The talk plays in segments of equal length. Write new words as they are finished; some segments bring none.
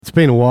It's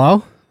been a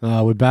while.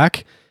 We're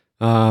back.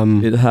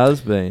 It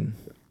has been.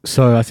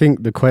 So I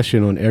think the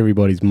question on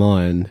everybody's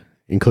mind,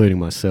 including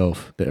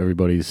myself, that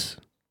everybody's,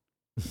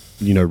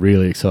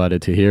 really excited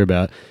to hear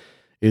about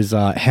is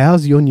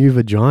how's your new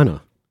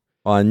vagina?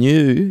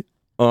 I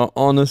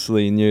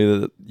honestly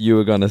knew that you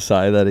were going to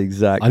say that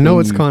exact I know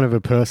it's kind of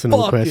a personal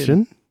fucking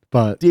question,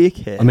 but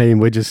dickhead. I mean,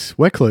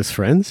 we're close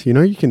friends. You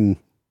can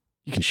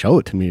show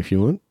it to me if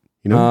you want.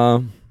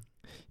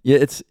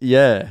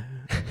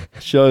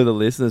 Show the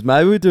listeners.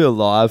 Maybe we do a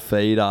live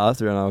feed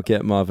after, and I'll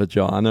get my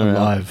vagina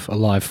out. A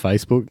live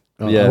Facebook.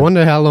 Yeah. I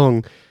wonder how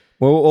long.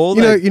 Well,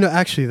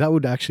 Actually, that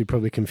would actually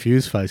probably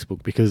confuse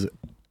Facebook because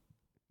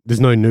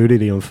there's no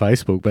nudity on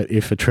Facebook. But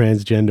if a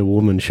transgender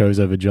woman shows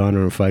her vagina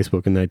on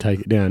Facebook and they take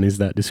it down, is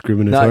that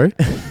discriminatory?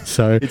 No.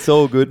 So it's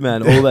all good,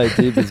 man. All they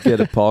did was get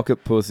a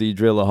pocket pussy,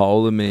 drill a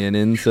hole in me, and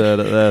insert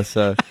it there.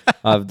 So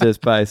I've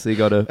just basically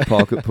got a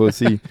pocket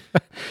pussy.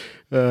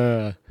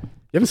 You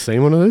ever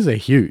seen one of those? They're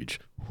huge.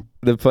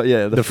 The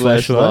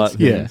flashlight.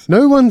 Yeah,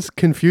 no one's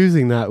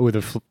confusing that with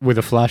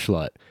a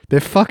flashlight. They're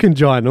fucking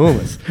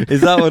ginormous. Is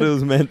that what it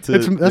was meant to?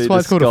 That's why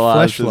it's called a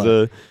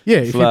flashlight.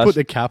 If you put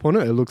the cap on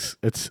it,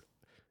 it's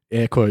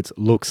air quotes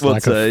looks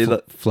like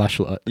a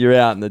flashlight. You're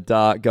out in the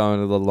dark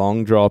going to the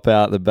long drop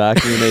out the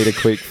back. And you need a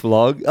quick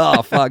flog.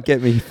 Oh fuck!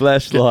 Get me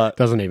flashlight.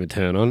 Doesn't even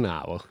turn on.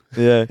 Nah, well.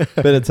 Yeah,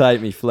 better take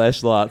me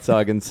flashlight so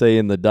I can see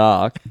in the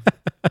dark.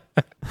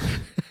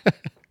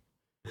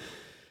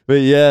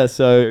 But yeah,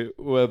 so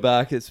we're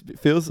back. It's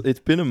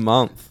been a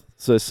month.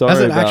 So sorry. Has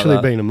it about actually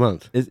that. been a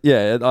month?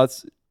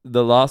 That's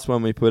the last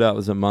one we put out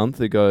was a month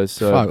ago.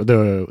 So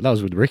that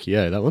was with Ricky,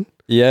 that one.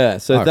 Yeah.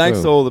 So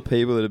thanks to all the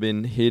people that have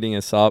been hitting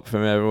us up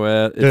from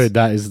everywhere. Dude,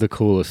 that is the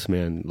coolest,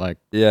 man. Like,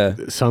 we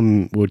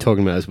were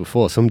talking about this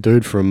before. Some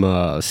dude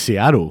from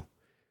Seattle.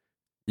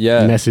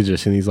 Yeah, messaged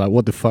us and he's like,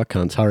 "What the fuck,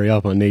 cunts? Hurry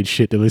up! I need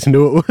shit to listen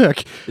to at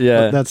work."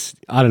 Yeah,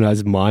 I don't know.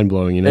 It's mind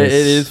blowing. It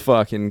is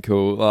fucking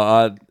cool.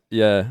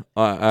 It's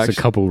a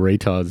couple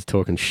retards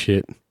talking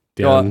shit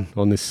down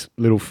on this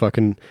little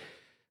fucking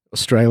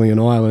Australian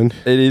island.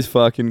 It is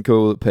fucking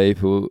cool that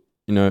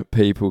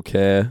people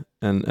care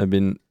and have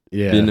been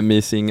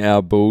missing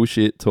our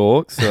bullshit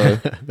talk. So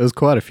there was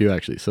quite a few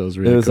actually. So it was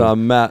really cool.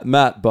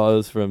 Matt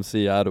Bose from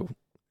Seattle.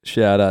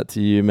 Shout out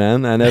to you,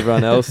 man, and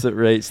everyone else that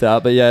reached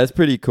out. But yeah, it's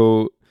pretty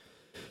cool.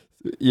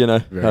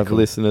 Have cool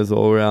listeners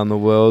all around the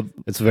world.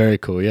 It's very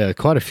cool. Yeah,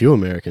 quite a few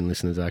American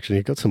listeners actually.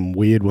 You've got some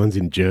weird ones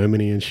in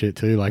Germany and shit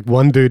too. Like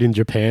one dude in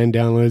Japan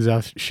downloads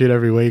our shit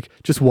every week.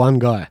 Just one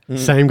guy,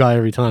 same guy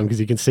every time because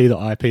you can see the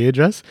IP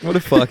address. What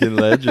a fucking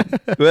legend!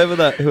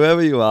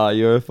 Whoever you are,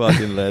 you're a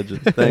fucking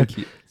legend. Thank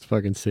you. It's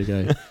fucking sick,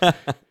 eh?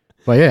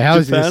 But yeah,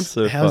 how's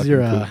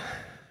your cool.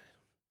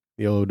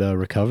 The old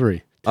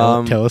recovery?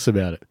 Tell us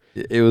about it.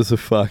 It was a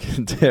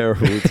fucking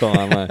terrible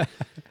time.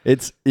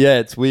 It's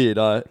weird.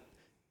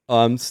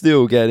 I'm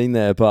still getting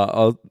there, but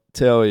I'll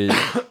tell you,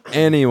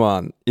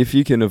 anyone, if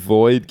you can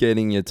avoid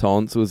getting your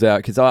tonsils out,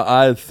 because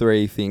I had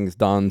 3 things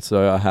done.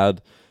 So I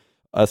had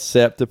a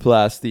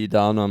septoplasty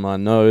done on my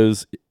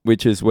nose,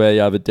 which is where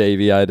you have a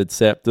deviated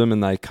septum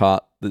and they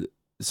cut.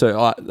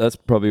 That's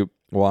probably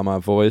why my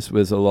voice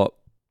was a lot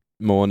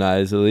more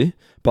nasally.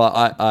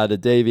 But I had a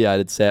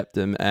deviated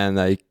septum and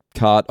they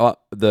cut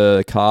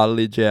the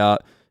cartilage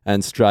out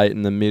and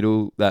straighten that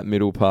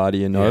middle part of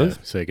your nose.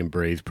 So you can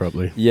breathe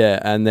properly. Yeah,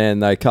 and then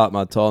they cut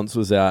my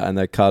tonsils out and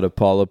they cut a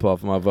polyp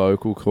off my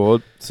vocal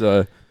cord.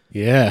 So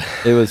yeah,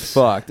 it was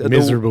fucked.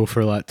 Miserable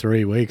for like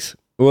 3 weeks.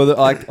 Well,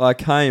 I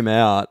came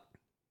out,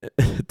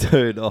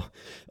 dude,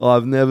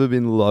 I've never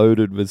been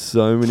loaded with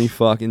so many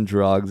fucking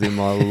drugs in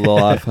my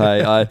life.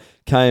 Hey, I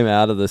came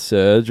out of the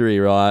surgery,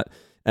 right?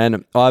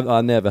 And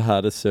I never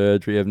had a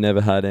surgery. I've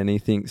never had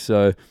anything.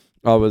 So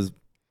I was...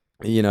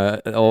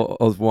 I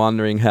was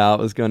wondering how it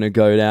was going to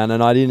go down,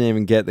 and I didn't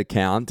even get the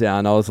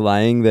countdown. I was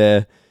laying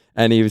there,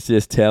 and he was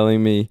just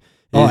telling me.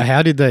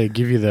 How did they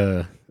give you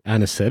the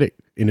anesthetic?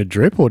 In a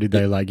drip, or did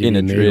they give you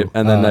a drip?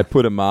 And then they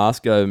put a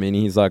mask over me, and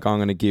he's like, "I'm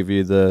going to give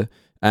you the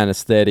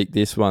anesthetic.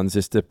 This one's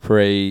just a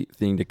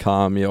pre-thing to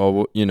calm you,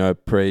 or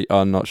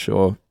I'm not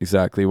sure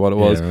exactly what it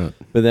was." Right.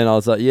 But then I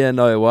was like, "Yeah,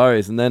 no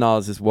worries." And then I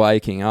was just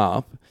waking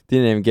up.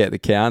 Didn't even get the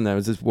countdown. I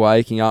was just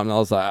waking up, and I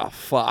was like, "Oh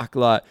fuck!"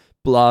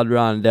 Blood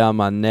running down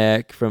my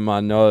neck from my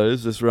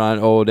nose, just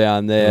running all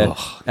down there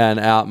and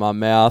out my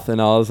mouth.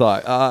 And I was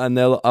like, and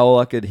all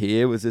I could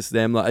hear was just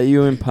them like, "Are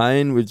you in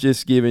pain? We've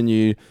just given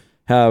you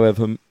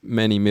however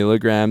many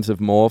milligrams of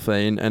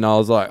morphine." And I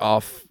was like,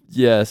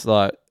 yes.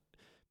 Like,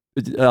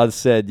 I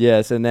said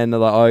yes. And then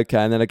they're like, okay.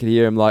 And then I could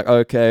hear him like,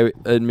 okay,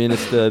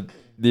 administer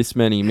this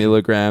many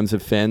milligrams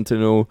of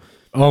fentanyl.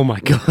 Oh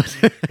my God.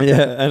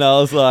 Yeah. And I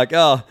was like,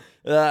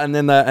 and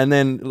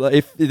then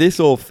if this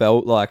all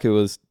felt like it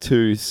was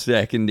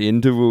 2-second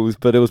intervals,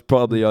 but it was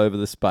probably over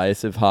the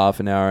space of half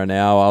an hour.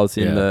 I was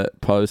in the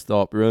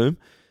post-op room,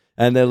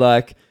 and they're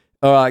like,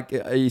 "All right,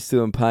 are you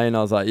still in pain?"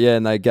 I was like, "Yeah,"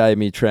 and they gave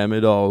me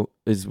tramadol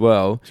as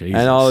well. Jesus.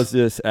 And I was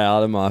just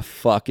out of my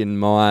fucking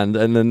mind.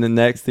 And then the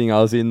next thing,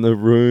 I was in the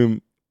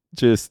room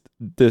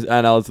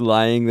and I was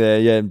laying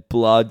there, and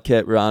blood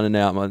kept running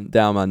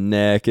down my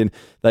neck, and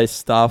they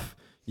stuff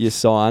your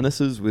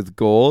sinuses with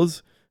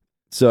gauze,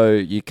 so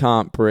you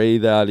can't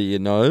breathe out of your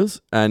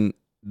nose, and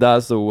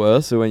that's the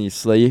worst. So when you're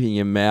sleeping,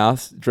 your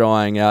mouth's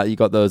drying out, you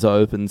got those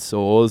open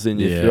sores in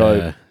your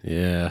throat.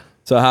 Yeah.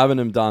 So having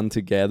them done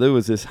together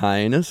was just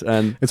heinous.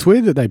 And it's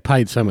weird that they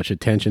paid so much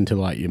attention to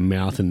like your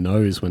mouth and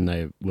nose when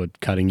they were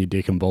cutting your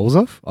dick and balls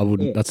off.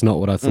 That's not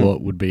what I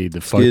thought would be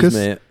the focus.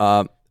 Excuse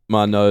me,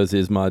 my nose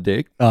is my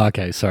dick. Oh,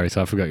 okay, sorry.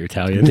 So I forgot you're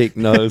Italian. Dick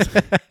nose.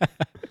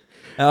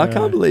 I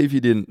can't believe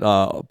you didn't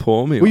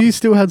pour me one. Well, you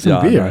still had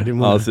some beer. I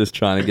was just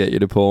trying to get you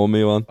to pour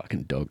me one.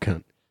 Fucking dog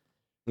cunt.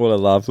 What a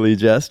lovely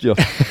gesture.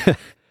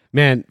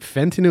 Man,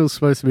 fentanyl's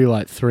supposed to be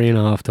like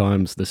 3.5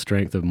 times the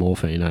strength of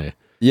morphine, eh?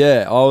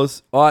 Yeah, I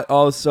was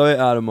so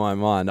out of my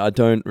mind. I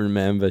don't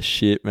remember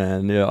shit,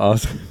 man. Yeah, I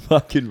was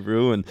fucking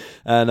ruined.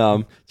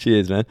 And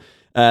cheers, man.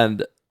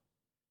 And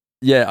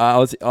yeah, I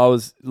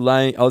was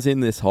in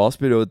this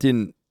hospital. It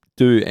didn't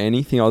do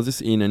anything. I was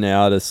just in and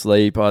out of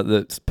sleep.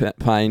 The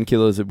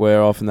painkillers would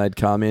wear off, and they'd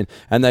come in,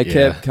 and they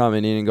kept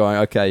coming in and going,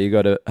 "Okay, you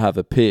got to have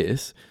a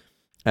piss."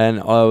 And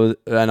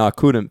I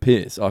couldn't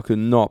piss. I could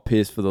not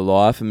piss for the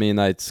life of me. And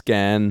they'd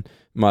scan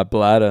my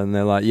bladder, and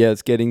they're like, "Yeah,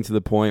 it's getting to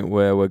the point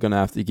where we're gonna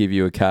have to give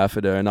you a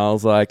catheter." And I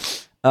was like,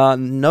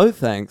 "No,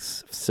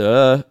 thanks,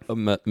 sir,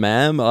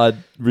 ma'am. I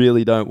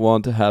really don't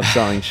want to have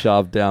something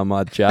shoved down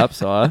my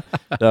jap's eye.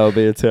 That would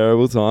be a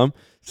terrible time."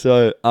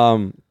 So,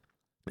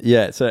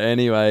 yeah. So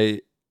anyway,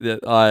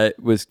 I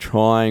was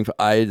trying for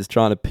ages,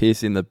 trying to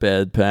piss in the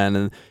bedpan,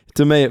 and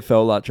to me, it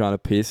felt like trying to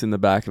piss in the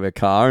back of a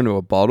car into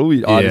a bottle.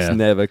 I just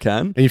never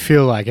can. And you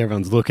feel like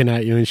everyone's looking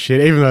at you and shit,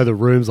 even though the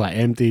room's like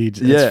empty.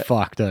 It's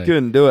fucked, eh?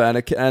 Couldn't do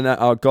it. And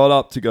I got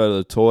up to go to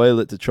the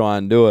toilet to try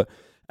and do it.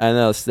 And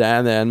then I was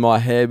standing there, and my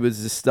head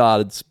was just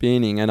started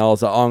spinning, and I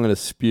was like, "I'm gonna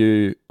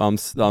spew." I'm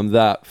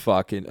that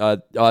fucking. I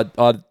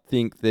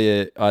think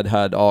I'd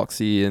had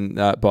oxy and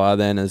that by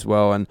then as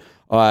well, and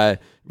I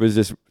was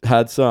just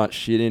had so much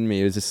shit in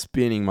me. It was just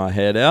spinning my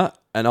head out,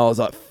 and I was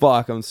like,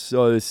 "Fuck, I'm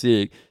so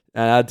sick."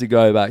 And I had to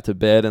go back to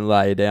bed and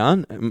lay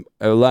down. And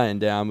laying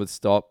down would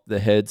stop the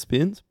head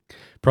spins.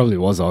 Probably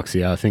was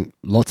oxy. I think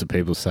lots of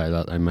people say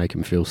that they make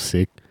them feel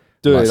sick.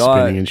 Dude, like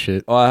spinning and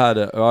shit.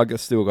 I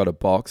still got a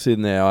box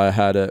in there. I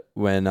had it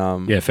when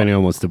if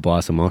anyone wants to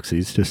buy some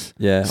oxys, just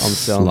I'm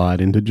selling.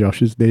 Slide into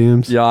Josh's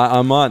DMs. Yeah,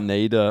 I might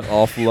need to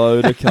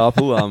offload a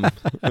couple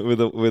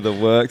with a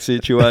work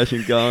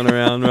situation going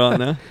around right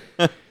now.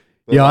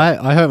 Yeah,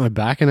 I hurt my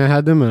back and I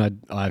had them, and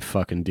I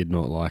fucking did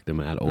not like them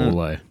at all.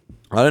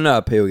 I don't know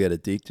how people get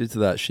addicted to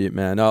that shit,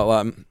 man.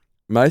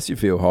 Makes you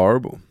feel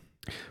horrible.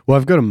 Well,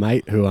 I've got a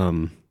mate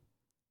who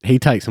he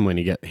takes them when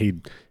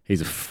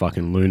he's a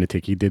fucking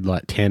lunatic. He did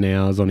like 10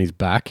 hours on his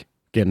back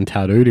getting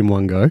tattooed in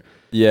one go.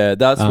 Yeah,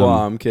 that's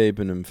why I'm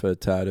keeping him for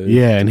tattoos.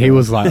 Yeah, and he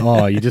was like,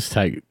 "Oh, you just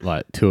take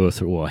like 2 or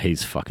 3." Well,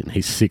 he's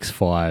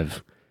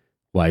 6'5",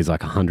 weighs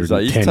like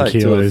 110 you take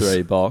kilos. 2 or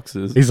 3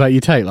 boxes. He's like, you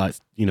take like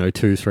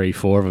 2, 3,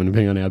 4 of them,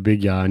 depending on how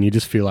big you are, and you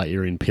just feel like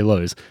you're in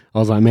pillows. I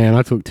was like, man,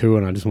 I took 2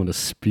 and I just want to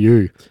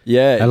spew.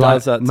 Yeah, it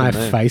does that to my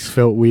me. face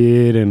felt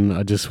weird, and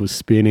I just was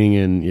spinning,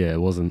 and it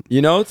wasn't.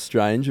 You know what's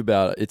strange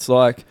about it? It's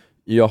like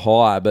you're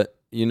high, but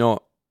you're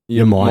not.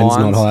 Your mind's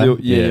not high.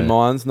 Your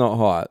mind's not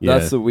high. Yeah.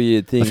 That's the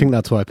weird thing. I think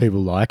that's why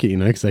people like it,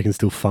 because they can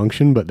still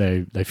function, but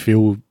they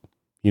feel,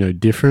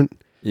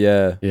 different.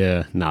 Yeah.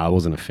 Yeah. No, I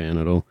wasn't a fan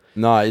at all.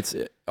 No,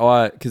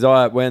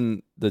 because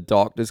when the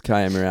doctors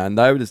came around,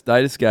 they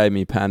just gave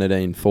me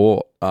Panadeine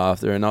 4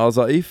 after, and I was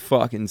like, "Are you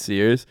fucking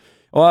serious?"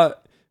 I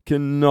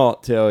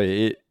cannot tell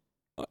you,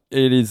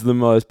 it is the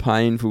most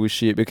painful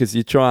shit, because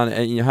you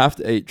have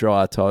to eat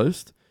dry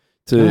toast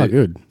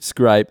to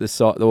scrape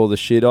all the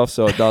shit off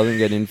so it doesn't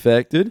get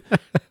infected.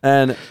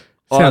 And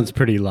sounds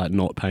pretty like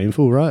not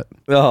painful, right?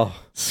 Oh,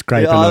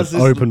 scraping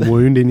an open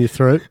wound in your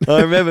throat.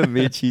 I remember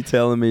Mitchie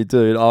telling me,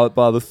 dude,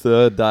 by the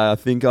 3rd day, I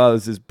think I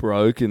was just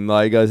broken.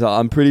 Like, he goes,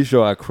 "I'm pretty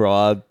sure I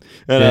cried."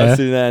 And I was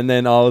sitting there, and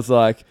then I was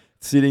like,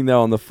 sitting there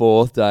on the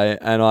 4th day,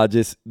 and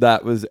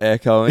that was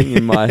echoing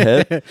in my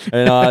head,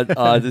 and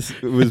I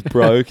just was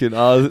broken.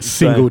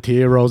 Single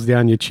tear rolls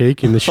down your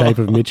cheek in the shape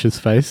of Mitch's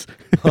face.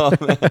 Oh,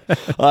 man.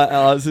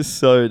 I was just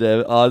so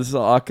dead. I was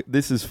like,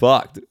 this is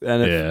fucked.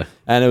 And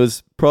it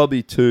was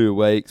probably 2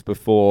 weeks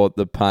before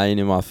the pain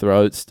in my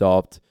throat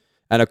stopped,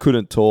 and I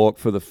couldn't talk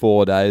for the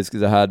 4 days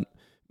because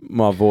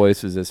my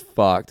voice was just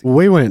fucked.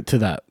 We went to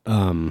that.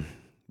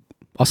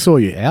 I saw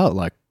you out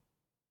like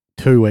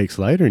 2 weeks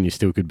later, and you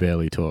still could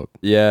barely talk.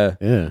 Yeah.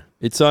 Yeah.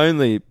 It's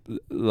only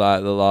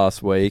like the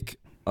last week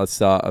I've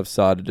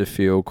started to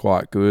feel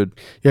quite good.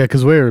 Yeah,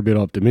 because we're a bit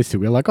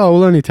optimistic. We're like, "Oh,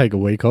 we'll only take a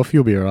week off.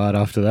 You'll be all right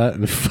after that."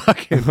 And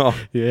fucking,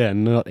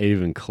 not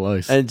even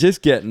close. And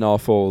just getting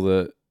off all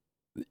the,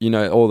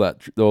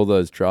 all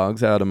those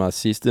drugs out of my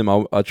system.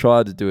 I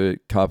tried to do a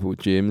couple of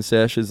gym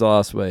sessions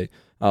last week.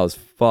 I was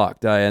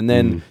fucked, eh? And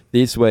then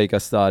this week I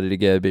started to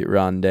get a bit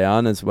run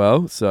down as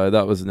well, so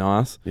that was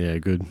nice. Yeah,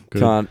 good.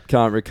 Can't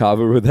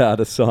recover without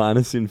a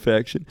sinus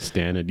infection.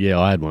 Standard. Yeah,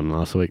 I had one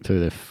last week too.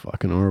 They're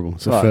fucking horrible.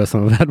 It's the first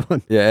time I've had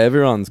one. Yeah,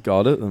 everyone's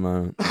got it at the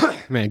moment.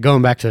 Man,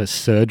 going back to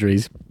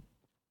surgeries,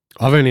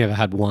 I've only ever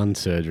had one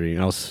surgery.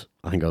 I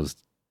think I was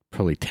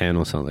probably 10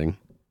 or something.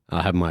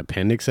 I had my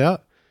appendix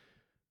out,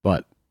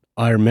 but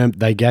I remember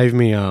they gave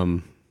me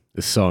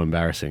it's so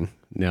embarrassing.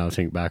 Now I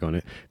think back on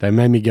it. They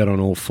made me get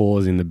on all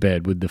fours in the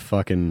bed with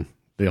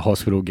the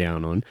hospital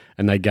gown on,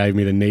 and they gave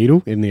me the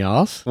needle in the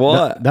arse.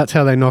 What? That's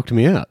how they knocked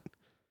me out.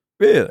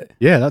 Really?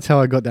 Yeah, that's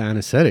how I got the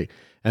anesthetic.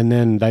 And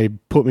then they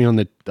put me on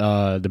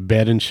the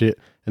bed and shit,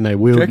 and they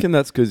wheeled. Do you reckon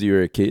that's because you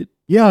were a kid?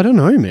 Yeah, I don't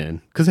know,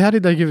 man. Because how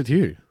did they give it to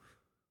you?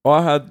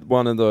 I had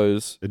one of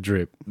those. A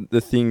drip.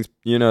 The things,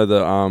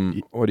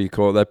 the what do you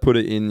call it? They put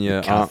it in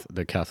your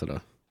the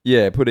catheter.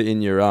 Yeah, put it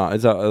in your arm.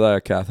 Is that a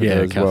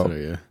catheter as well? Yeah,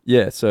 catheter,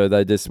 Yeah, so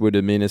they just would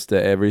administer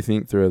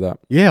everything through that.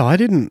 Yeah, I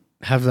didn't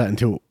have that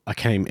until I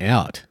came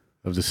out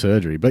of the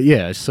surgery. But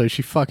yeah, so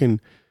she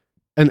fucking...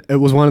 And it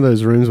was one of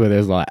those rooms where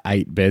there's like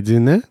 8 beds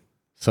in there.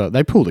 So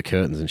they pull the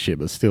curtains and shit,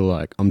 but still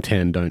like, I'm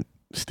 10, don't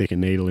stick a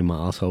needle in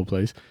my asshole,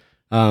 please.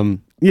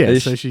 Yeah,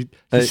 so she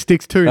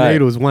sticks 2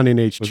 needles, one in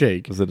each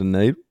cheek. Was it a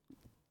needle?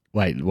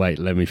 Wait,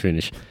 let me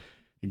finish.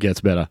 It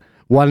gets better.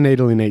 1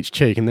 needle in each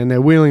cheek, and then they're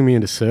wheeling me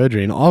into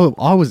surgery, and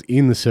I was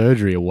in the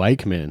surgery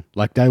awake, man.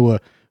 Like they were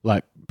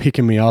like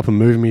picking me up and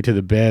moving me to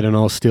the bed, and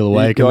I was still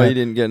awake. You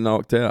didn't get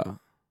knocked out?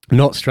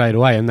 Not straight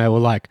away, and they were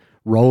like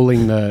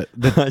rolling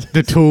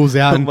the tools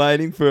out. I'm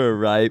waiting for a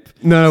rape.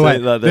 No,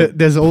 wait. Like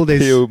there's all these...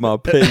 Peeled my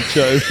peach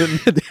open.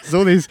 There's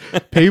all these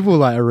people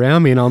like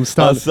around me, and I'm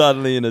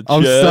suddenly in a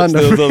church.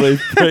 There was all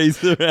these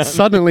priests around.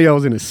 Suddenly I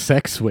was in a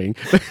sex swing.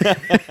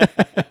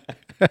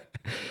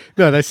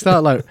 No, they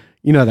start like...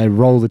 they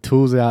roll the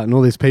tools out and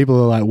all these people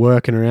are like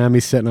working around me,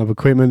 setting up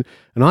equipment.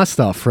 And I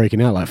start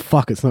freaking out like,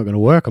 fuck, it's not going to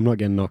work. I'm not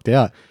getting knocked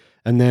out.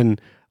 And then...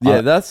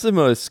 Yeah, that's the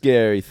most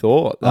scary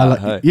thought.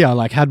 I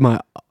had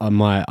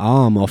my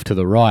arm off to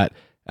the right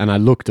and I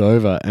looked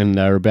over and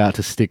they were about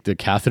to stick the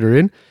catheter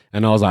in.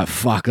 And I was like,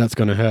 fuck, that's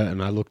going to hurt.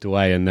 And I looked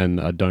away and then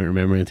I don't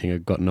remember anything. I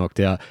got knocked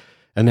out.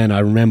 And then I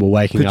remember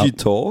waking up. Could you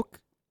talk?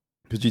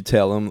 Could you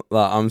tell them,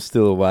 like, I'm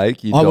still awake?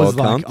 I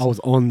was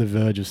on the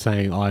verge of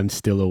saying I'm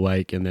still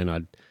awake. And then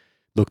I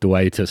looked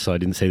away so I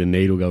didn't see the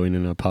needle go in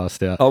and I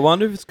passed out. I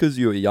wonder if it's because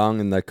you were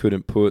young and they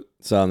couldn't put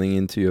something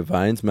into your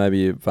veins. Maybe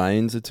your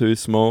veins are too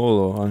small,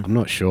 or I'm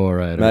not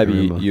sure. Maybe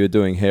you were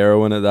doing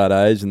heroin at that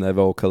age and they've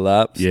all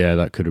collapsed. Yeah,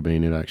 that could have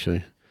been it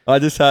actually. I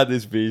just had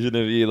this vision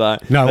of you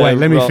like... No, wait,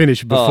 let me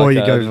finish before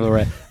you go for the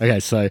rest.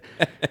 Okay, so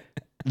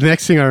the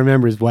next thing I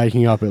remember is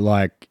waking up at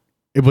like...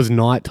 It was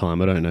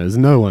nighttime, I don't know. There's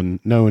no one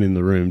in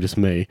the room, just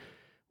me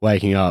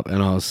waking up,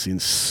 and I was in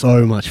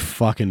so much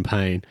fucking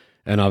pain.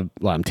 And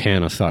I'm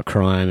 10, I start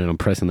crying and I'm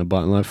pressing the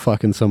button like,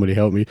 fucking somebody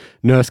help me.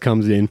 Nurse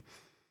comes in.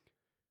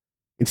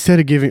 Instead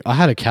of giving... I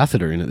had a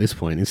catheter in at this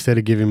point. Instead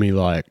of giving me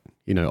like,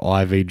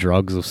 IV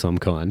drugs of some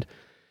kind,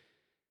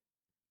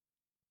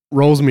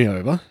 rolls me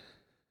over.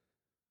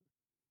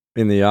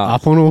 In the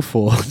arse. Up on all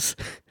fours.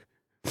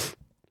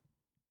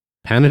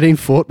 Panadine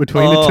fought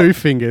between the 2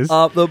 fingers.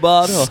 Up the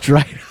butthole.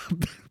 Straight up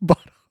the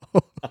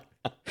butthole.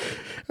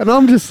 And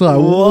I'm just like,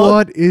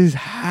 what is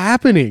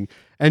happening?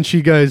 And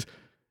she goes...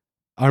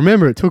 I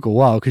remember it took a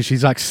while because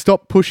she's like,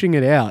 stop pushing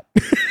it out.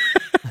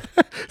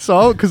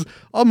 So, because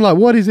I'm like,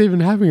 what is even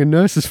happening? A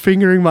nurse is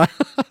fingering my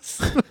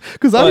ass.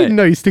 Because I didn't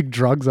know you stick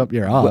drugs up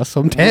your ass.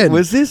 I'm 10.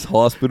 Was this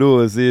hospital?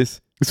 Was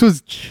this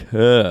was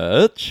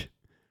church?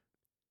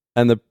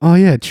 And oh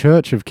yeah,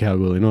 Church of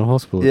Kalgoorlie, not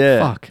hospital. Yeah.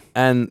 Fuck.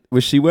 And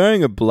was she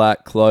wearing a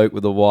black cloak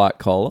with a white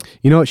collar?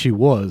 You know what she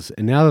was?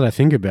 And now that I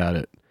think about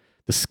it,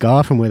 the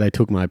scar from where they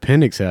took my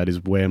appendix out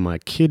is where my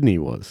kidney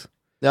was.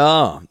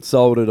 Oh,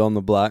 sold it on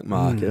the black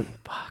market.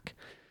 Fuck.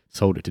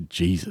 Sold it to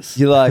Jesus.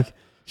 You're like,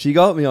 she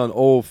got me on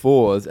all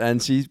fours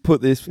and she put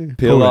this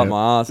pill up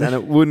my ass and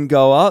it wouldn't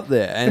go up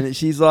there. And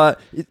she's like,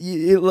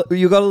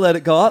 you got to let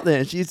it go up there.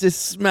 And she's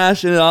just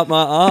smashing it up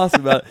my ass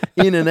about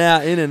in and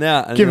out, in and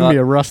out. And giving me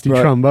a rusty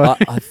trombone.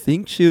 I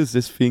think she was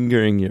just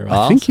fingering your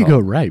ass. I think you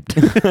got raped.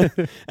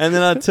 And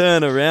then I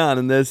turn around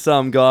and there's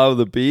some guy with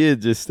a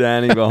beard just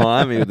standing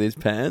behind me with his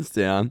pants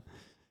down.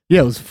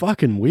 Yeah, it was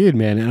fucking weird,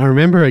 man. And I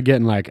remember her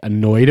getting like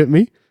annoyed at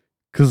me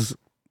because,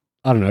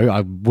 I don't know,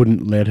 I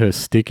wouldn't let her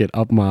stick it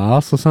up my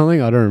ass or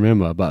something. I don't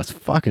remember, but it's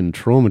fucking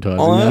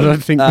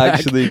traumatizing. I'm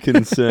actually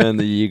concerned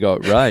that you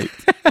got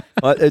raped.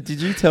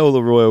 Did you tell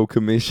the Royal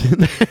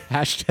Commission?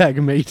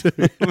 Hashtag me too.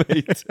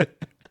 Me too.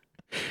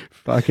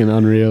 Fucking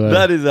unreal.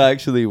 That is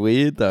actually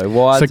weird though.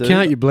 Why? So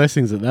count your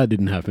blessings that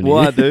didn't happen.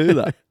 Why do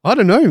that? I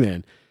don't know,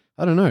 man.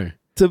 I don't know.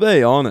 To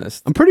be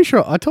honest, I'm pretty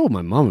sure I told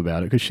my mum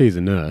about it because she's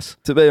a nurse.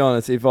 To be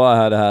honest, if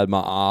I had had my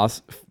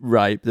ass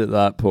raped at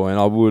that point,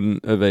 I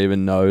wouldn't have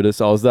even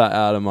noticed. I was that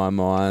out of my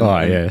mind. Oh,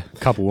 yeah. A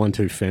couple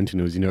 1-2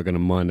 fentanyls, you're not going to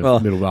mind a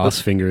little ass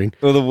fingering.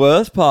 Well, the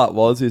worst part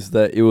is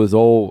that it was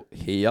all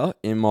here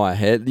in my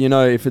head.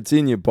 If it's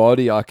in your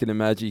body, I can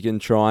imagine you can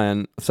try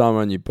and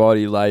somewhere on your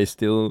body lay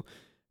still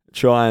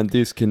try and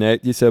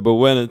disconnect yourself. But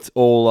when it's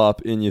all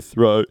up in your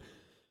throat,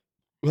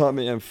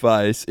 and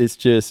face, it's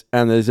just,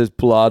 and there's just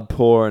blood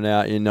pouring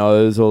out your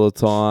nose all the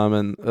time,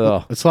 and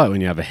it's like when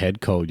you have a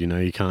head cold, you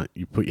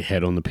put your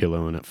head on the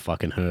pillow and it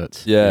fucking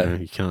hurts. Yeah.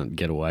 You can't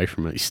get away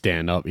from it. You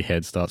stand up, your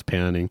head starts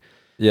pounding.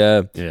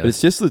 Yeah. But it's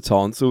just the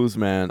tonsils,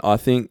 man. I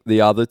think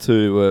the other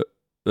two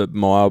were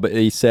mild, but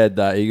he said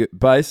that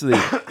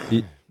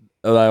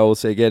they all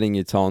say getting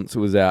your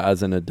tonsils out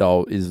as an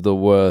adult is the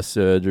worst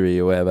surgery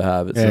you'll ever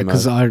have.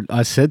 Because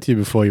I said to you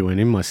before you went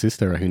in, my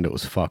sister reckoned it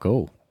was fuck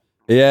all.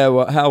 Yeah,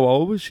 well, how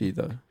old was she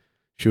though?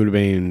 She would have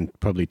been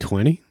probably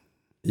 20.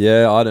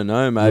 Yeah, I don't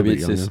know. Maybe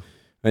it's just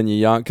when you're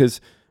young. Because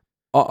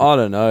I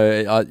don't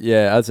know.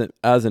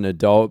 As an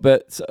adult,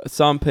 but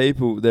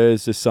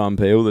there's just some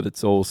people that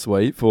it's all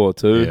sweet for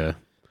too. Yeah,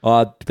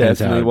 I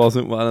definitely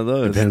wasn't one of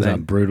those. Depends how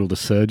brutal the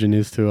surgeon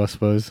is too, I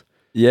suppose.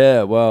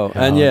 Yeah, well,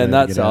 and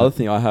that's the other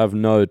thing. I have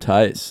no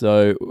taste.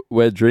 So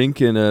we're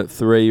drinking a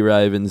 3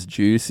 Ravens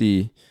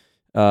Juicy.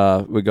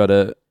 We got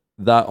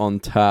that on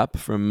tap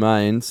from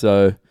Maine.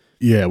 So.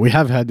 Yeah, we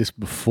have had this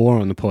before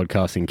on the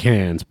podcast in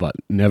cans, but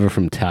never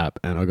from tap,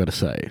 and I got to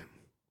say,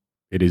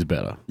 it is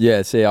better.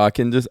 Yeah, see, I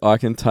can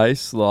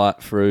taste slight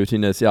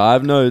fruitiness. Yeah, I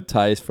have no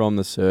taste from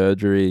the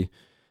surgery,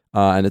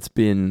 and it's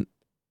been...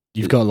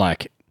 You've got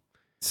like...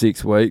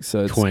 6 weeks,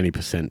 so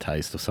 20%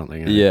 taste or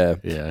something.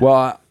 Yeah.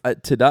 Well,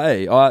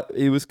 today,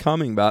 it was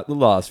coming back the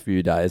last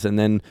few days, and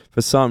then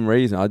for some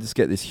reason, I just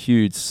get this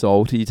huge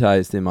salty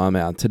taste in my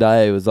mouth.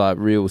 Today, it was like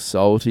real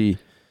salty.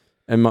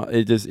 And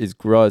it's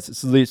gross.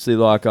 It's literally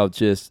like I've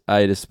just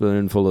ate a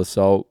spoonful of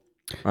salt.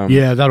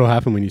 Yeah, that'll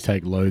happen when you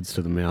take loads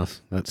to the mouth.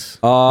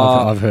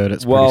 I've heard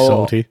it's pretty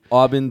salty.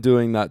 I've been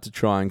doing that to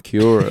try and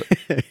cure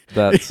it.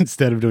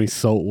 Instead of doing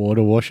salt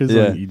water washes,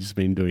 you've just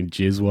been doing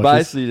jizz washes.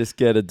 Basically, just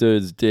get a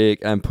dude's dick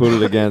and put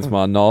it against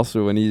my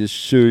nostril, and he just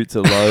shoots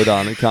a load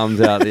on and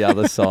comes out the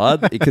other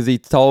side. Because he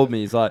told me,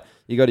 he's like,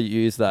 you got to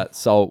use that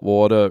salt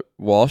water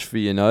wash for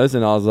your nose.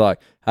 And I was like,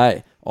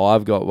 hey,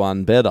 I've got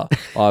one better.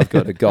 I've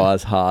got a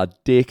guy's hard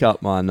dick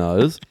up my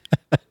nose.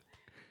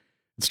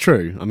 It's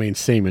true. I mean,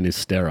 semen is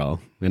sterile,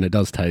 and it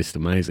does taste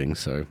amazing.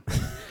 So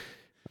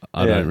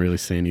I don't really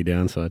see any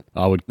downside.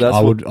 I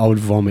would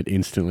vomit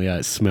instantly.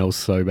 It smells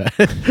so bad.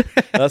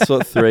 That's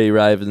what 3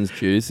 Ravens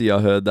Juicy. I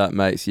heard that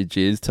makes your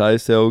jizz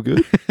taste hell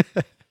good.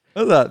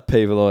 That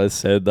people always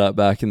said that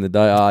back in the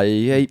day.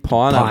 You eat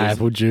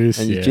pineapple juice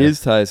and your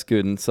jizz tastes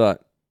good, and it's like,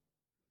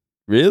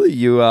 really,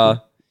 you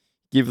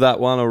give that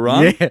one a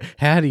run? Yeah.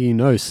 How do you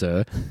know,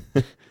 sir?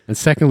 And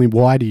secondly,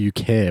 why do you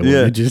care?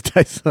 Well, it just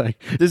tastes like.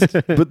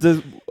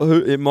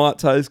 It might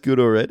taste good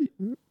already.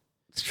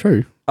 It's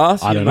true.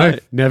 I don't know.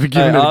 Never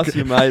given ask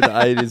your mate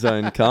that ate his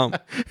own cum.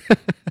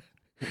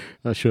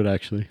 I should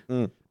actually.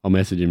 I'll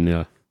message him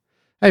now.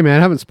 Hey man,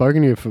 I haven't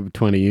spoken to you for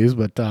 20 years,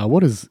 but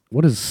what does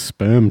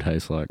sperm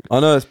taste like?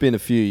 I know it's been a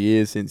few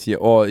years since you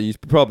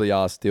probably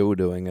are still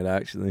doing it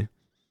actually.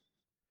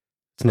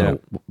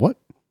 What?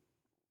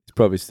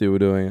 Probably still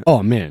doing it.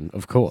 Oh man,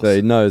 of course. So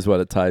he knows what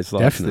it tastes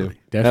like. Definitely.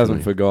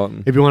 Hasn't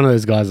forgotten. He'd be one of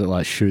those guys that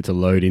like shoots a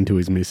load into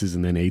his missus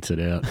and then eats it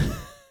out.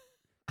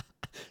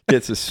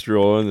 Gets a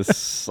straw and just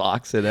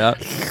sucks it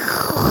out.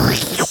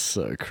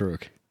 So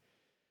crook.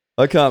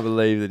 I can't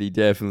believe that he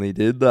definitely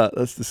did that.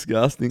 That's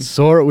disgusting.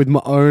 Saw it with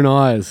my own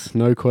eyes,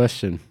 no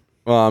question.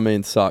 Well, I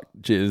mean,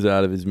 sucked jizz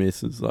out of his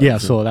missus. I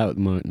saw that with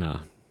my... Nah,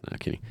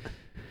 kidding.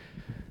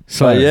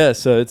 So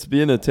it's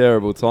been a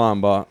terrible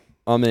time, but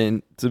I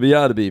mean, to be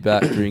able to be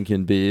back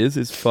drinking beers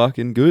is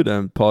fucking good,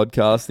 and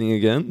podcasting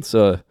again.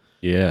 So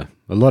yeah,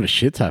 a lot of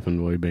shit's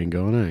happened while you've been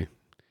gone, eh?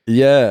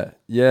 Yeah.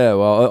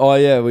 Well,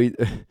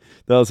 that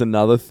was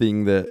another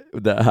thing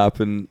that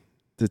happened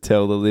to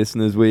tell the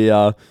listeners. We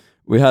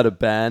had a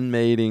band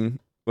meeting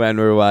when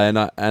we were away,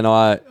 and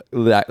I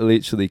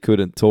literally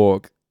couldn't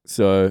talk.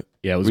 So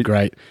yeah, it was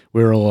great.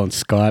 We were all on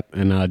Skype,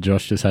 and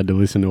Josh just had to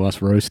listen to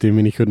us roast him,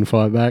 and he couldn't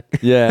fight back.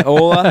 Yeah,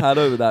 all I had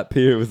over that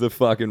period was a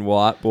fucking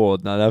whiteboard,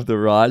 and I'd have to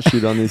write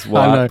shit on this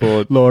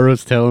whiteboard. Laura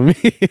was telling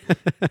me.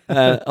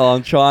 And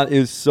I'm trying. It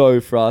was so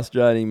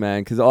frustrating,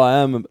 man, because I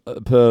am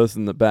a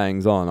person that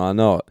bangs on. I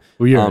know it.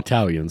 Well, you're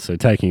Italian, so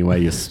taking away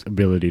your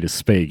ability to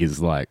speak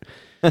is like,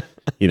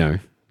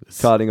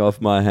 cutting off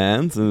my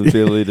hands and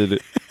ability to do.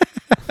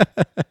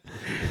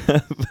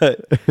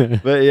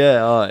 but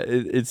yeah,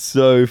 it's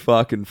so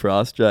fucking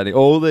frustrating.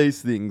 All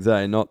these things,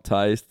 not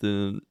taste,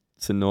 and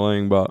it's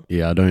annoying, but...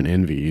 Yeah, I don't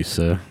envy you,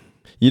 sir.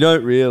 You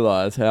don't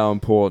realise how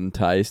important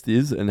taste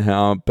is and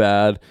how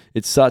bad...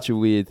 It's such a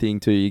weird thing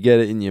too. You get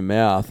it in your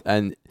mouth,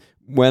 and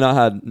when I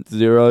had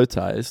zero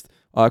taste,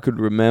 I could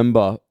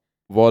remember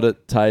what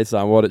it tastes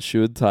like, what it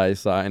should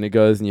taste like, and it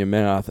goes in your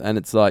mouth, and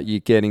it's like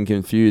you're getting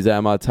confused.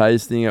 Am I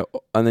tasting it?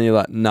 And then you're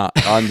like, nah,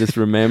 I'm just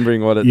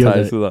remembering what it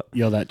tastes like.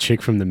 You're that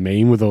chick from the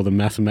meme with all the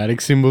mathematic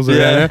symbols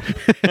around her.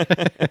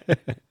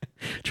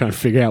 Trying to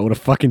figure out what a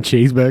fucking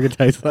cheeseburger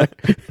tastes like.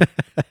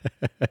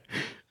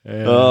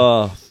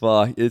 Oh,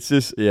 fuck. It's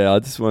just, I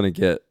just want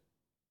to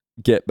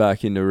get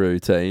back into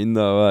routine,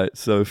 though.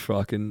 It's so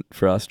fucking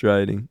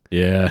frustrating.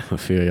 Yeah, I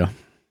feel you.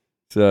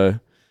 So...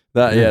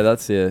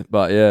 That's it.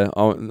 But yeah,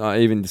 I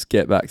even just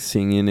get back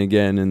singing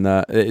again and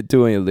that.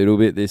 Doing a little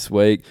bit this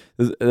week.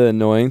 The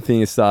annoying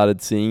thing is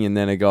started singing and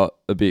then it got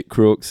a bit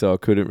crook, so I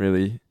couldn't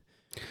really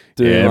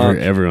do much.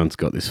 Everyone's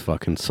got this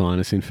fucking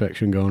sinus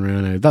infection going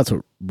around. That's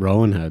what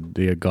Rowan had,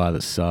 the guy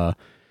that's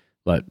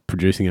like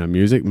producing our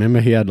music.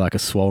 Remember he had like a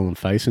swollen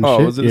face and shit?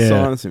 Oh, was it a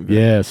sinus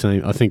infection? Yeah,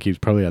 same. I think he's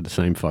probably had the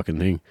same fucking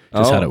thing.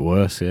 Just had it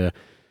worse, yeah.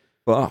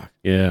 Fuck.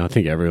 Yeah, I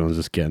think everyone's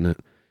just getting it.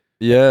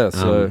 Yeah,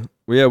 so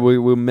we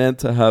were meant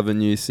to have a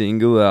new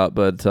single out,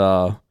 but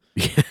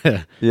we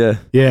got to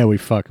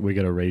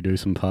redo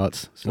some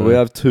parts. So. We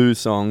have 2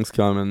 songs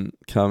coming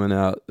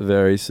out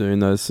very soon.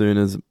 Though, as soon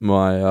as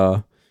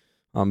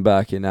I'm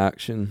back in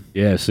action.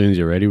 Yeah, as soon as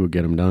you're ready, we'll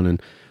get them done.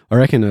 And I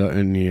reckon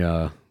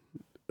only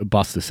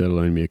Buster said it'll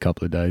only be a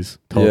couple of days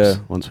tops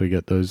once we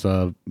get those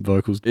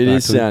vocals. It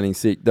is sounding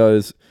sick.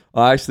 Those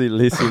I actually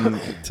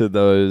listened to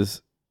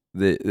those.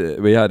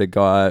 We had a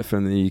guy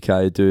from the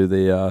UK do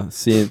the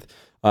synth.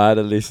 I had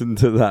to listen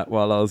to that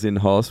while I was in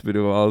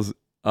hospital.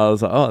 I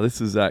was like, oh, this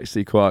is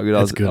actually quite good.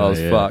 I was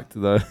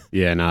fucked though.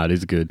 Yeah, no, it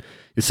is good.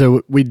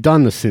 So we'd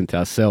done the synth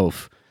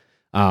ourselves,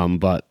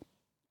 but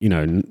you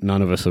know,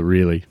 none of us are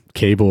really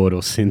keyboard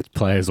or synth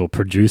players or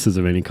producers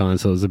of any kind,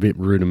 so it was a bit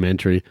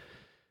rudimentary.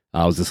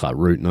 I was just like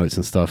root notes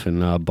and stuff,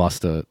 and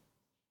Buster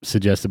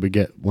suggested we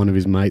get one of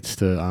his mates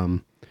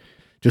to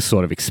just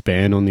sort of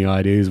expand on the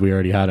ideas we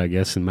already had, I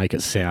guess, and make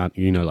it sound,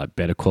 you know, like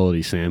better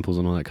quality samples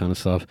and all that kind of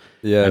stuff.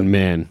 Yeah. And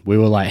man, we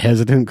were like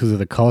hesitant because of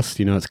the cost.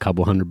 You know, it's a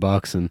couple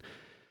 $100 and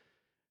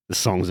the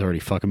song's already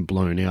fucking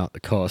blown out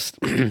the cost.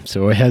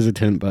 So we're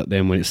hesitant, but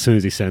then as soon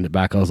as he sent it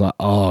back, I was like,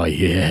 oh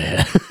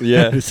yeah.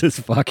 Yeah. This is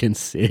fucking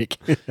sick.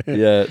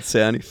 Yeah, it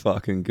sounded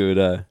fucking good,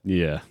 eh?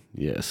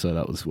 Yeah, so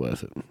that was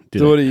worth it.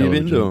 So what have you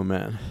been doing,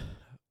 man?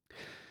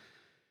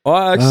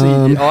 I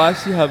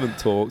actually haven't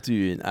talked to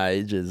you in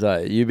ages, eh?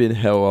 You've been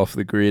hell off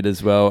the grid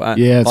as well.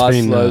 And yeah, it's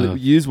been...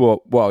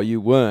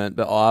 you weren't,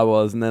 but I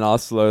was, and then I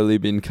slowly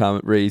been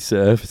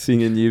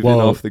resurfacing and you've been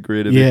off the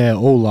grid a bit. Yeah,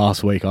 all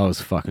last week I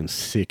was fucking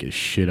sick as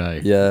shit,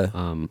 eh? Yeah.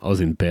 I was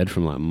in bed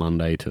from like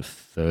Monday to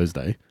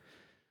Thursday.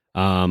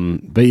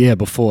 But yeah,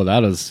 before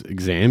that it was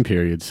exam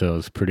period, so it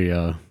was pretty,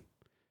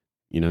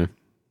 you know,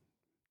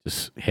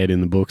 just head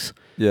in the books.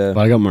 Yeah.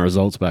 But I got my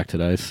results back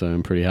today, so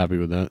I'm pretty happy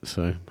with that.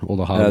 So all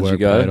the hard work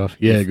paid off.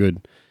 Yeah,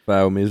 good.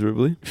 Fail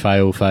miserably?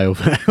 Fail.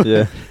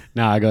 Yeah.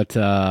 No, I got 2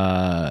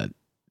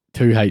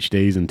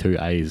 HDs and 2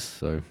 A's,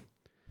 so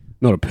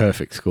not a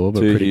perfect score,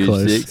 but pretty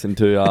close. 2 6 and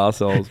 2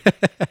 arseholes.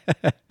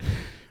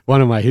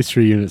 One of my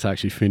history units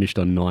actually finished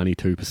on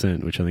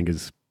 92%, which I think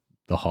is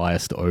the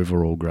highest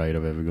overall grade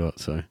I've ever got.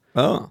 So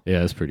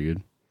yeah, it's pretty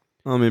good.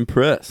 I'm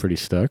impressed. Pretty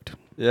stoked.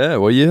 Yeah,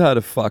 well, you had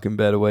a fucking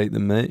better week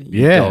than me.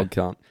 Yeah. Dog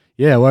cunt.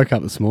 Yeah, I woke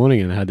up this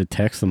morning and I had to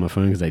text on my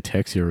phone because they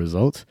text your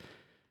results.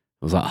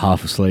 I was like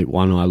half asleep,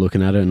 one eye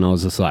looking at it, and I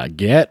was just like,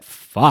 get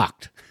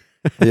fucked.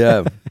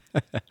 Yeah.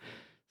 So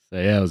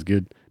yeah, it was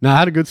good. No, I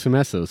had a good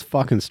semester. It was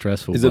fucking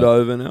stressful. Is it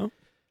over now?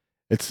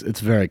 It's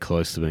very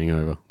close to being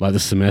over. Like the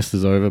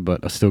semester's over,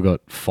 but I still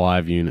got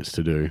 5 units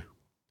to do.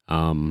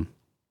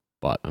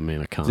 But I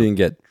mean, I can't. So you can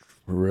get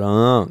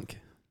drunk.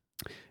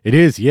 It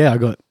is, yeah. I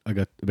got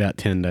about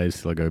 10 days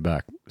till I go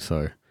back.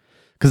 So,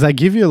 because they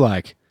give you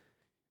like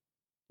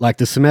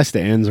the semester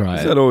ends, right?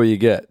 Is that all you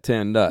get?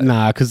 10 days?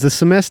 Nah, because the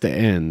semester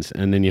ends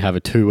and then you have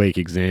a 2-week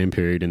exam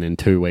period and then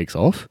 2 weeks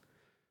off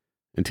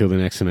until the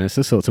next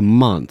semester. So it's a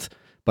month,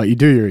 but you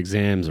do your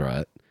exams,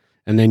 right?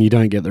 And then you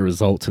don't get the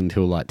results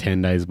until like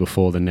 10 days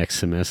before the next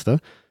semester.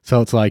 So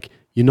it's like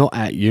you're not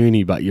at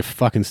uni, but you're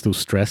fucking still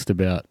stressed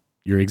about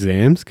your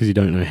exams because you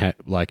don't know how,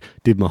 like,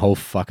 did my whole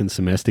fucking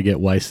semester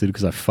get wasted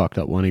because I fucked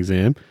up one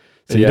exam?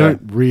 So you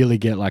don't really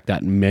get like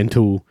that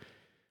mental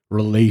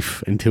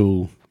relief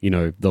until, you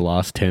know, the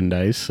last 10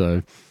 days.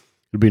 So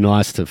it'd be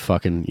nice to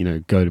fucking, you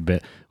know, go to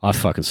bed. I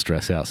fucking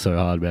stress out so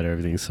hard about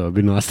everything. So it'd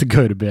be nice to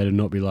go to bed and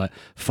not be like,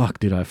 fuck,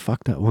 did I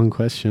fuck that one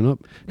question up?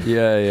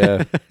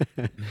 Yeah.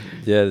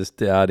 Yeah, just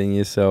doubting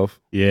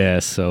yourself. Yeah,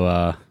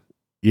 so,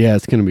 yeah,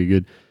 it's going to be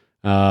good.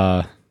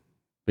 But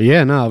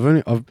yeah,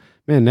 no,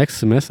 next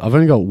semester, I've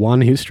only got 1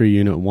 history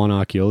unit, 1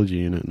 archaeology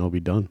unit, and I'll be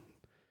done.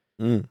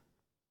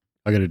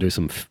 I got to do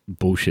some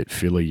bullshit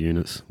filler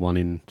units, 1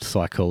 in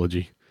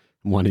psychology,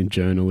 1 in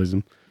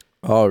journalism.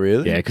 Oh,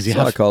 really? Yeah, because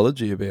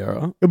psychology would be all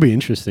right. It'll be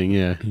interesting,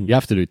 yeah. You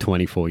have to do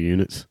 24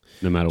 units,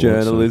 no matter what.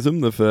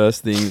 Journalism, the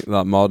first thing,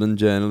 like modern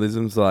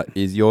journalism's like,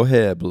 is your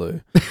hair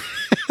blue?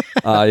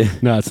 No,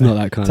 it's not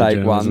that kind of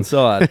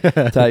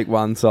journalism. Take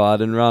one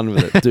side and run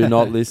with it. Do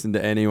not listen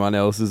to anyone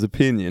else's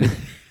opinion.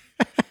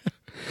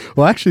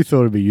 Well, I actually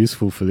thought it'd be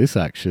useful for this,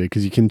 actually,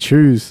 because you can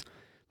choose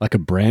like a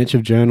branch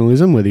of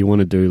journalism, whether you want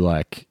to do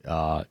like,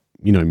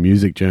 you know,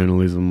 music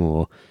journalism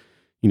or,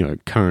 you know,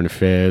 current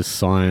affairs,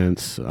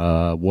 science,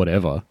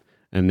 whatever.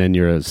 And then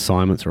your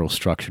assignments are all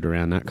structured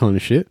around that kind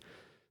of shit.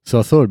 So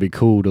I thought it'd be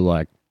cool to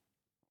like,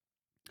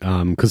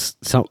 because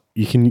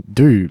you can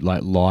do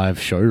like live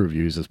show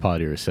reviews as part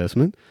of your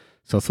assessment.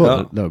 So I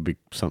thought that would be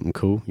something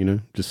cool, you know,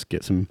 just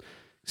get some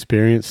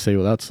experience, see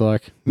what that's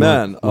like.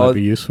 Man, might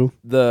be useful.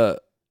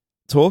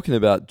 talking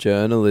about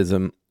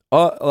journalism,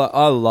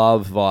 I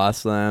love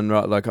Viceland,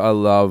 right? Like, I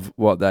love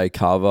what they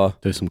cover.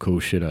 Do some cool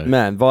shit, eh?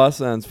 Man,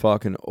 Viceland's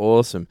fucking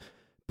awesome.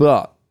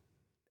 But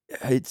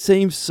it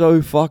seems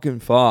so fucking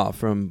far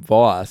from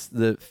Vice,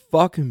 the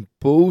fucking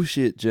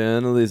bullshit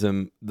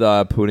journalism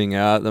they're putting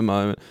out at the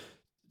moment.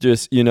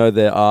 Just,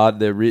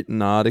 their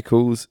written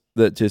articles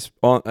that just,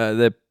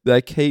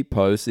 they keep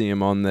posting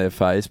them on their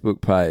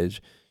Facebook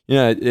page.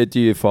 Do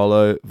you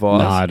follow Vice?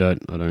 No, I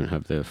don't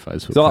have their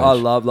Facebook So page. I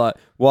love, like,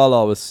 while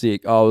I was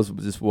sick, I was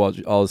just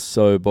watching. I was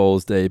so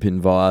balls deep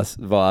in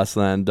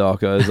Viceland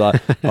docos.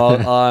 Like,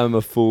 I'm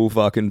a full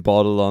fucking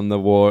bottle on the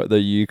war, the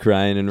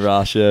Ukraine and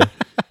Russia.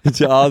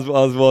 I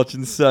was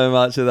watching so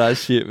much of that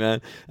shit,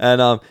 man.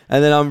 And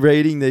then I'm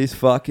reading these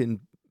fucking.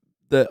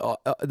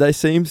 They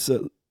seem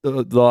so.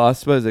 I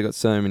suppose they got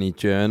so many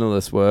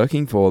journalists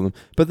working for them,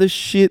 but the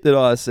shit that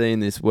I've seen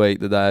this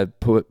week that they're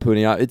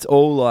putting up, it's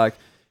all like.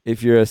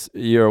 If you're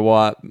a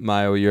white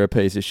male, you're a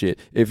piece of shit.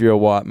 If you're a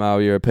white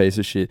male, you're a piece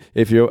of shit.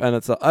 And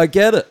it's like, I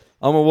get it.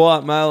 I'm a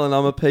white male and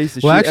I'm a piece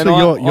of well, shit.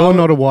 Well, actually, you're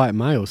not a white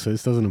male, so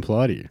this doesn't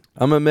apply to you.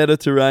 I'm a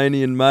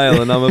Mediterranean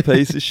male and I'm a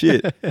piece of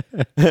shit.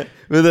 But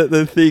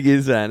the thing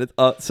is, man,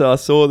 so I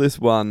saw this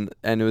one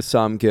and it was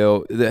some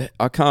girl.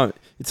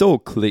 It's all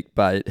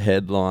clickbait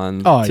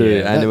headlines. Oh, too,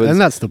 yeah.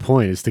 And that's the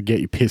point, is to get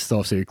you pissed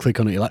off so you click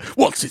on it, you're like,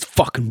 what's this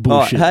fucking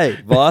bullshit? Oh, hey,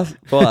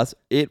 Vice,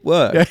 it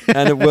works.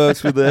 And it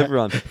works with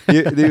everyone.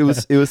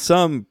 It was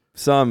some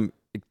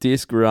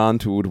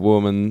disgruntled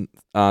woman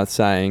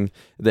saying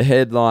the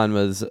headline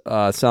was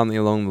something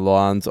along the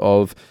lines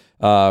of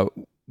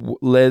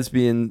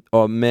lesbian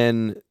or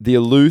men, the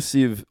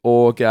elusive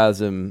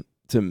orgasm,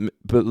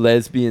 but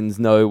lesbians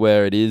know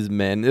where it is,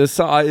 men. That's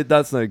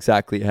not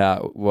exactly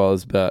how it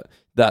was, but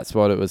that's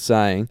what it was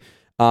saying.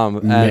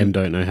 Men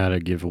don't know how to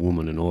give a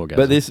woman an orgasm.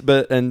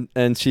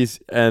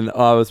 And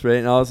I was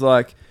reading, I was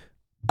like,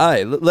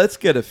 hey, let's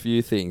get a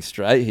few things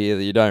straight here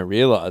that you don't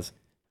realize.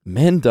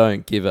 Men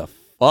don't give a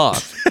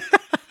fuck.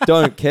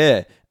 Don't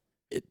care.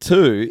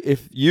 Two,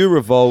 if you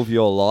revolve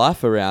your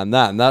life around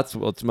that, and that's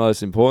what's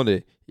most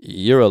important,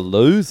 you're a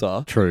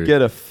loser. True.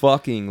 Get a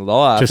fucking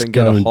life and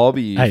get a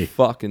hobby, you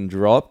fucking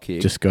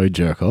dropkick. Just go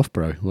jerk off,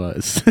 bro.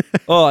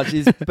 Oh,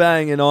 she's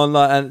banging on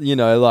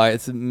like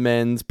it's a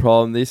men's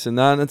problem, this and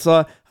that. And it's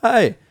like,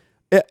 hey,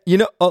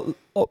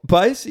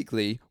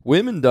 basically,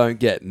 women don't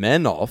get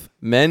men off.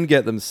 Men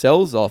get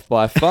themselves off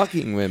by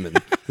fucking women.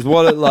 Is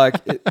what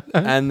it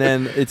and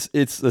then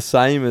it's the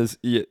same as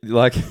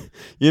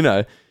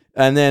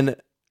and then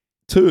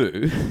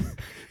two.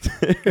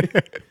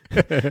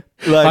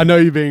 I know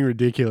you're being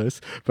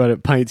ridiculous, but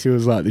it paints you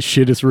as like the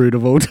shittest root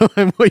of all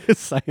time. What you're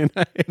saying?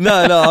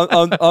 No,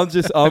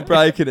 I'm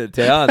breaking it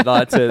down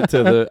like to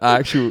the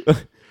actual.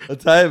 I'll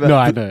tell you about. No,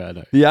 I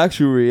know. The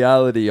actual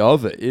reality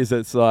of it is,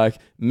 it's like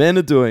men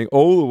are doing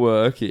all the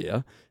work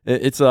here.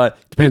 It's like,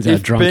 depends how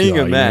drunk being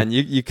you are, a man,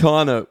 you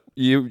kind of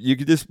you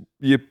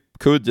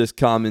could just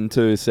come in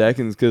 2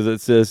 seconds, because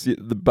it's just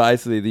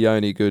basically the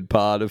only good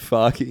part of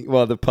fucking.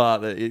 Well, the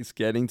part that it's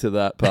getting to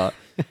that part.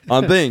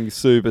 I'm being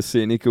super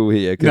cynical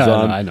here, because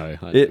I know.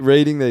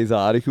 Reading these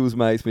articles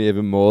makes me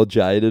even more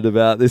jaded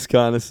about this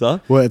kind of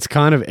stuff. Well, it's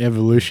kind of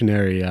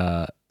evolutionary.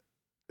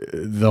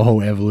 The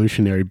whole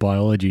evolutionary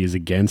biology is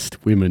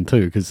against women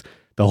too, because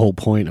the whole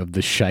point of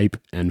the shape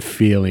and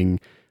feeling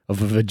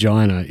of a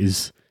vagina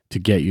is to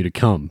get you to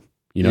come.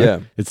 Yeah.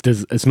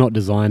 It's not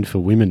designed for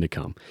women to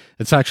come.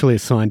 It's actually a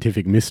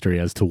scientific mystery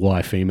as to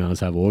why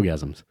females have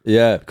orgasms.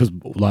 Yeah, because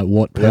like,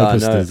 what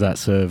purpose does that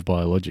serve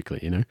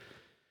biologically?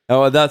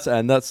 Oh, that's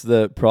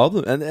the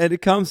problem, and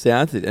it comes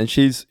down to it. And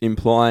she's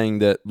implying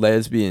that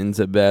lesbians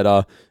are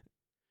better.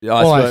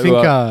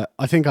 I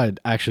think I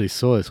actually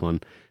saw this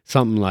one.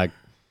 Something like,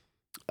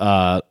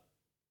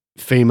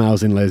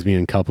 females in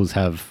lesbian couples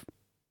have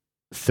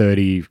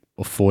 30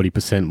 or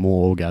 40%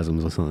 more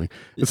orgasms or something.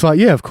 It's like,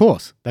 yeah, of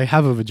course. They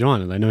have a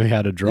vagina. They know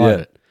how to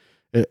drive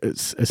it.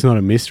 It's not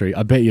a mystery.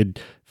 I bet you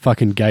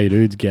fucking gay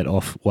dudes get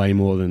off way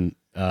more than...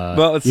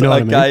 well, it's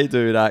a gay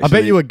dude, actually. I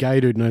bet you a gay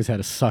dude knows how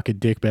to suck a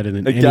dick better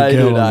than any girl on this planet.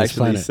 A gay dude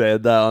actually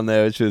said that on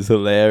there, which was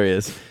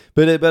hilarious.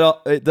 But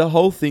the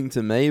whole thing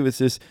to me was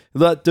just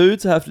like,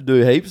 dudes have to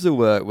do heaps of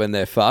work when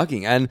they're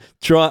fucking, and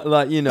you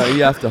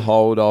have to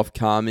hold off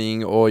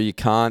coming, or you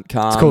can't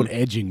come. It's called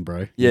edging,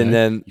 bro. Yeah, and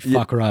then you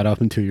fuck right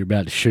up until you're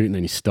about to shoot, and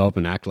then you stop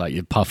and act like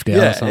you're puffed out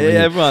or something.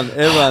 Yeah, everyone.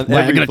 Wait,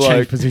 I gotta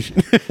change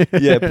position.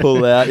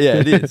 Pull out. Yeah,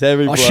 it is.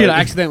 Every bloke. Shit! I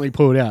accidentally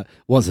pulled out.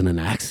 Wasn't an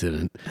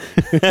accident.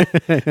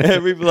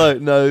 Every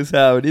bloke knows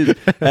how it is,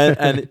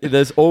 and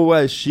there's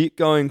always shit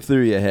going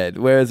through your head.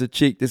 Whereas a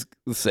chick just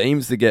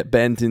seems to get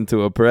bent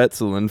into a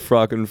pretzel and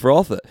fucking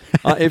froth it.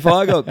 If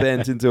I got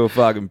bent into a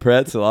fucking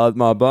pretzel,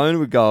 my bone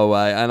would go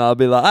away, and I'd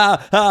be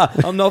like,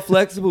 I'm not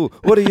flexible.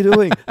 What are you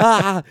doing?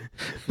 But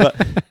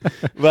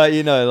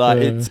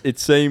it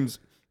seems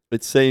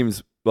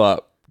like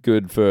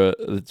good for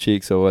the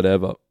chicks or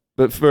whatever.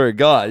 But for a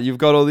guy, you've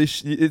got all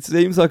this. It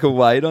seems like a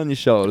weight on your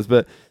shoulders,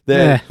 but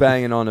they're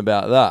banging on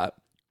about that.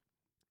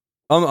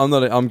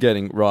 I'm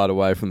getting right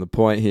away from the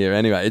point here.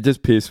 Anyway, it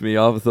just pissed me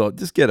off. I thought,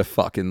 just get a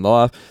fucking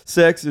life.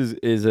 Sex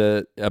is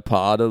a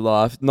part of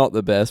life, not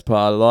the best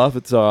part of life.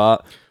 It's all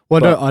right.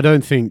 Well, I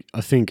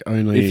think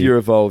only if you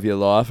evolve your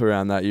life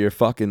around that, you're a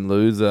fucking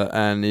loser,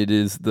 and it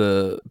is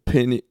the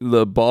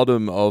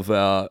bottom of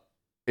our.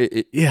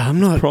 I'm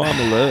not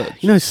primal urge.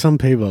 You know, some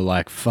people are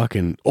like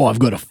fucking. Oh, I've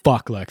got to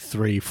fuck like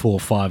 3, 4,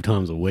 5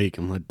 times a week.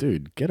 I'm like,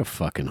 dude, get a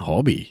fucking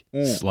hobby.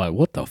 It's like,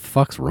 what the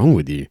fuck's wrong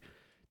with you?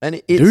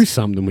 And do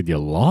something with your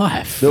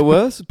life. The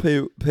worst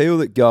people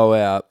that go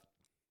out,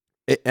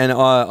 and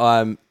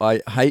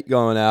I hate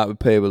going out with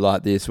people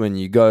like this when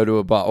you go to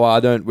a bar. Well, I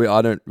don't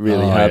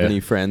really have any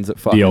friends that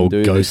fucking the old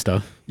do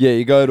ghoster. This. Yeah,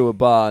 you go to a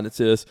bar and it's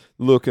just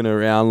looking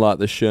around like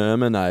the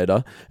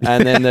Shermanator,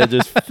 and then they're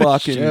just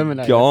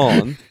fucking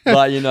gone.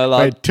 Like, you know,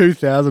 like wait,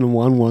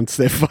 2001 wants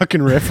their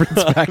fucking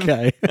reference back,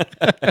 eh?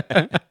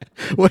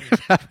 What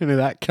happened to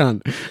that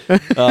cunt?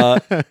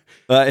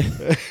 I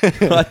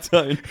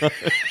don't know.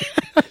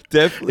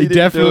 Definitely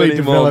didn't do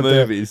any more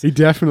movies. He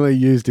definitely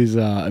used his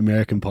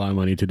American Pie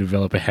money to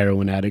develop a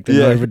heroin addict and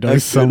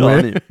overdose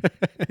somewhere.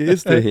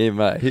 Here's to him,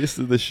 mate. Here's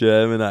to the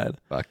Shermanator.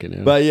 Fucking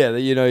hell. But yeah,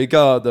 you know, you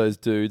go out those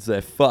dudes,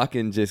 they're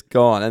fucking just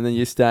gone, and then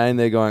you're staying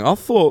there going, I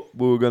thought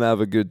we were gonna have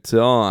a good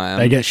time.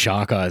 They get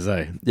shark eyes,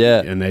 eh?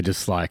 Yeah, and they're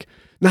just like,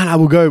 no,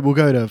 we'll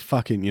go to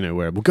fucking, you know,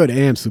 where we'll go to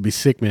Amps. It'll be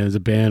sick, man. There's a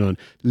band on.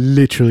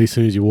 Literally, as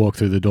soon as you walk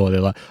through the door, they're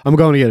like, I'm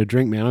going to get a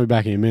drink, man. I'll be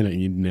back in a minute,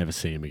 and you never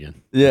see them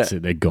again. Yeah, that's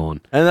it. They're gone.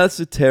 And that's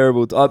a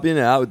terrible. I've been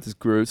out with this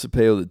groups of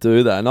people that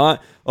do that, and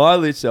I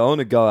literally want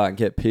to go out and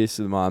get pissed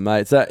with my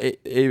mates.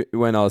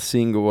 When I was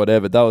single,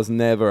 whatever, that was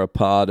never a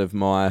part of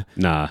my.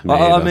 Nah,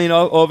 I mean,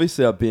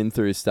 obviously, I've been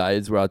through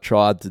stages where I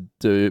tried to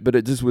do, but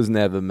it just was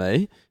never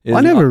me. I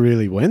never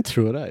really went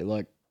through it, eh?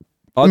 Like.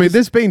 I mean,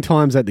 there's been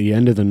times at the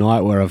end of the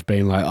night where I've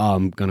been like, oh,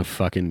 I'm going to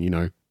fucking, you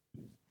know,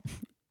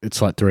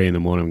 it's like 3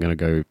 a.m. I'm going to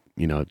go,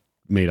 you know,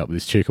 meet up with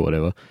this chick or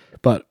whatever.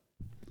 But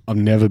I've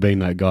never been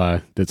that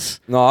guy that's...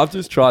 No, I've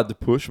just tried to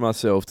push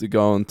myself to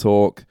go and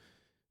talk,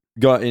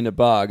 go in a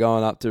bar,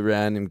 going up to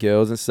random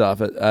girls and stuff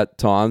at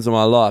times in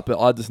my life, but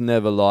I just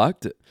never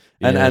liked it.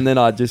 And then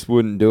I just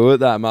wouldn't do it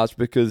that much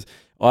because...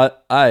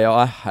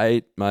 I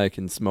hate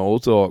making small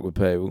talk with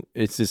people.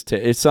 It's just...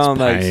 It's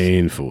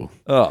painful.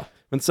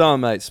 When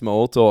someone makes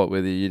small talk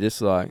with you, you're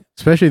just like...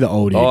 Especially the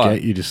older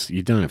you get,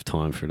 you don't have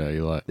time for it.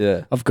 You're like,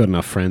 yeah, I've got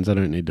enough friends. I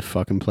don't need to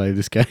fucking play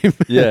this game.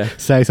 Yeah.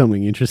 Say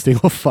something interesting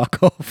or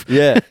fuck off.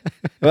 Yeah.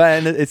 Well,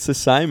 and it's the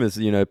same as,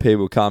 you know,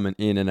 people coming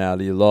in and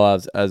out of your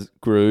lives as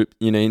group,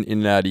 you know, in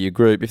and out of your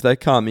group. If they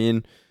come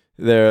in,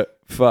 they're a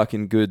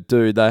fucking good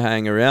dude. They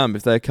hang around. But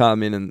if they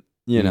come in and,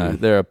 you know,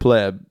 they're a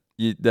pleb,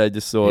 they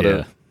just sort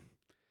of...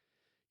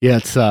 Yeah,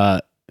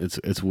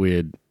 it's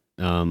weird.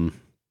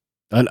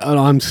 And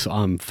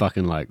I'm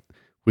fucking like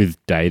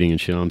with dating and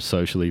shit. I'm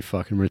socially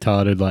fucking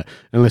retarded. Like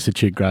unless a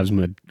chick grabs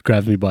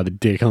me by the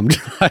dick, I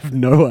have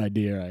no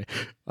idea. Eh?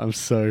 I'm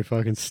so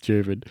fucking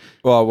stupid.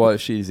 Well, what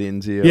if she's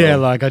into you? Yeah,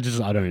 like I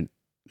don't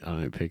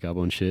pick up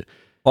on shit.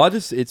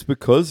 It's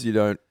because you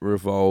don't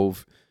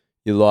revolve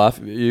your life.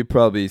 You're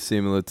probably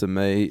similar to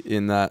me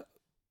in that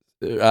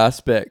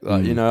aspect.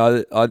 Like you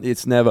know,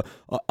 it's never.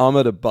 I'm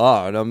at a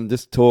bar and I'm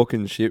just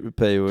talking shit with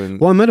people.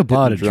 And I'm at a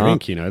bar to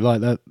drink. You know,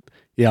 like that.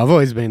 Yeah, I've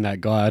always been that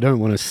guy. I don't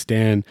want to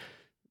stand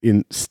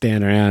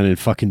around and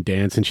fucking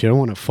dance and shit. I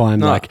want to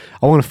find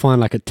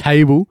like a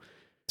table,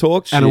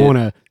 talk shit, and I want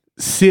to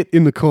sit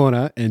in the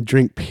corner and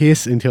drink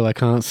piss until I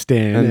can't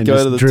stand and go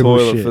just to the dribble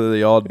toilet shit. for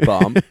the odd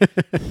bump.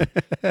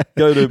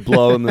 Go to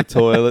blow in the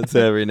toilets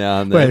every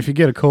now and then. Wait, if you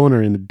get a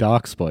corner in the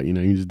dark spot, you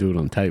know, you can just do it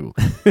on the table.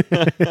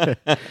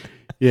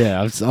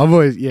 Yeah, I've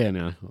always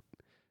no.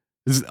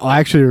 I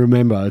actually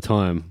remember a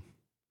time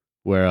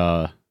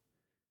where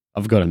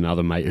I've got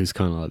another mate who's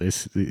kind of like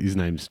this. His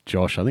name's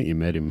Josh. I think you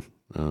met him.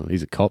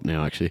 He's a cop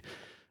now, actually.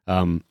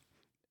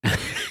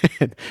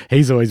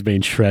 He's always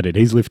been shredded.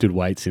 He's lifted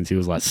weights since he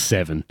was like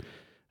 7.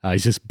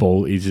 He's just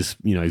bald. He's just,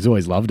 you know, he's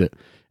always loved it.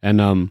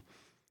 And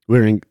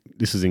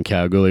this was in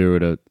Kalgoorlie.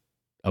 We're at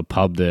a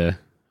pub there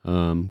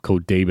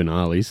called Demon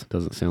Ali's.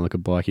 Doesn't sound like a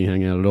bikie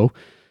hangout at all.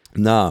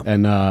 No.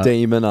 And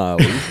Demon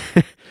Ali's.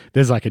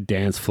 There's like a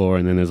dance floor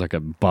and then there's like a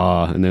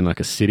bar and then like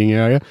a sitting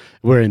area.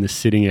 We're in the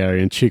sitting area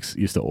and chicks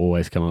used to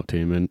always come up to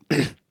him and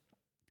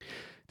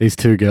these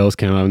 2 girls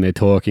came up and they're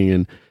talking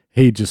and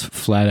he just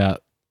flat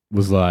out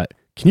was like,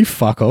 can you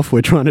fuck off?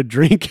 We're trying to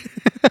drink.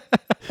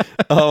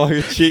 Oh,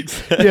 like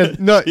chicks. Yeah,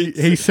 no,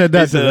 he said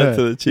that to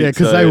the chicks. Yeah,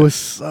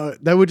 because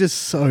they were just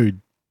so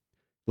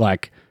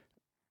like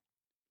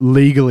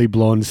legally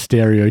blonde,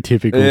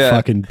 stereotypical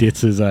fucking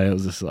ditzers. It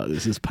was just like,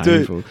 this is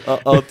painful.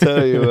 Dude, I'll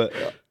tell you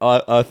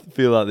what, I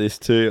feel like this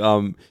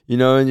too. You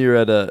know when you're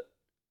at a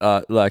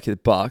like a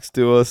bar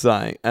stool or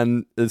something,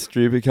 and the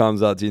stripper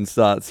comes up to you and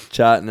starts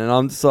chatting, and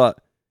I'm just like,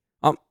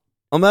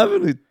 I'm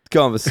having a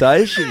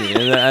conversation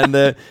here, and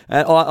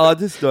I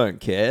just don't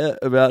care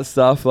about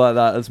stuff like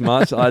that as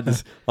much.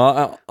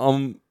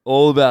 I'm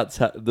all about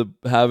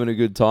having a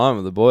good time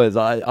with the boys.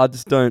 I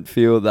just don't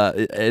feel that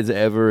it's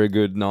ever a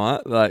good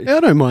night. Like, I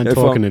don't mind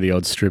talking to the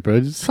odd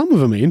stripper. Some of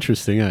them are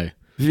interesting, eh?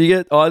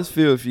 I just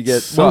feel if you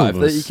get,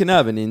 you can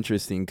have an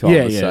interesting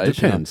conversation. Yeah, it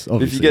depends.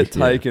 If you get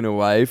taken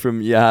away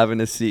from you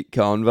having a sick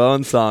convo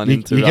and someone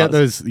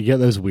interrupts. You get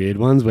those weird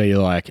ones where you're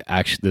like,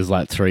 actually, there's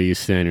like three of you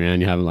standing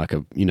around, you're having like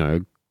a,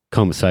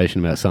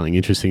 conversation about something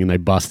interesting, and they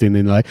bust in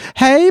and they're like,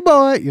 hey,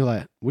 boy. You're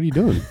like, what are you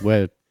doing?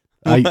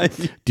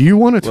 Do you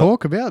want to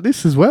talk about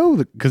this as well?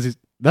 Because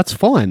that's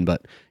fine,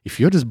 but if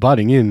you're just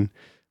butting in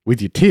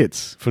with your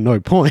tits for no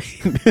point,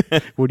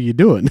 what are you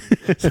doing?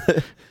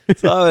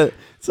 So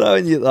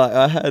when you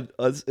it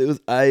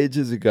was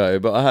ages ago,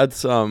 but I had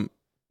some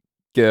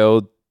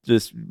girl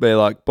just be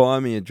like, buy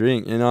me a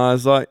drink, and I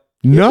was like,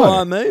 no,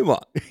 buy me one.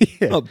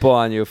 I'm not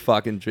buying you a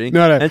fucking drink.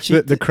 No. And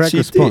the correct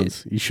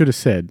response, you should have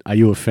said, are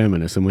you a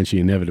feminist? And when she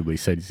inevitably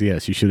said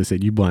yes, you should have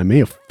said, you buy me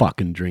a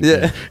fucking drink.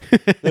 Yeah.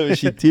 No,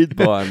 she did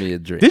buy me a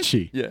drink. Did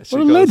she? Yeah, she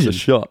got us a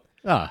shot.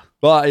 Ah.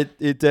 But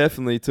it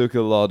definitely took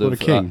a lot of...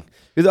 What a king.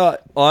 Because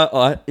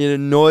it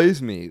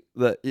annoys me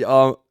that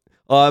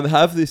I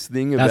have this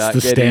thing about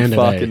getting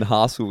fucking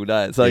hustled.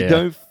 It's like,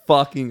 don't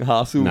fucking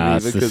hustle me.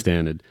 That's the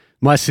standard.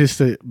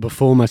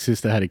 Before my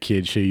sister had a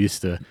kid, she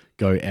used to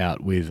go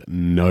out with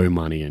no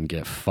money and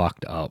get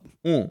fucked up.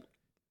 And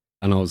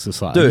I was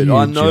just like, dude,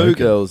 I know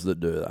joking? Girls that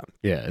do that.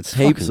 Yeah, it's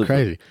heaps fucking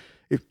crazy.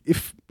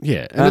 It's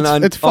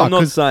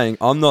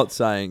I'm not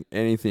saying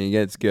anything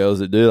against girls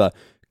that do that.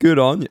 Good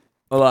on you.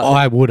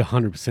 I would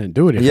 100%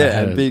 do it. If I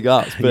had and big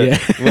ups. But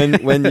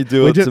when you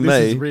do it to me,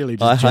 this is really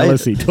just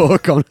jealousy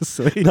talk,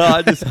 honestly. No,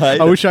 I just hate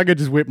it. I wish I could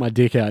just whip my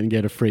dick out and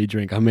get a free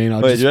drink. I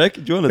mean, do you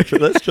reckon? Do you want to?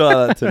 Let's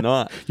try that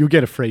tonight. You'll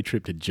get a free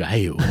trip to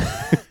jail.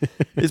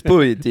 Just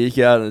pull your dick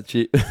out and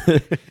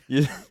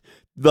you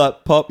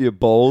pop your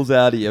balls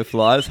out of your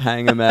fly, just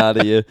hang them out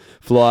of your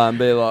fly, and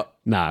be like,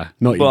 nah,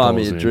 not your balls. Buy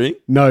me a drink.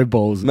 No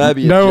balls.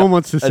 Maybe no one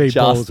wants to see adjust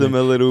balls. Them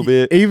a little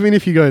bit. Even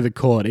if you go to the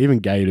court, even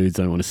gay dudes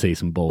don't want to see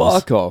some balls.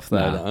 Fuck off, they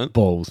don't.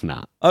 Balls,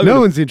 nah. No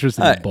one's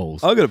interested in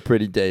balls. I've got a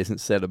pretty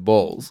decent set of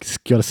balls.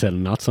 Got a set of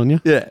nuts on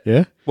you? Yeah.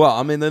 Yeah? Well,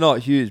 I mean, they're not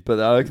huge, but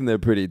I reckon they're a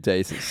pretty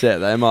decent set.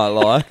 They might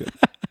like it.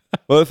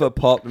 Or if I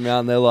pop them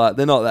out and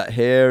they're not that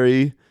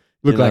hairy.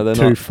 Look like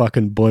two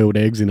fucking boiled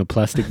eggs in a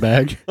plastic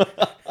bag.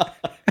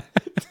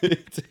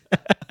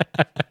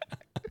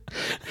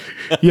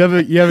 You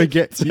ever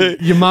get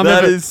your mum?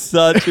 That is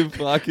such a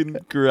fucking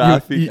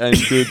graphic and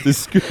good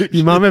description.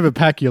 Your mum ever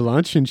pack your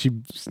lunch and she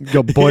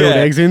got boiled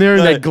eggs in there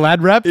and they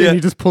glad wrapped and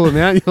you just pull them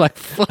out and you're like,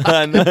 fuck.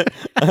 I know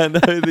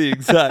the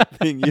exact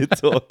thing you're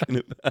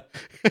talking about.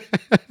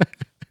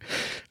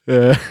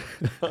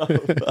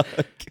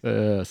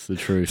 That's the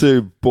truth.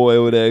 2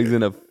 boiled eggs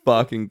in a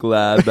fucking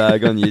glad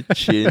bag on your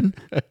chin.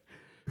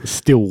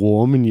 Still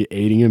warm and you're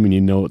eating them and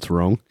you know it's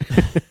wrong.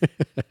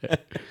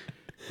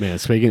 Man,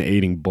 speaking of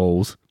eating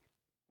balls,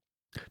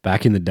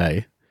 back in the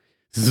day,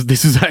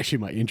 this is actually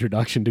my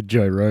introduction to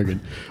Joe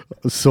Rogan.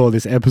 I saw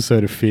this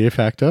episode of Fear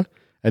Factor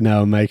and they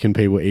were making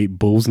people eat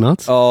bull's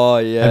nuts. Oh,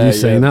 yeah. Have you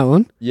seen that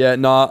one? Yeah,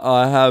 no,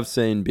 I have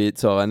seen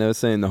bits of it. I've never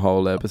seen the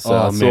whole episode.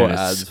 I saw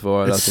ads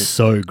for it. It's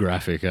so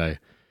graphic, eh?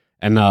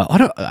 And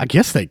I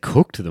guess they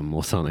cooked them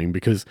or something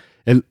because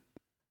it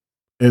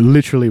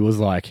literally was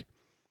like,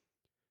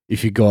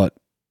 it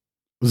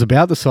was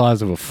about the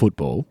size of a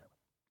football.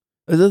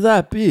 Is it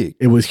that big?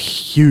 It was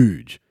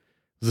huge. It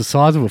was the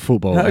size of a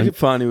football. How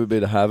funny would it be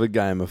to have a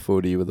game of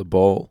footy with a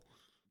ball?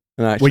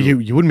 Well,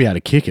 you wouldn't be able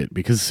to kick it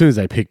because as soon as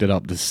they picked it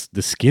up, the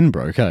skin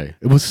broke, eh?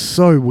 It was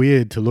so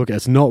weird to look at.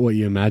 It's not what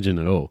you imagine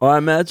at all. I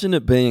imagine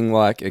it being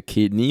like a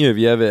kidney. Have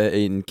you ever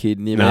eaten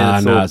kidney? Man,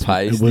 it's all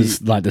pasty. It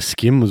was like the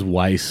skin was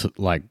way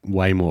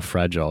more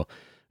fragile.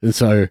 And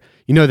so,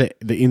 you know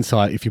the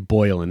inside, if you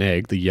boil an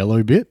egg, the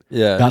yellow bit,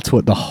 that's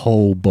what the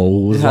whole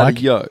bowl was like. It had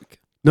a yolk.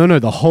 No,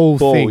 the whole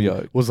ball thing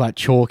yolk was like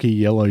chalky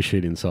yellow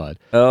shit inside.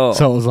 Oh.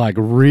 So it was like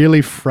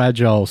really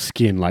fragile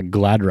skin, like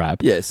glad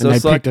wrap. Yeah, so and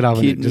it's they picked like it up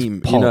kidney,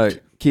 and it just popped.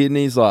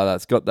 Kidneys like that.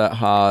 It's got that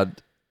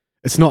hard.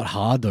 It's not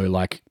hard though.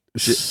 Like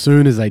as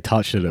soon as they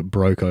touched it, it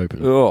broke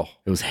open. Oh.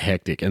 It was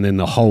hectic. And then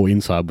the whole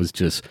inside was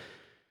just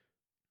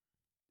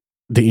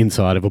the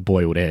inside of a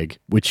boiled egg,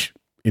 which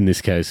in this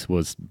case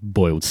was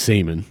boiled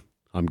semen,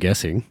 I'm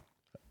guessing.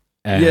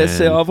 And yeah,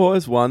 see, I've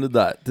always wondered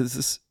that. Does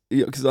this...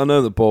 Because I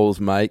know the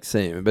balls make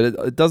semen, but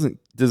it doesn't.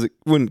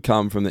 Wouldn't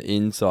come from the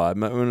inside.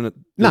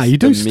 No, you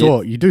do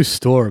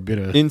store a bit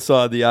of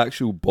inside the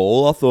actual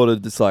ball. I thought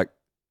it'd just like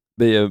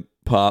be a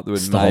part that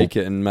would make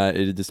it, and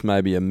it'd just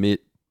maybe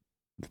emit.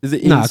 Is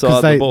it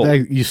inside the ball?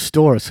 You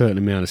store a certain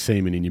amount of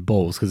semen in your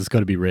balls because it's got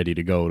to be ready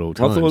to go at all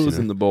times. I thought it was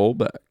in the ball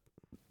bag.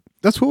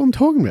 That's what I'm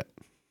talking about.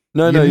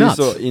 No, you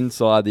saw it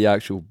inside the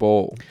actual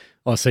ball.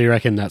 Oh, so you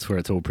reckon that's where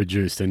it's all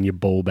produced, and your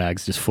ball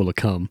bag's just full of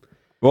cum?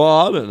 Well,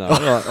 I don't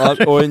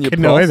know. Or in your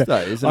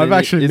prostate. Isn't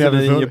it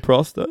in your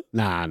prostate?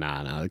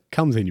 Nah. It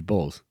comes in your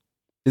balls.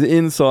 Is it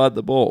inside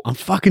the ball? I'm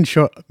fucking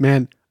sure,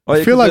 man.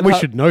 I feel like we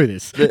should know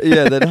this.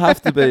 There'd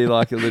have to be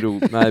like a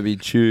little maybe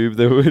tube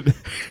that would.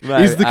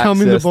 Is the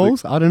cum in the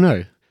balls? I don't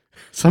know.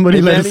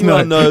 Somebody let us know. If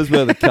anyone knows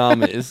where the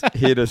cum is,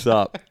 hit us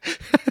up.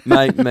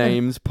 Make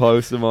memes,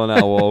 post them on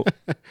our wall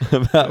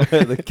about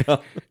where the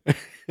cum.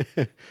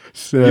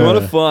 So, you want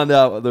to find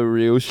out the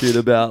real shit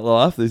about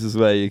life? This is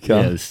where you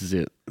come. Yeah, this is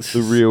it.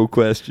 The real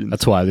questions.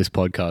 That's why this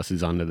podcast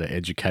is under the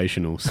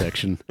educational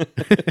section.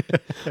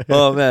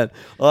 Oh man,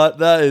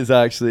 that is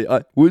actually.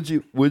 Would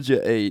you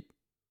eat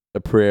a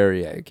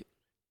prairie egg?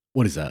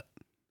 What is that?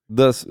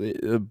 That's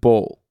a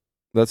ball.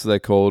 That's what they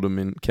called them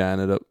in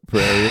Canada.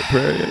 Prairie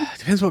egg.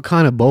 Depends what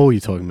kind of bowl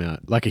you're talking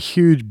about. Like a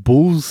huge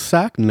bull's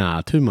sack?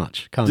 Nah, too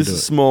much. Can't Just do a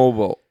it. small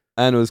bowl,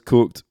 and it was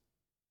cooked.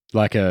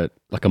 Like a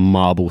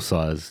marble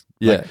size.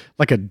 Yeah,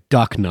 like a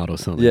duck nut or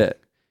something. yeah.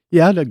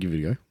 Yeah, I'd give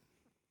it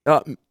a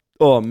go.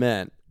 Oh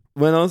man,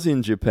 when I was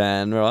in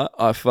Japan, right,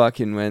 I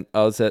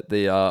was at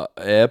the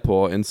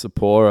airport in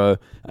Sapporo,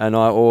 and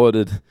I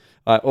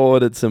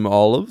ordered some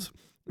olives.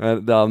 They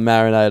were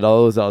marinated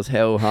olives. I was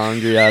hell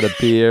hungry. I had a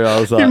beer. I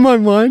was like, in my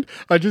mind,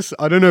 I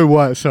don't know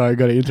why. Sorry, I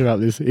got to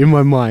interrupt this. In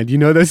my mind, you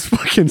know those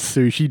fucking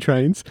sushi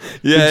trains?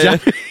 Yeah, The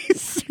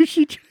Japanese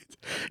sushi trains.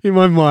 In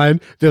my mind,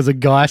 there's a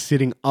guy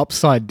sitting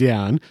upside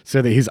down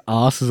so that his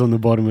ass is on the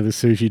bottom of the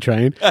sushi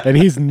train and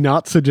his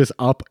nuts are just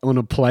up on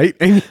a plate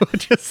and you're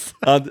just...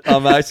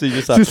 I'm actually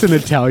just like, just an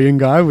Italian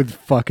guy with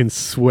fucking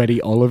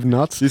sweaty olive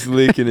nuts. just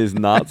licking his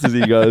nuts as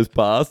he goes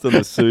past on the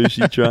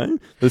sushi train,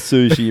 the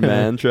sushi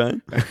man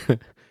train.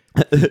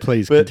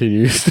 Please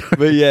continue.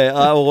 But yeah,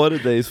 I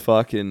ordered these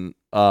fucking,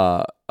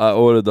 I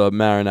ordered the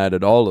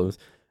marinated olives,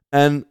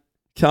 and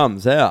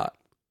comes out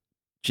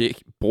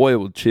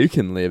boiled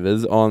chicken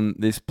livers on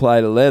this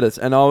plate of lettuce,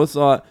 and I was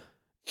like,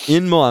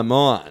 in my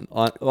mind,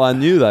 I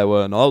knew they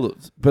weren't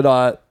olives, but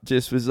I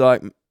just was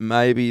like,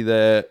 maybe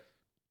they're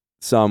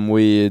some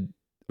weird.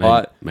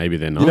 Maybe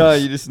they're not. You know,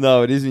 you just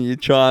know it isn't. You're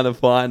trying to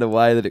find a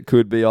way that it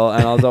could be. And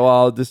I was like, well,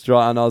 I'll just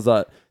try. And I was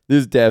like,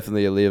 this is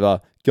definitely a liver.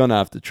 Gonna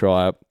have to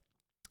try it.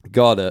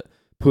 Got it.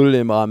 Put it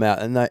in my mouth,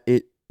 and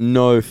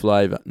no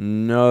flavor,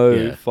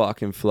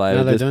 fucking flavor.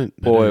 No, they just don't.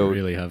 They boiled. don't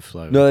really have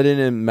flavor. No, they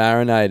didn't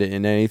marinate it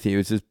in anything. It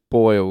was just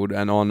boiled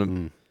and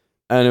on,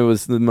 and it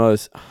was the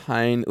most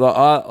Like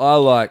I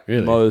like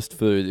most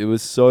food. It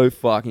was so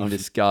fucking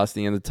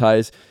disgusting, and the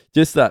taste,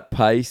 just that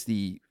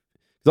pasty.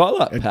 Cause I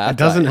like pate. It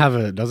doesn't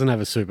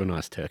have a super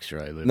nice texture.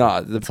 No,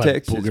 the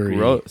texture's boogery.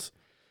 gross.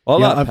 I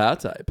like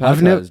pate.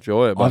 Pate is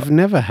enjoyable. I've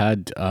never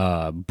had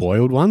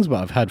boiled ones,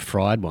 but I've had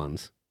fried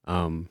ones.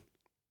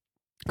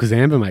 Because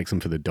Amber makes them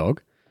for the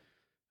dog.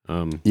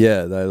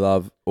 Yeah, they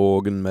love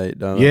organ meat,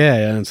 don't they?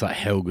 Yeah, and it's like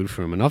hell good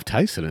for him. And I've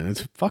tasted it, and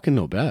it's fucking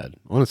not bad,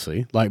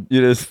 honestly. Like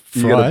you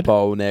got a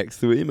bowl next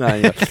to him,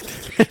 and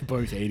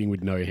both eating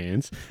with no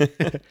hands.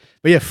 But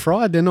yeah,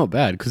 fried they're not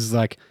bad because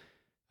like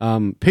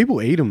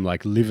people eat them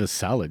like liver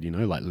salad, you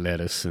know, like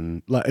lettuce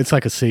and like it's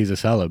like a Caesar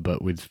salad,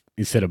 but with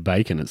instead of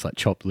bacon, it's like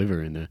chopped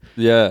liver in there.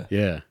 Yeah,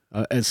 yeah.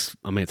 It's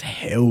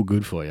hell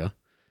good for you.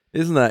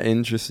 Isn't that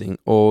interesting?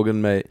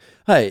 Organ meat.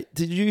 Hey,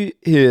 did you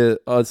hear?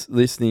 I was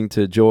listening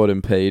to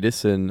Jordan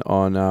Peterson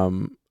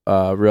on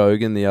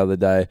Rogan the other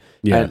day.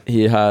 Yeah,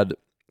 and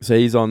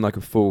he's on like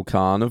a full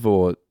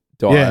carnivore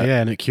diet.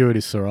 Yeah, and it cured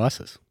his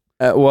psoriasis.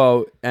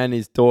 And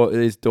his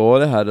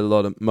daughter had a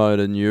lot of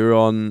motor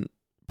neuron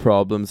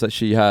problems. That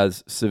she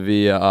has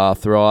severe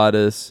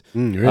arthritis.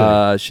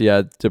 Really? She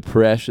had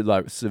depression,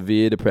 like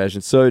severe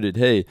depression. So did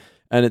he,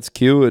 and it's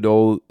cured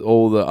all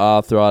the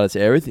arthritis,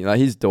 everything. Like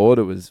his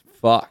daughter was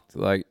fucked.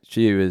 Like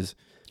she was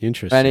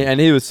interesting, and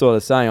he was sort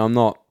of saying, I'm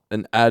not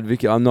an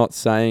advocate. I'm not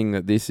saying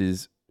that this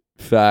is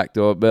fact,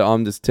 but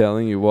I'm just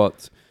telling you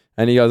what's.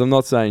 And he goes, I'm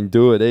not saying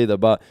do it either,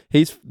 but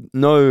he's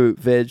no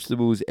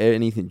vegetables,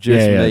 anything,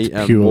 just meat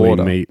and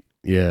water. Meat.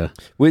 Yeah,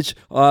 which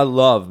I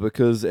love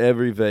because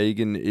every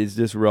vegan is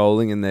just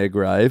rolling in their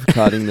grave,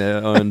 cutting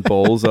their own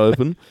balls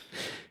open.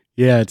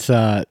 Yeah, it's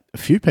a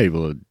few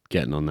people are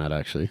getting on that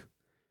actually.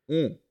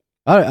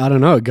 I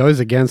don't know. It goes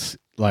against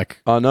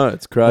like I know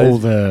it's crazy. All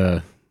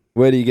the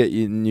where do you get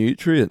your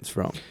nutrients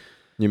from?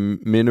 Your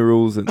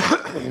minerals and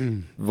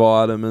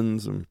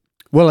vitamins and.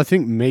 Well, I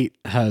think meat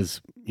has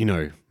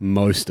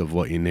most of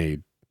what you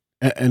need,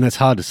 and it's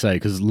hard to say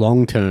because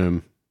long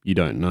term you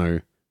don't know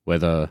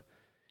whether.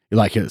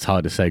 Like it's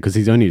hard to say because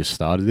he's only just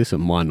started this. It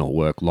might not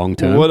work long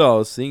term. Well, what I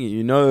was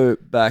thinking,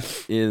 back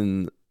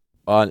in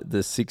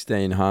the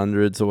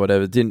 1600s or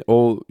whatever, didn't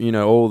all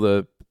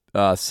the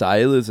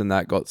sailors and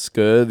that got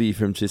scurvy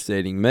from just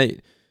eating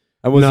meat?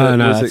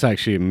 And that's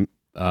actually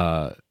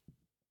a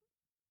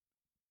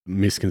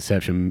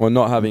misconception. Or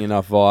not having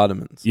enough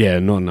vitamins. Yeah,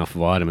 not enough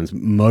vitamins.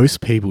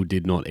 Most people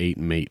did not eat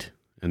meat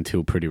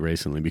until pretty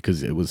recently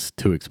because it was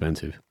too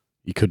expensive.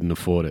 You couldn't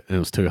afford it, and it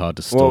was too hard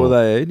to store. What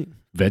were they eating?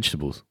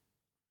 Vegetables.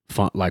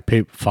 Like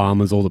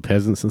farmers, all the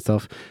peasants and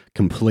stuff,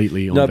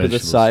 completely on vegetables. No, but the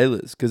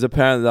sailors, because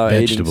apparently they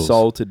were eating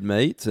salted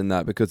meats and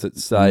that because it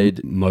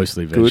stayed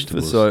mostly good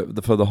vegetables.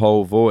 for the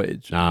whole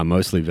voyage. Nah,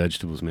 mostly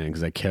vegetables, man,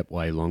 because they kept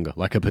way longer.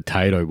 Like a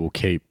potato will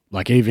keep,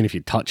 like even if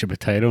you touch a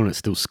potato and it's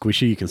still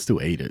squishy, you can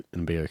still eat it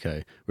and be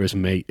okay. Whereas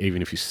meat,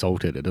 even if you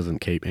salt it, it doesn't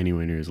keep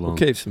anywhere near as long.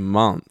 It keeps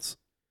months.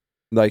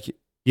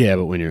 Yeah,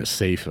 but when you're at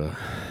sea for,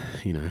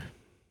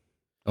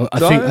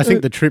 I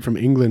think the trip from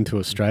England to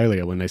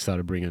Australia when they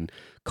started bringing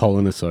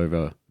colonists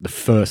over, the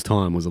first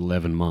time was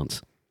 11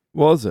 months.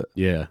 Was it?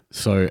 Yeah.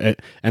 So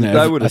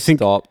they would have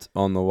stopped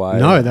on the way.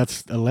 No,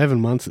 that's 11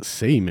 months at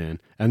sea, man.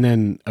 And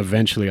then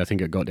eventually, I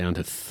think it got down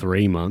to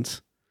 3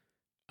 months.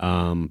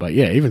 But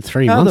yeah, even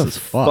 3 months is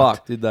fucked. How the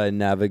fuck did they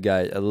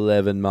navigate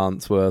 11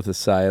 months worth of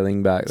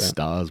sailing back then?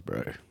 Stars,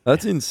 bro.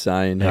 That's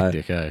insane.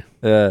 Hectic, eh?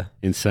 Yeah.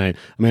 Insane.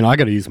 I mean, I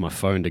got to use my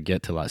phone to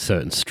get to like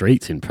certain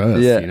streets in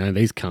Perth. Yeah. You know,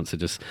 these cunts are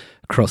just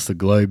across the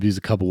globe, use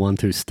a couple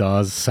 1-2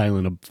 stars,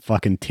 sailing a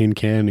fucking tin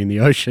can in the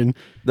ocean.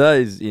 That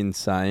is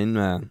insane,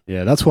 man.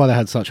 Yeah, that's why they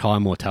had such high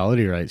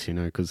mortality rates, you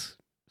know, because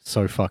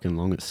so fucking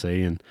long at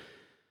sea and,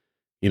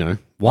 you know,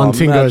 one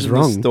thing goes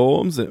wrong.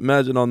 Storms,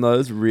 imagine on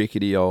those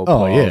rickety old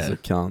piles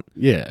that can't.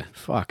 Yeah,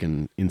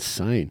 fucking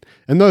insane.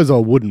 And those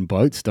old wooden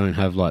boats don't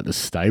have like the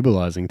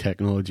stabilizing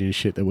technology and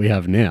shit that we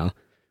have now,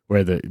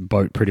 where the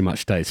boat pretty much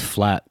stays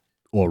flat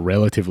or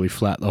relatively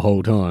flat the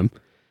whole time.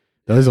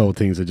 Those old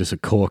things are just a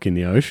cork in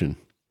the ocean.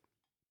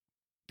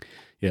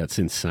 Yeah, it's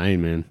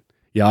insane, man.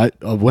 Yeah,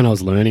 when I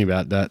was learning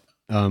about that,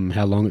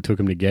 how long it took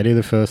them to get here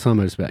the first time,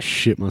 I just about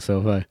shit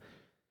myself, eh?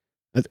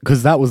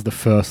 Because that was the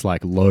first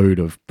like load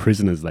of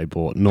prisoners they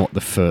bought, not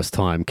the first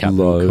time Captain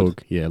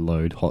Cook. Yeah,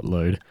 hot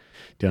load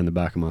down the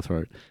back of my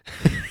throat.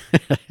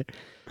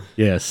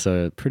 Yeah,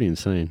 so pretty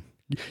insane.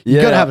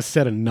 You gotta have a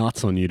set of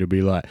nuts on you to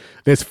be like,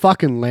 there's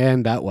fucking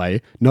land that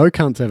way. No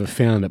cunt's ever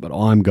found it, but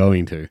I'm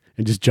going to,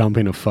 and just jump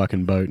in a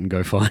fucking boat and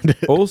go find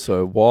it.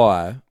 Also,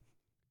 why?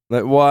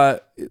 Like,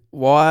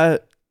 why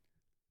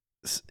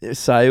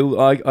sail?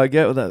 I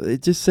get that.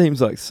 It just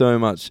seems like so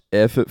much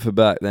effort for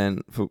back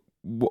then. For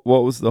what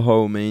was the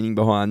whole meaning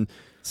behind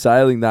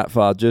sailing that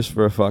far just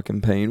for a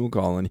fucking penal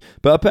colony?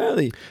 But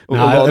apparently, a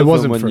lot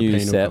of them were new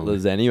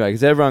settlers anyway,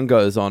 because everyone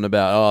goes on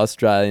about,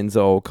 Australians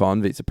are all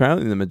convicts.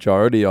 Apparently, the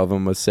majority of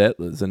them were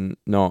settlers and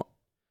not.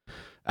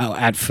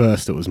 At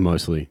first, it was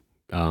mostly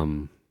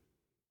a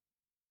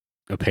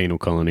penal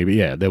colony, but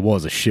yeah, there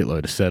was a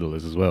shitload of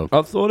settlers as well.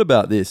 I've thought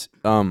about this.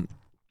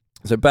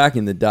 So back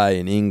in the day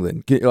in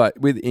England, like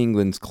with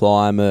England's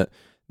climate,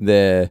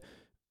 their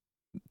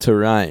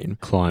terrain,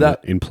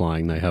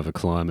 implying they have a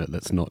climate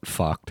that's not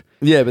fucked.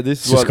 Yeah, but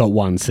it's just got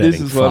one setting.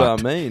 This is what I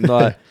mean.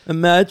 Like,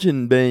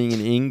 imagine being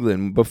in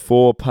England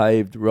before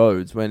paved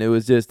roads, when it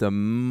was just a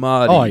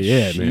muddy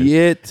shit.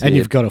 Man. And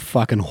you've got a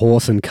fucking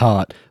horse and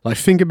cart. Like,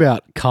 think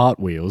about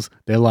cartwheels.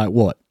 They're like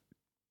what?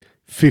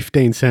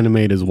 15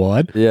 centimeters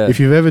wide. Yeah. If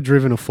you've ever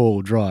driven a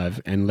 4-wheel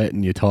drive and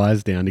letting your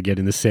tires down to get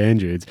in the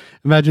sand dunes,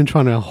 imagine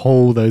trying to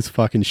haul those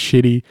fucking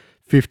shitty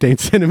 15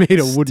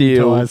 centimeter wooden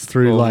tires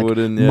through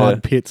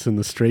mud pits in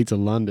the streets of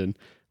London.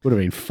 Would have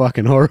been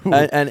fucking horrible.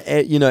 And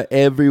you know,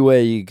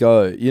 everywhere you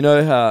go, you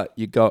know how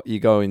you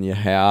go in your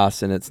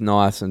house and it's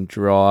nice and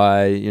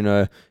dry, you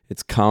know,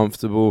 it's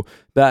comfortable.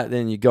 But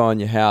then you go in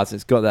your house,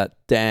 it's got that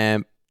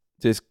damp,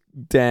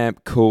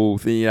 cool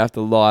thing. You have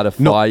to light a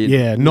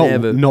fire.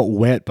 Not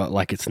wet, but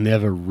like it's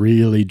never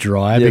really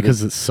dry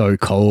because it's so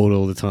cold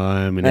all the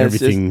time and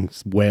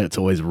everything's wet. It's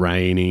always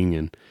raining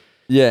and.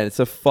 Yeah, it's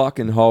a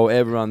fucking hole.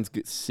 Everyone's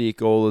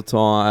sick all the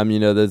time. You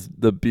know, there's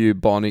the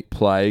bubonic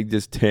plague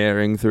just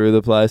tearing through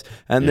the place.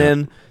 And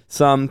then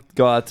some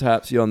guy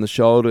taps you on the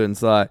shoulder and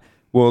it's like,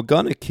 we're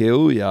going to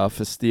kill you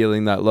for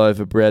stealing that loaf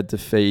of bread to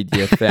feed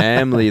your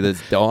family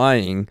that's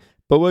dying,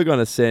 but we're going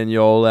to send you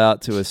all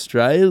out to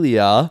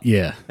Australia.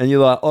 Yeah. And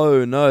you're like,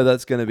 oh, no,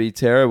 that's going to be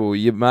terrible.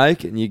 You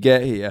make it and you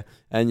get here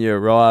and you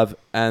arrive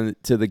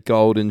to the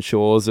golden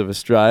shores of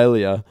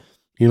Australia.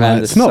 You're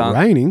like, it's not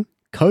raining.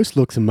 Coast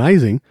looks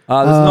amazing.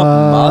 There's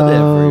not mud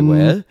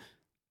everywhere.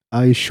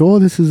 Are you sure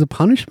this is a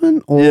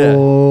punishment?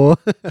 Or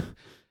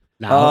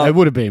no, it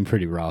would have been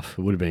pretty rough.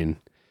 It would have been,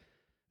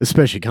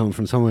 especially coming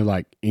from somewhere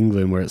like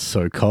England where it's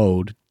so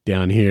cold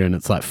down here and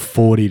it's like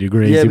 40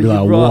 degrees. You'd be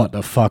like, what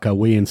the fuck, are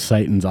we in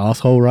Satan's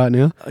asshole right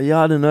now? Yeah,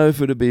 I don't know if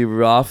it would be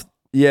rough.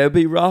 Yeah, it'd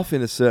be rough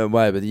in a certain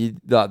way, but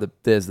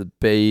there's the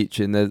beach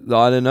and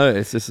I don't know.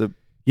 It's just a...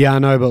 Yeah, I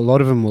know, but a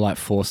lot of them were like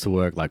forced to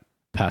work like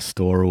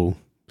pastoral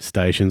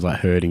stations, like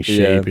herding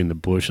sheep in the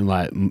bush, and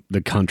like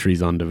the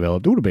country's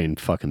undeveloped. It would have been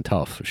fucking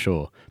tough for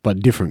sure, but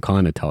different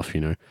kind of tough,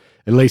 you know.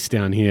 At least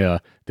down here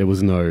there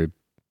was no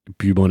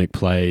bubonic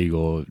plague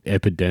or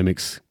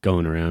epidemics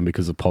going around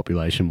because the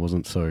population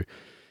wasn't so,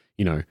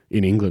 you know.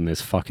 In England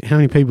there's fucking, how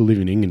many people live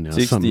in England now?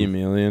 60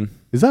 million.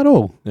 Is that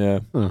all? Yeah.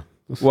 Wow,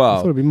 I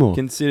thought it'd be more.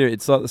 Consider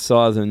it's like the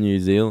size of New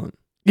Zealand.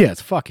 Yeah,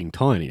 it's fucking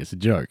tiny. It's a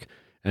joke.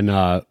 And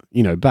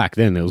you know, back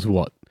then there was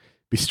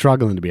be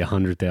struggling to be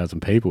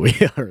 100,000 people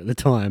here at the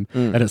time,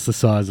 and it's the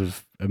size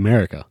of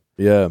America.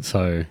 Yeah.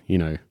 So, you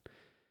know,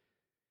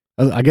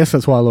 I guess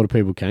that's why a lot of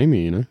people came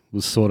here, you know. It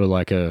was sort of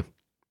like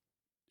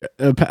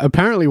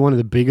apparently one of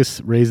the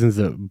biggest reasons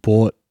that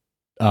brought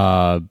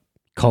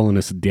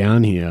colonists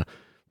down here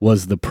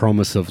was the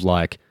promise of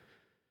like,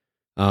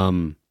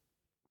 something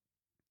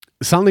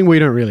we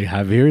don't really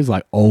have here is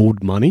like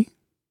old money.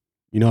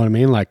 You know what I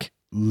mean? Like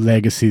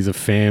legacies of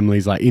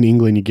families. Like in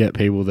England, you get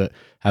people that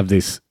have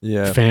this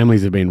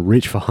families that have been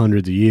rich for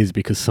hundreds of years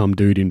because some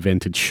dude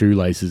invented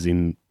shoelaces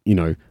in, you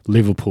know,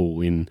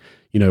 Liverpool in,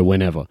 you know,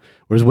 whenever.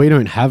 Whereas we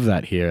don't have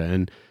that here,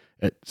 and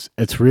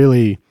it's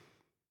really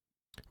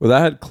Well, they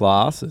had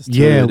classes too,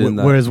 Yeah, didn't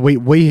they? whereas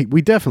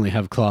we definitely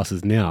have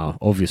classes now,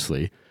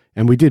 obviously.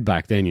 And we did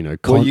back then, you know,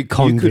 you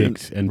convict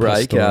couldn't and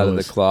break out of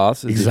the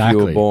classes if you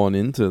were born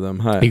into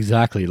them, hey?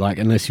 Exactly. Like,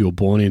 unless you were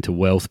born into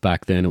wealth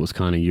back then, it was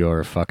kind of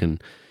your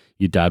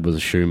dad was a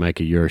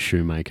shoemaker, you're a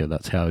shoemaker.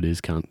 That's how it is,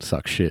 can't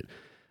suck shit.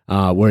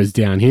 Whereas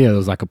down here, there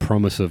was like a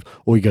promise of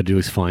all you got to do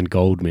is find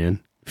gold,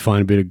 man.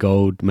 Find a bit of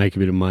gold, make a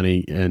bit of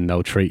money, and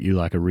they'll treat you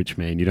like a rich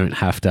man. You don't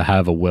have to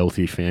have a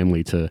wealthy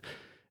family to...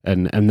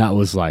 And that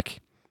was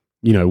like,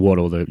 you know, what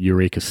all the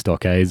Eureka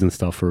Stockades and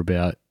stuff were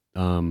about.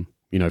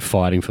 You know,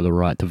 fighting for the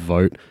right to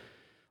vote,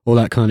 all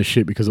that kind of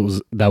shit, because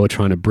they were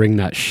trying to bring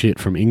that shit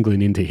from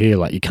England into here.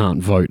 Like, you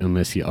can't vote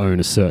unless you own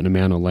a certain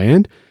amount of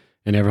land.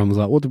 And everyone was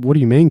like, what do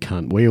you mean,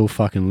 cunt? We all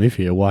fucking live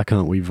here. Why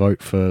can't we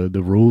vote for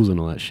the rules and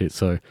all that shit?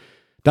 So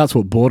that's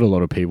what brought a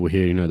lot of people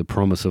here, you know, the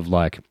promise of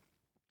like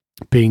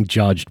being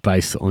judged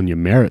based on your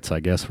merits,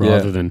 I guess,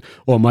 rather than,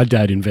 my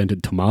dad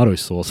invented tomato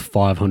sauce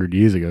 500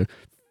 years ago.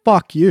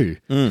 Fuck you.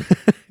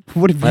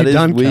 What have you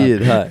done? That is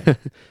weird, hey?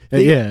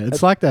 Yeah,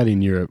 it's like that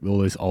in Europe, all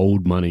this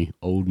old money.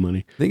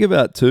 Think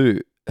about, too,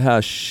 how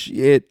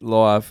shit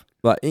life...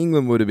 Like,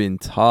 England would have been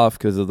tough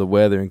because of the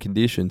weather and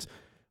conditions.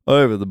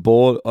 Over the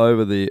board,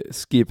 over the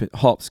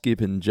hop, skip,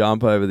 and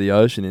jump over the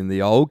ocean in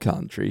the old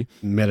country.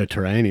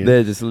 Mediterranean.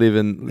 They're just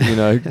living, you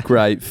know,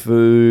 great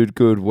food,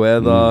 good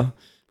weather,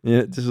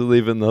 just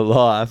living the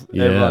life.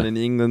 Yeah. Everyone in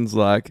England's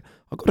like,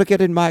 I've got to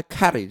get in my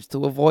carriage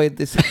to avoid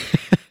this...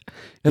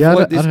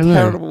 Avoid this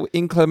terrible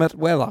inclement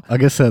weather. I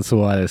guess that's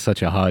why they're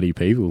such a hardy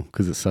people,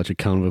 because it's such a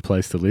cunt of a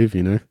place to live,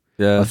 you know?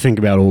 Yeah. I think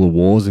about all the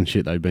wars and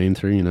shit they've been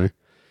through, you know?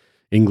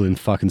 England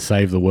fucking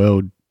saved the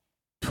world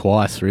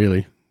twice,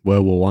 really.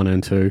 World War One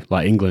and Two.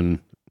 Like, England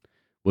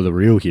were the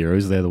real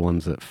heroes. They're the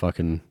ones that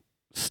fucking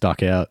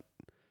stuck out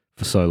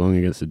for so long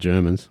against the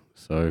Germans.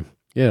 So,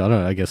 yeah, I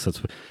don't know. I guess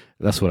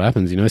that's what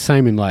happens, you know?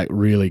 Same in, like,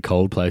 really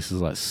cold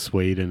places like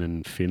Sweden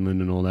and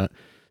Finland and all that.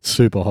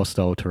 Super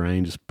hostile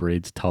terrain, just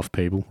breeds tough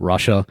people.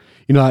 Russia,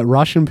 you know, like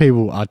Russian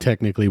people are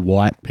technically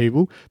white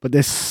people, but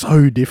they're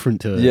so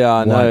different to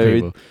white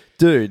people.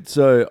 Dude.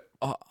 So,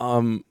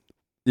 I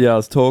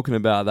was talking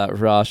about that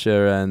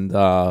Russia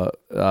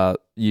and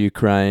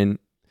Ukraine.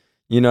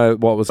 You know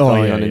what was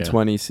going on in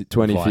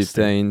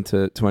 2015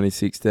 to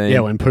 2016? Yeah,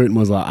 when Putin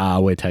was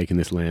like, we're taking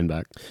this land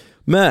back.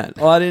 Man,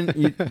 I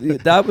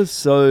didn't... that was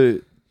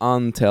so...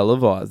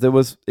 untelevised.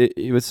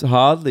 It was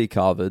hardly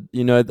covered.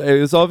 You know, it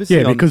was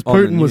obviously because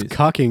Putin was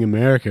cucking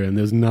America, and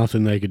there's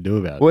nothing they could do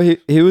about it. Well,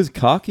 he was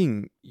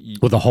cucking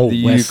the whole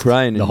West,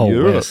 Ukraine and the whole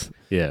Europe. West.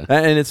 Yeah,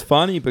 and it's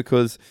funny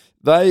because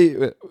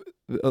I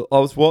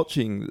was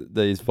watching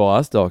these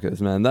Vice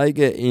doctors, man. They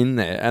get in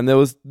there, and they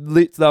were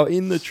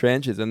in the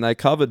trenches, and they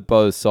covered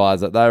both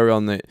sides. Like, they were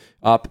on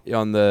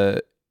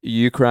the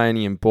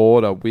Ukrainian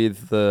border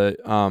with the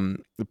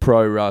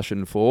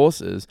pro-Russian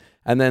forces,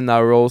 and then they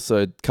were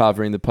also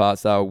covering the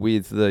parts that were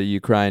with the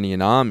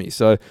Ukrainian army.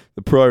 So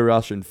the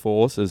pro-Russian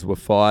forces were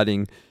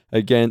fighting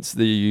against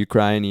the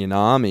Ukrainian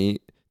army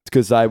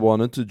because they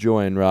wanted to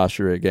join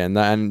Russia again.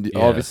 And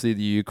obviously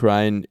the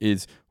Ukraine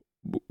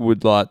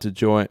would like to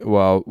join,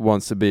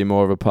 wants to be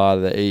more of a part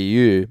of the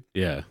EU.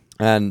 Yeah.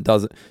 And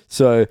doesn't.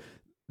 So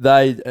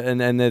they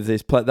there's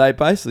this they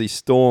basically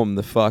stormed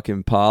the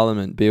fucking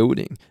Parliament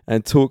building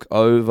and took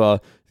over,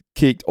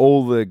 kicked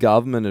all the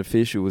government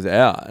officials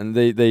out and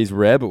these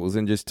rebels,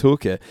 and just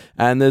took it.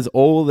 And there's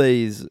all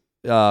these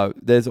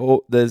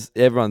there's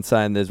everyone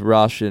saying there's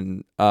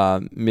Russian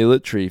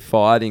military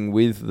fighting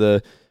with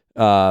the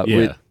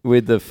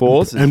with the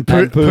forces, and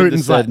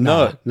Putin's like,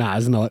 no,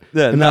 it's not.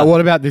 Yeah, now, what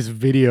about this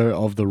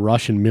video of the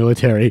Russian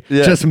military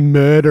just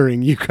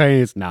murdering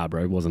Ukrainians? Nah,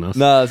 bro, it wasn't us.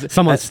 No,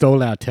 someone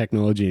stole our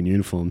technology and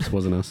uniforms.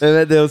 Wasn't us. And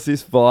then there was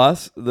this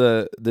Vice,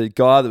 the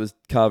guy that was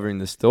covering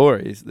the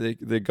stories.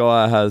 The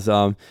guy has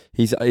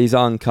he's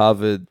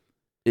uncovered.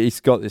 He's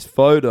got this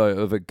photo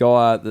of a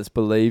guy that's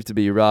believed to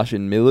be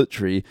Russian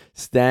military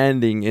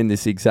standing in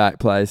this exact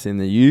place in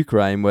the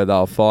Ukraine where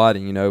they're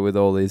fighting, you know, with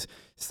all this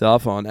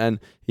stuff on. And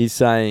he's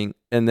saying,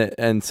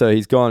 and so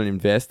he's gone and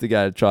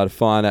investigated to try to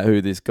find out who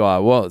this guy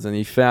was. And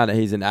he found that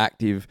he's an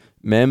active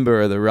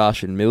member of the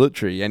Russian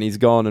military. And he's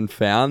gone and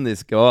found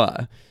this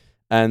guy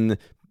and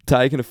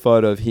taken a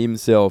photo of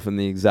himself in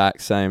the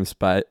exact same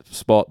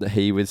spot that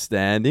he was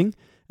standing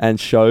and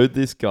showed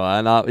this guy.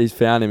 And he's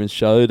found him and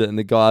showed it. And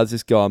the guy's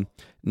just gone,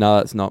 no,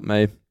 that's not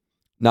me.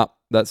 No,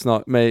 that's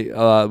not me.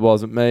 It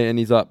wasn't me. And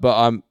he's like,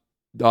 but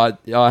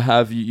I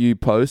have you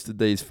posted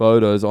these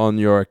photos on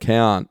your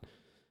account.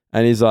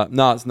 And he's like,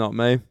 no, it's not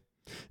me.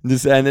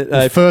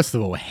 First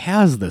of all,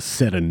 how's the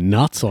set of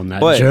nuts on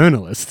that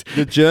journalist?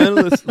 The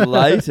journalist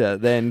later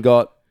then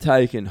got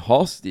taken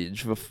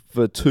hostage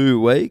for 2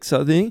 weeks,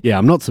 I think. Yeah,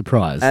 I'm not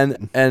surprised.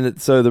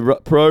 And so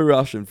the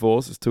pro-Russian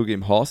forces took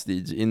him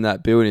hostage in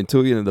that building,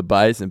 took him to the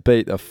base and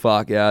beat the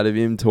fuck out of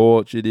him,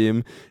 tortured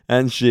him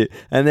and shit.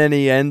 And then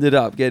he ended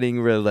up getting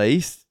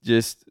released,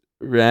 just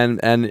ran,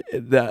 and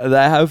they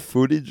have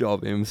footage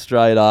of him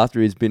straight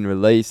after he's been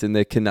released,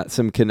 and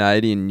some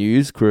Canadian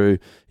news crew,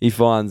 he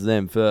finds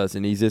them first,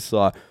 and he's just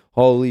like,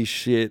 holy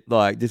shit,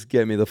 like, just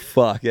get me the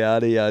fuck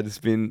out of here. I've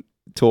just been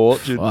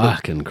tortured.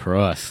 Fucking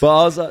Christ.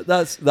 But I was like,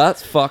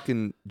 that's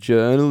fucking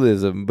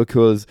journalism,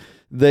 because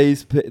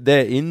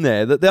they're in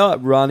there, that they're like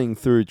running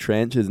through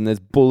trenches and there's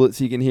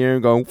bullets you can hear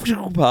them going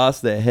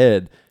past their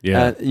head.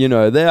 Yeah.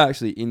 And, they're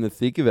actually in the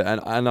thick of it.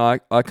 And I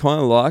kind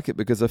of like it,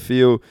 because I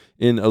feel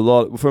in a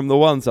lot, from the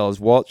ones I was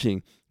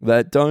watching,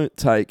 that don't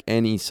take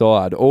any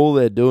side. All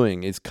they're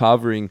doing is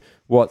covering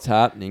what's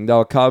happening. They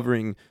were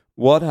covering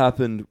what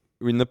happened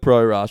in the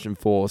pro-Russian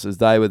forces.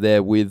 They were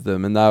there with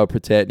them and they were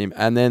protecting him.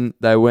 And then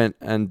they went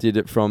and did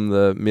it from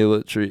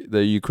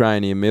the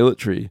Ukrainian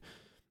military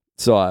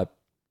side.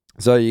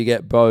 So you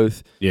get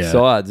both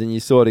sides, and you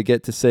sort of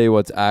get to see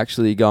what's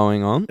actually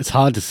going on. It's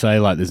hard to say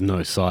like there's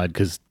no side,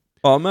 because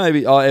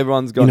maybe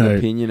everyone's got an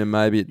opinion, and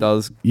maybe it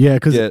does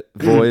get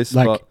voiced.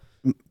 Like,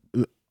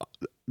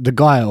 the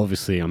guy,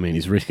 obviously, I mean,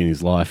 he's risking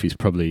his life. He's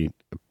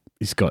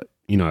got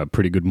a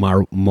pretty good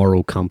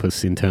moral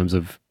compass in terms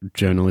of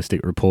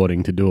journalistic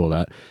reporting to do all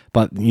that.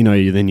 But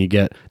then you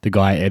get the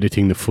guy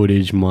editing the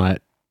footage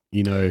might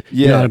you know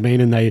what I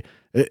mean, and they.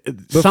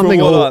 Something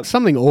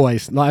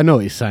always. Like, I know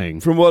what you're saying.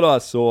 From what I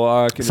saw,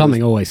 I reckon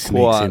something always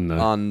sneaks in, though.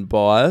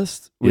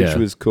 Unbiased, which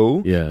was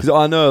cool. Yeah, because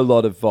I know a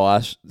lot of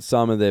Vice,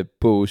 some of their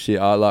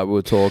bullshit. Like we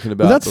were talking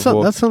about.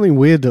 Well, that's something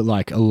weird that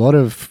like a lot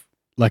of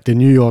like the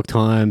New York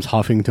Times,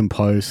 Huffington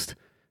Post,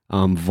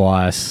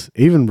 Vice,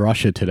 even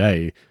Russia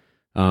Today.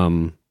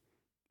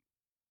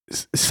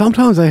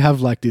 Sometimes they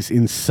have like this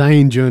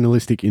insane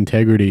journalistic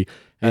integrity,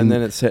 and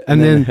then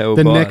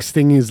the next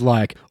thing is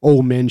like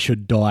all men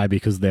should die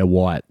because they're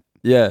white.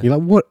 Yeah. You're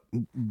like, what?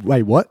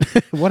 Wait, what?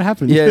 What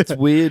happened? Yeah, it's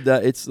weird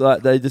that it's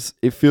like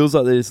it feels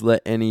like they just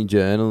let any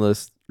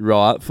journalist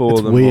write for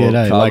them. It's weird,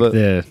 eh? Like I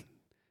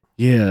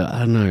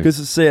don't know.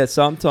 Because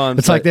sometimes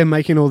it's like they're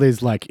making all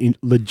these like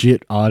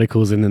legit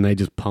articles, and then they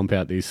just pump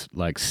out these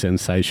like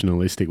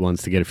sensationalistic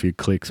ones to get a few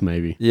clicks,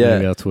 maybe. Yeah.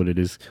 Maybe that's what it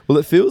is. Well,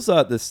 it feels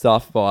like the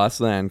stuff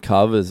Viceland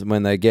covers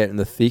when they get in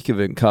the thick of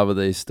it and cover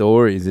these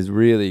stories is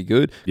really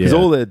good. Because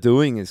all they're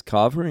doing is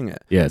covering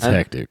it. Yeah, it's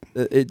hectic.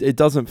 It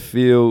doesn't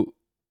feel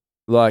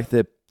like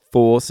they're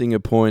forcing a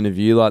point of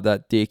view like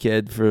that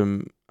dickhead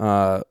from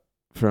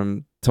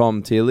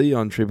Tom Tilley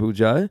on Triple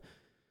J.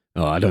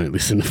 Oh, I don't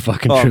listen to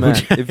fucking Triple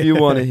J. If you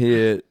want to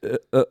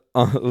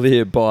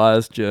hear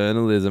biased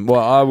journalism, well,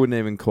 I wouldn't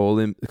even call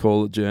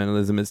it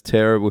journalism. It's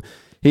terrible.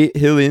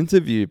 He'll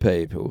interview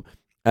people,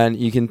 and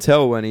you can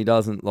tell when he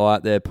doesn't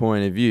like their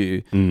point of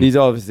view. He's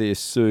obviously a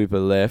super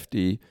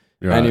lefty,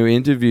 and he'll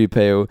interview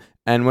people.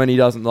 And when he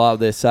doesn't like what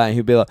they're saying,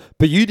 he'll be like,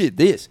 but you did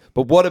this.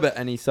 But what about...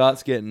 And he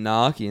starts getting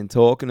narky and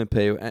talking to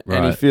people.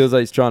 And he feels like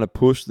he's trying to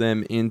push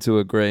them into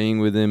agreeing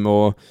with him,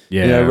 or,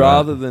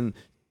 rather than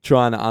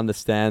trying to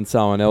understand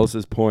someone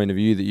else's point of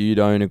view that you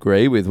don't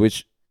agree with,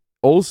 which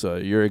also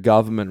you're a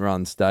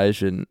government-run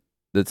station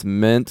that's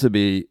meant to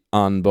be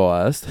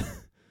unbiased.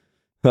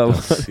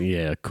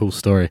 Cool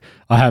story.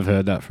 I have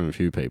heard that from a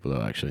few people,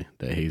 though, actually,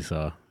 that he's...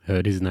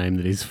 heard his name,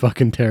 that he's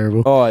fucking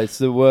terrible. Oh, it's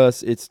the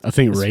worst. I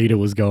think Rita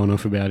was going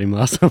off about him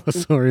last time I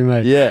saw him,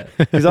 mate. Yeah,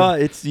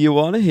 because you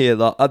want to hear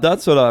that.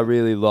 That's what I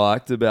really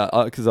liked about,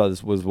 because I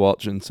just was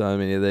watching so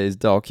many of these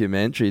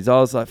documentaries.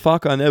 I was like,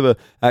 fuck, I never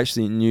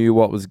actually knew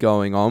what was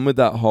going on with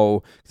that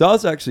whole... Because I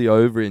was actually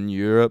over in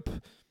Europe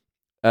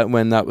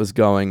when that was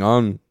going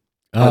on.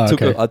 I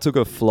took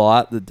a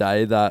flight the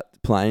day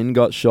that plane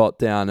got shot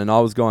down, and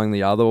I was going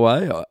the other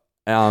way.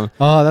 That's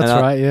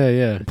right.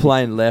 Yeah.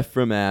 Plane left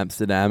from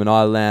Amsterdam, and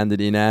I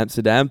landed in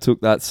Amsterdam. Took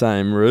that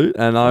same route,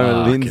 and I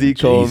remember Lindsay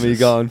calling me,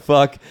 going,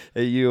 "Fuck,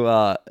 are you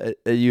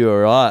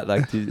alright?"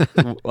 Like,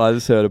 I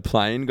just heard a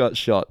plane got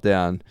shot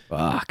down.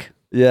 Fuck.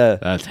 Yeah,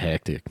 that's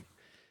hectic.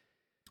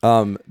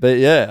 But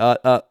yeah,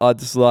 I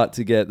just like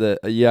to get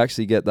you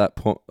actually get that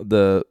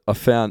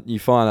you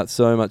find out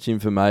so much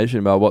information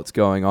about what's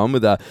going on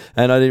with that,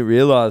 and I didn't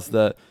realize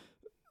that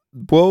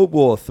World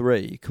War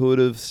III could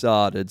have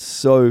started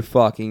so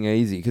fucking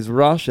easy, because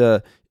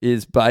Russia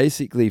is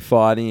basically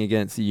fighting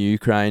against the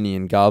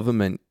Ukrainian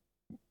government,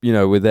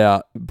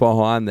 without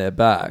behind their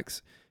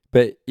backs,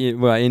 but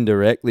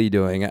indirectly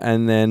doing it.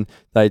 And then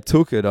they'd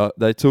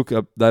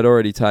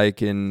already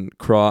taken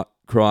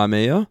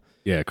Crimea.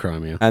 Yeah,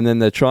 Crimea. And then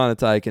they're trying to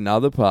take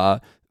another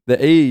part.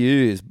 The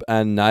EU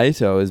and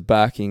NATO is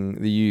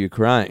backing the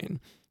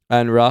Ukraine.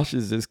 And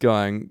Russia's just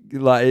going,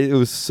 like, it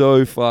was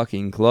so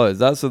fucking close.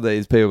 That's what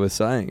these people were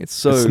saying.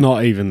 It's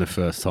not even the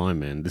first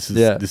time, man. This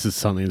is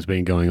something that's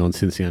been going on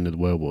since the end of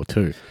World War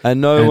II. And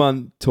no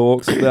one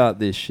talks about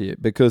this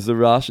shit, because the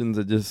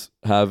Russians just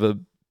have a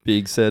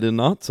big set of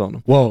nuts on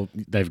them. Well,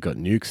 they've got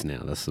nukes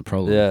now. That's the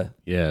problem. Yeah.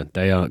 Yeah,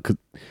 they are.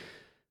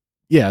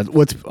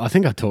 I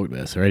think I talked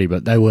about this already,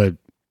 but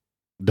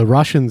the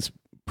Russians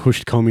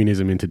pushed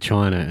communism into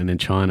China, and then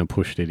China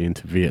pushed it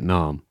into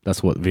Vietnam.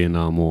 That's what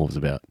Vietnam War was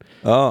about.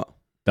 Oh.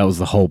 That was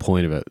the whole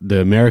point of it.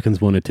 The Americans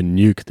wanted to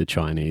nuke the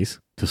Chinese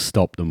to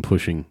stop them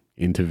pushing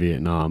into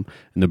Vietnam,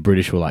 and the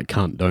British were like,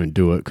 don't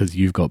do it, because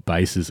you've got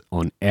bases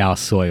on our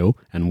soil,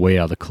 and we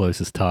are the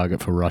closest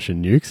target for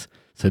Russian nukes.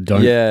 So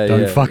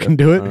don't fucking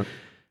do it.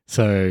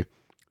 So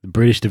The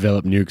British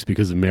developed nukes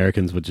because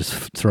Americans were just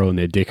throwing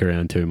their dick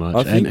around too much.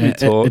 I think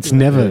it's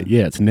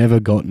never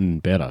gotten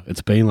better.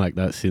 It's been like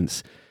that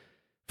since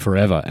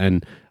forever.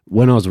 And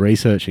when I was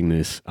researching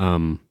this,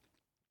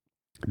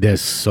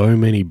 there's so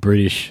many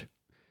British,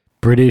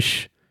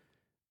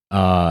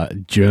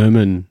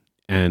 German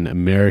and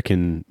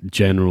American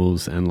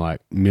generals and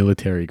like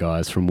military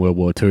guys from World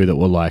War II that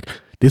were like,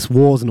 this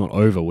war's not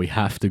over. We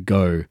have to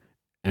go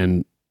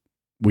into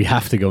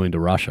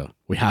Russia.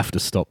 We have to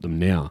stop them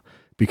now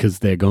because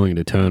they're going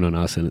to turn on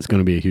us and it's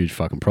going to be a huge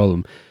fucking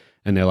problem.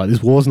 And they're like,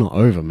 this war's not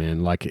over,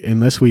 man. Like,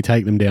 unless we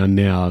take them down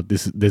now,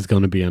 there's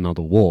going to be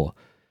another war.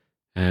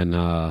 And,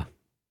 I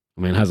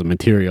mean, it hasn't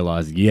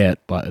materialized yet,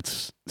 but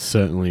it's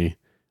certainly,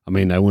 I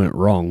mean, they weren't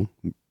wrong.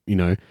 You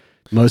know,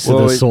 most of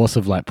the source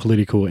of like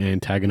political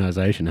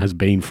antagonization has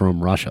been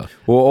from Russia.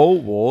 Well,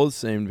 all wars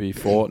seem to be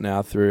fought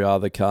now through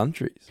other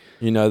countries.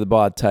 You know,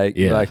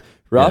 like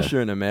Russia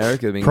and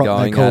America have been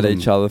going at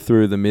each other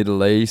through the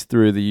Middle East,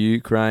 through the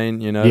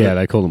Ukraine, you know. Yeah,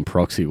 they call them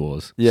proxy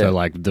wars. Yeah. So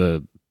like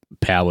the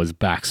powers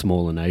back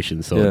smaller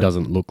nations so it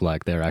doesn't look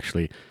like they're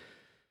actually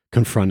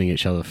confronting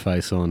each other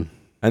face on.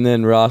 And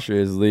then Russia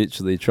is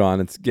literally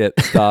trying to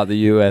start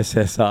the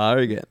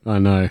USSR again. I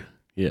know.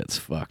 Yeah, it's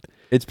fucked.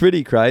 It's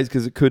pretty crazy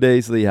because it could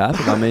easily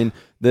happen. I mean,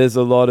 there's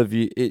a lot of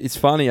it's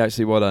funny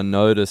actually what I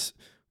noticed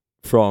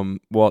from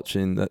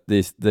watching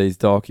these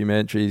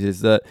documentaries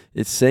is that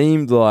it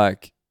seemed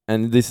like,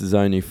 and this is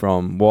only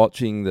from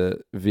watching the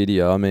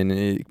video, I mean,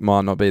 it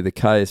might not be the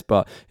case,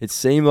 but it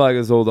seemed like it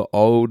was all the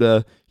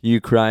older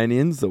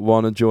Ukrainians that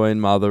want to join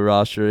Mother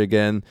Russia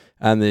again,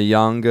 and the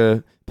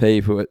younger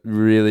people that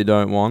really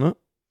don't want it.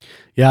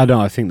 Yeah,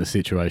 I think the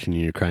situation in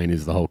Ukraine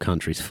is the whole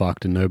country's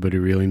fucked and nobody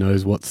really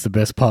knows what's the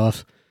best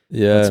path.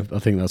 Yeah. I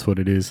think that's what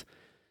it is.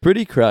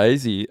 Pretty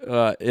crazy.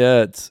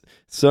 It's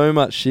so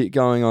much shit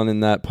going on in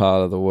that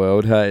part of the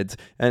world. Hey,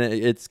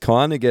 it's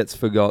kind of gets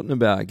forgotten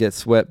about, gets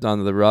swept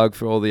under the rug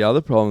for all the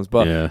other problems.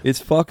 But it's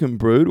fucking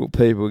brutal.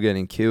 People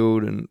getting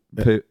killed and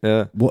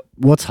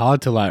What's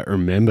hard to like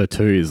remember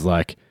too is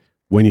like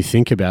when you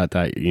think about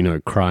that, you know,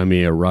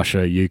 Crimea,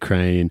 Russia,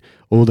 Ukraine,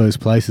 all those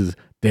places,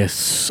 they're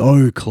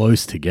so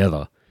close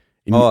together.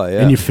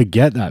 And you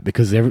forget that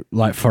because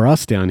like for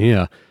us down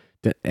here,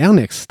 our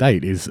next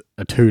state is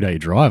a 2-day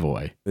drive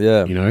away.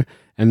 Yeah. You know,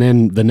 and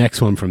then the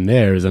next one from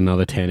there is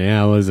another 10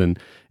 hours. And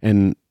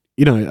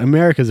you know,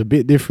 America's a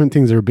bit different.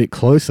 Things are a bit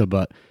closer,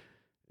 but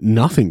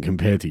nothing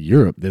compared to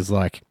Europe. There's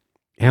like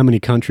how many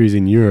countries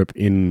in Europe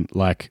in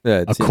like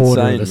a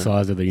quarter of the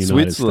size of the United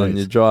States? Switzerland,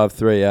 you drive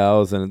 3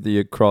 hours and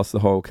you cross the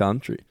whole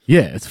country.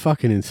 Yeah, it's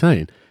fucking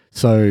insane.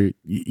 So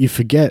you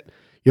forget.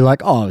 You're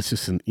like, oh, it's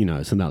just,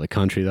 it's another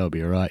country. That'll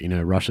be all right. You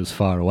know, Russia's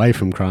far away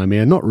from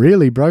Crimea. Not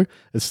really, bro.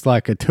 It's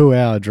like a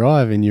 2-hour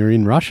drive and you're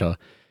in Russia.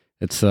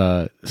 It's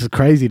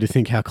crazy to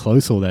think how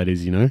close all that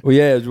is, you know? Well,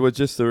 yeah, we're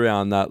just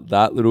around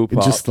that little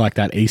part. Just like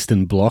that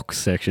Eastern Bloc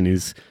section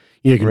is,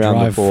 you can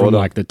drive from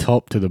like the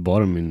top to the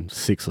bottom in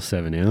 6 or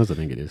 7 hours, I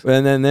think it is.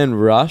 And then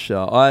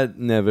Russia.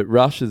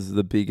 Russia's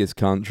the biggest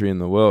country in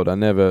the world.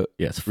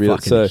 It's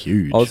fucking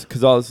huge.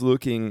 Because I was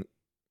looking...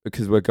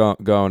 Because we're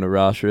going to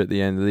Russia at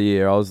the end of the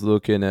year, I was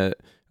looking at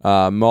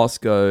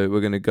Moscow.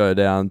 We're going to go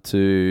down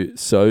to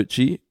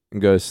Sochi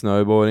and go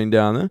snowboarding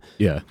down there.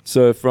 Yeah.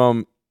 So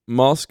from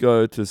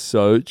Moscow to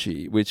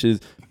Sochi,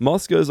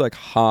 Moscow's like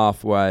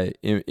halfway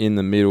in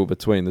the middle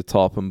between the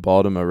top and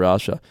bottom of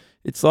Russia.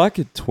 It's like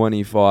a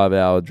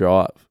 25-hour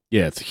drive.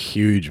 Yeah, it's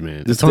huge,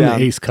 man. It's on the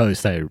east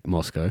coast,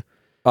 Moscow.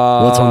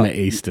 What's on the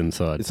eastern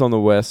side? It's on the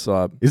west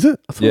side. Is it?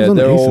 I thought it was on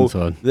the eastern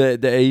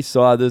side. The east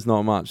side, there's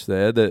not much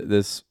there.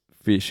 There's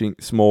fishing,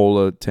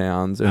 smaller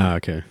towns.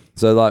 Okay.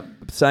 So like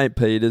St.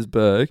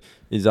 Petersburg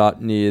is up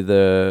near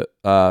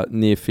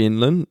near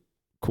Finland,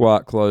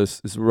 quite close.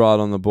 It's right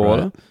on the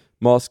border. Right.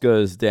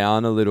 Moscow's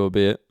down a little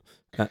bit.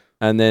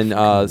 And then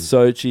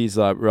Sochi's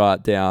like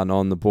right down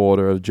on the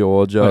border of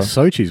Georgia.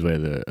 Sochi's where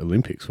the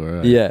Olympics were,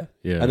 right? Yeah.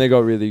 And they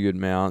got really good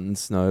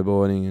mountains,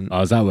 snowboarding.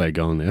 Is that where you're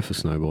going there for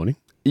snowboarding?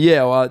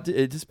 Yeah, well,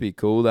 it'd just be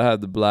cool. They have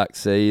the Black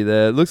Sea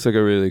there. It looks like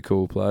a really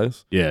cool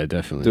place. Yeah,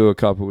 definitely. Do a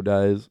couple of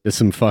days. There's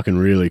some fucking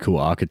really cool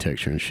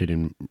architecture and shit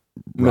in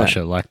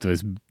Russia, like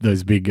those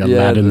big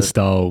Aladdin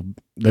style,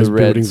 those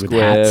buildings with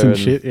hats and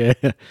shit.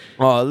 Yeah.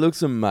 Oh, it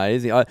looks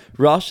amazing.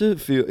 Russia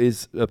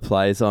is a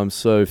place I'm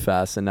so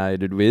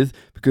fascinated with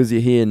because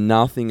you hear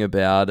nothing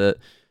about it.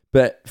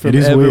 But from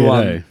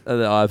everyone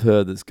that I've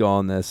heard that's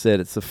gone there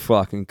said it's the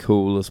fucking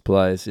coolest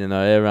place. You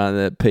know, everyone,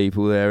 the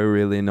people there are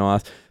really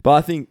nice. But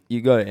I think you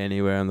go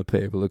anywhere and the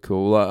people are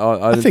cool.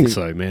 I think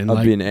so, man.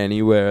 I've been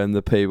anywhere and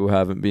the people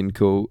haven't been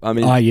cool. I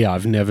mean,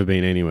 I've never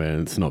been anywhere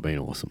and it's not been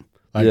awesome.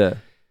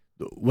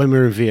 When we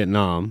were in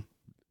Vietnam,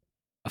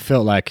 I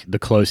felt like the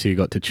closer you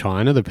got to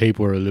China, the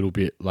people were a little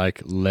bit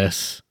like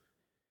less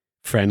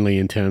friendly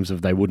in terms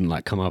of they wouldn't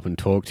like come up and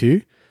talk to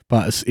you.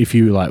 But if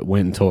you like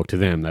went and talked to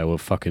them, they were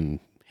fucking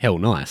hell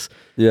nice.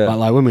 Yeah. But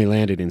like when we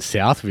landed in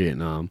South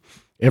Vietnam,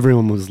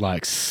 everyone was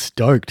like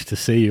stoked to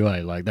see you.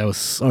 Like they were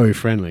so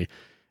friendly.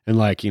 And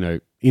like, you know,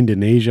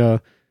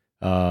 Indonesia,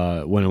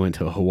 when I went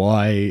to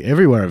Hawaii,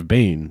 everywhere I've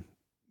been,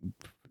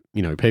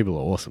 people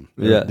are awesome.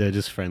 They're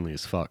just friendly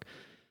as fuck.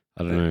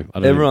 I don't know.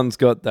 Everyone's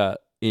got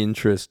that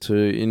interest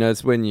too.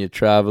 It's when you're a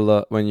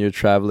traveler,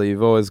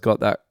 you've always got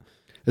that.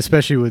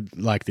 Especially with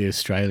like the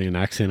Australian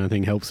accent, I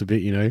think helps a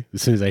bit.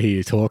 As soon as they hear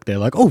you talk, they're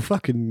like, "Oh,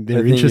 fucking!"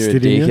 They're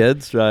interested in you.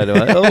 Dickhead straight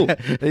away. Oh,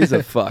 he's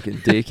a fucking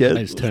dickhead.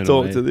 Let's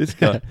talk to this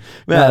guy.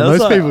 Man,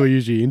 most people are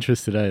usually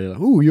interested. They're like,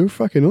 "Oh, you're a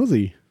fucking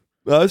Aussie."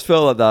 I always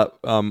felt like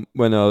that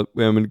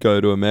when we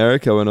go to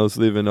America, when I was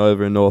living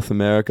over in North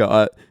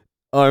America.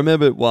 I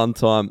remember one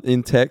time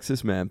in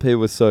Texas, man,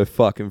 people were so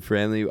fucking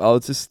friendly. I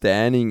was just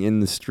standing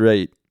in the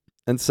street.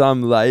 And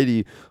some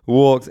lady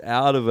walks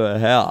out of her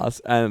house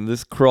and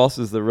just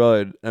crosses the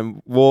road and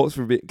walks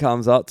for a bit,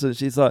 comes up to her.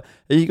 She's like,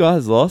 "Are you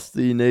guys lost?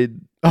 Do you need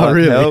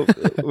help?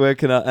 Where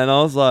can I?" And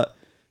I was like,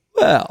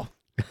 "Wow,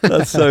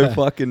 that's so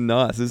fucking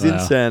nice." It's in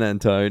San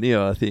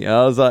Antonio, I think.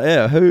 I was like,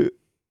 "Yeah, who?"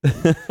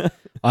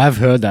 I've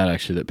heard that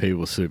actually, that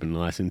people are super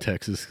nice in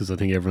Texas because I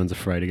think everyone's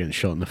afraid of getting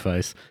shot in the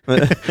face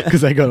because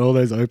they got all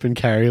those open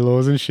carry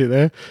laws and shit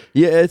there.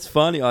 Yeah, it's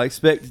funny. I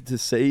expected to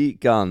see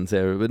guns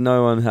there, but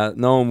no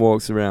one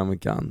walks around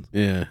with guns.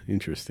 Yeah,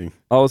 interesting.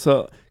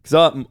 Also, because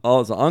I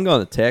was like, I'm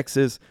going to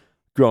Texas,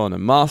 growing a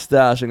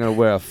mustache. I'm going to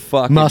wear a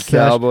fucking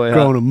mustache, cowboy hat.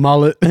 Growing a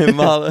mullet. We're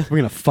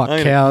going to fuck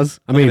cows.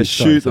 I'm going to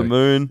shoot the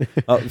moon.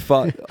 I'm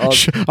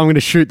going to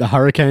shoot the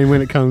hurricane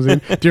when it comes in.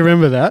 Do you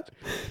remember that?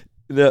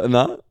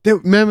 No.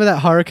 Remember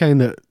that hurricane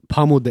that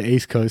pummeled the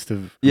east coast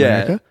of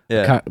America?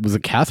 Yeah. Was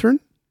it Catherine?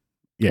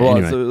 Yeah, well,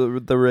 anyway.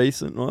 The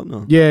recent one?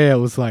 No? Yeah, it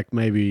was like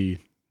maybe...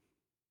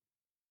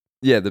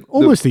 Yeah.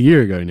 Almost a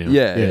year ago now.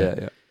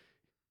 Yeah.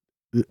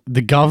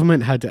 The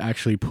government had to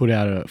actually put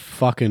out a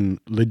fucking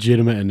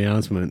legitimate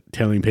announcement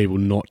telling people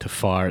not to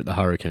fire at the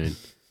hurricane.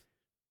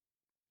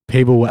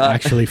 People were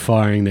actually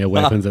firing their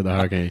weapons at the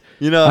hurricane.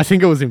 I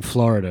think it was in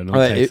Florida, not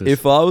Texas.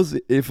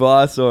 If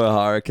I saw a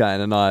hurricane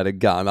and I had a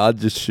gun, I'd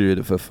just shoot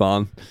it for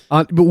fun.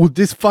 But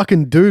this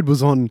fucking dude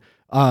was on.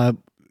 It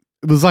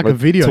was like a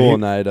video.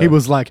 Tornado. He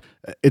was like,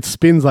 it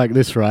spins like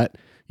this, right?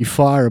 You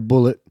fire a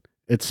bullet,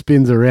 it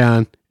spins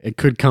around. It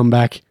could come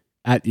back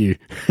at you.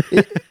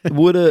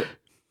 Would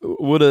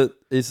it?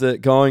 Is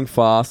it going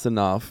fast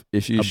enough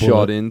if you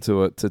shot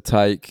into it to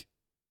take?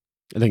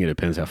 I think it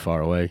depends how far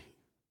away.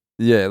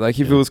 Yeah, like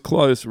if it was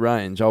close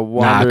range, I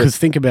wonder. Nah, because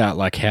think about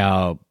like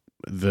how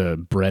the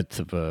breadth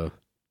of a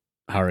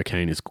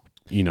hurricane is,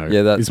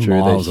 yeah, that's true.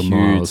 Miles They're and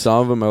huge. miles. Some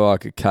of them are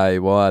like a K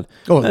wide.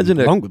 Oh, imagine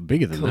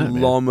bigger than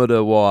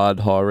kilometer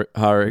wide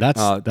hurricane.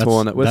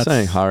 Tornado. We're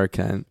saying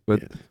hurricane.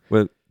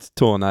 We're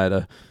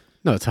tornado.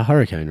 No, it's a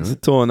hurricane, right? It's a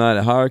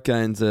tornado.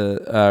 Hurricanes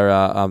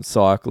are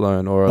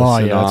cyclone or a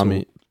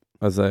tsunami.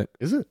 Is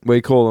it? We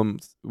call them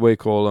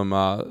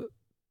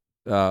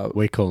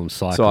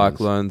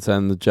cyclones,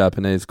 and the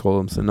Japanese call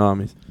them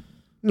tsunamis.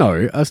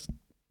 No,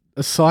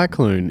 a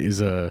cyclone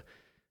is a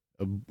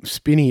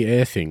spinny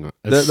air thing.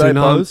 They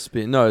both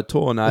spin. No, a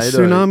tornado. A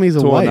tsunami's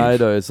a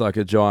tornado wave. is like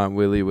a giant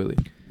willy.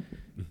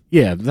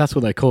 Yeah, that's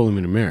what they call them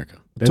in America.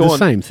 They're the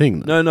same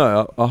thing, though.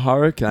 No, a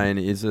hurricane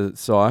is a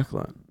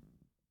cyclone.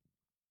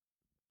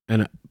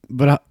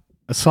 But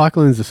a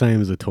cyclone is the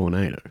same as a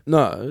tornado.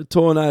 No,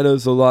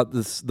 tornadoes are like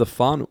the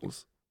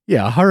funnels.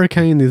 Yeah, a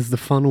hurricane is the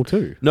funnel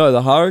too. No,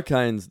 the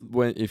hurricanes,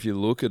 if you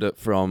look at it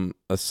from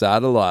a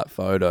satellite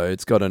photo,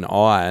 it's got an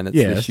eye and it's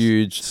a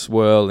huge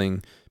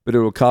swirling, but it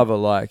will cover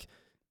like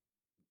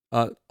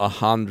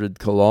 100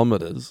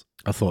 kilometers.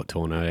 I thought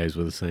tornadoes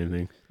were the same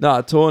thing.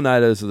 No,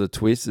 tornadoes are the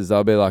twisters.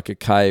 They'll be like a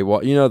K.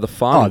 What the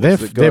funnels? Oh,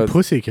 they're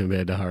pussy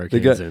compared to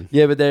hurricanes.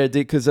 Yeah, but they're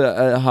because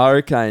a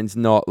hurricane's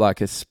not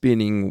like a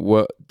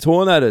spinning.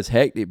 Tornado's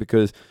hectic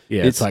because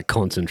it's like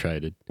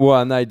concentrated. Well,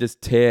 and they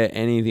just tear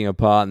anything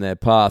apart in their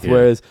path. Yeah.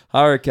 Whereas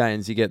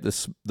hurricanes, you get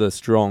the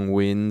strong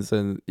winds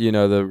and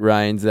the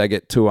rains. They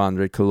get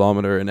 200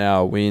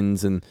 km/h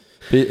winds and.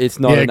 It's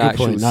not an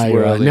actual swirling.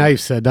 Right. Now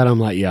you've said that, I'm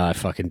like, yeah, I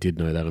fucking did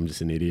know that. I'm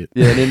just an idiot.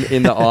 Yeah, and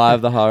in the eye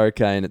of the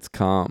hurricane, it's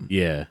calm.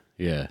 Yeah.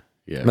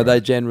 But they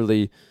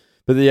generally,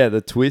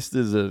 the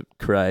twisters are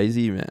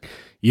crazy, man.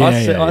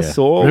 Yeah, I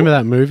saw. Remember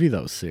that movie?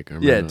 That was sick.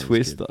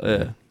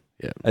 Twister.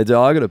 Yeah. I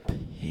got a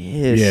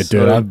piss. Yeah,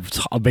 dude.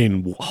 I've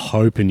been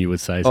hoping you would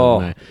say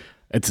something. Mate.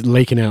 It's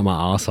leaking out my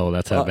arsehole.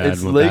 That's how bad.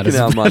 It's leaking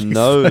out my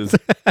nose.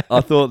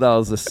 I thought that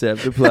was a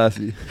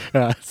septoplasty.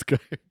 That's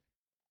good.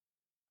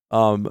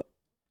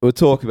 We'll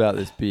talk about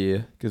this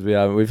beer because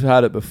we've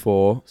had it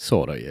before.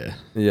 Sort of, yeah.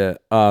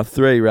 Yeah.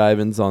 3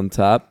 Ravens on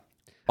tap.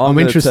 I'm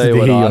interested to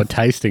hear your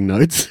tasting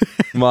notes.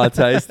 My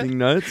tasting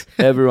notes.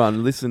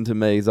 Everyone, listen to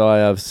me because I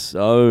have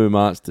so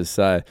much to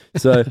say.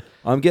 So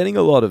I'm getting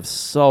a lot of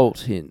salt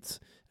hints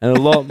and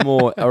a lot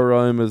more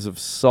aromas of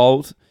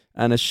salt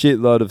and a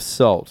shitload of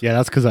salt. Yeah,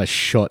 that's because I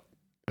shot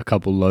a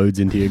couple loads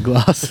into your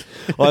glass.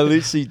 I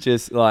literally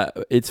just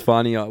it's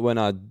funny when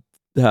I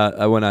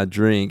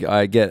drink,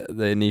 I get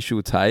the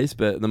initial taste,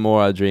 but the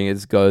more I drink, it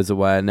just goes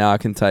away. And now I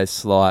can taste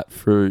slight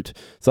fruit.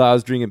 So I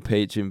was drinking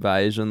Peach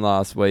Invasion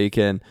last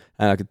weekend,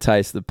 and I could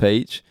taste the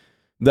peach.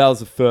 That was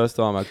the first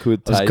time I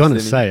could taste it. I was going to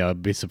say,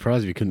 I'd be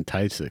surprised if you couldn't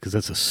taste it because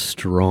that's a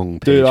strong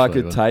peach Dude, I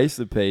flavor. could taste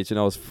the peach and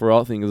I was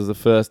frothing. It was the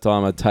first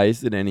time I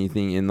tasted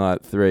anything in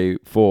like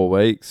 3-4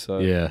 weeks. So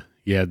Yeah.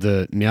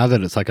 Now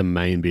that it's like a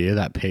main beer,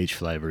 that peach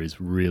flavor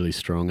is really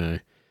strong, eh?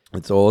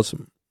 it's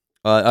awesome.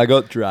 I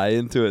got Dre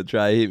into it.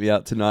 Dre hit me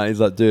up tonight. He's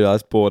like, dude, I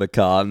just bought a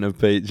carton of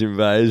Peach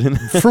Invasion.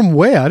 From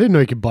where? I didn't know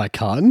you could buy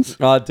cartons.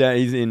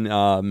 He's in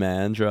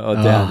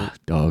Mandra. Down.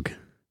 Dog.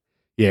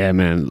 Yeah,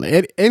 man.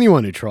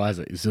 Anyone who tries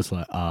it is just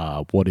like,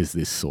 what is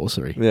this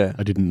sorcery? Yeah.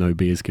 I didn't know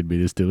beers could be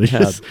this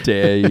delicious. How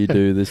dare you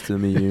do this to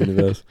me,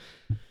 universe?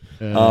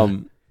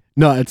 No,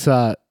 it's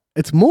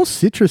more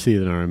citrusy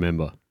than I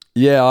remember.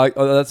 Yeah,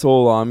 that's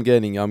all I'm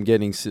getting. I'm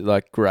getting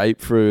like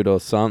grapefruit or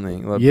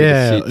something. Like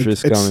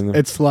citrus coming.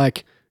 It's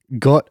like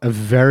got a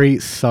very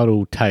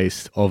subtle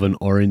taste of an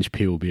orange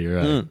peel beer,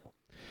 eh?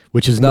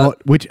 Which is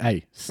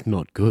it's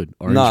not good.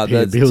 Orange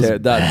peel beer's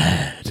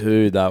bad.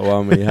 Dude, that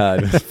one we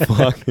had was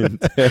fucking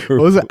terrible.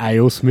 What was it,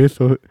 AleSmith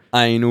or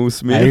Anal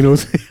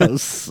Smith?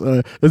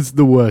 It's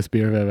the worst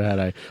beer I've ever had,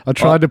 eh? I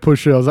tried to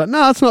push it. I was like,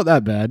 no, it's not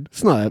that bad.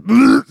 It's not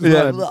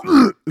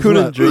that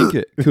Couldn't drink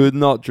it. Could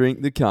not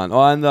drink the cunt.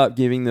 I ended up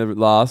giving the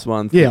last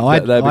one.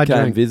 They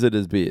became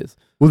visitors' beers.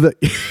 Well,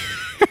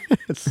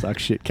 it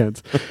sucks shit,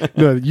 cunts.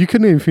 No, you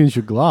couldn't even finish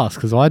your glass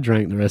because I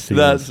drank the rest of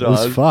it. That's right. It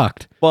was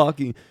fucked.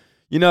 Fucking.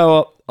 You know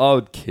what? I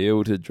would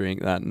kill to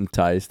drink that and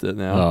taste it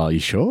now. Oh, you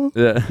sure?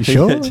 Yeah. You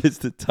sure?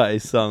 Just to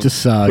taste something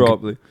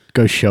properly.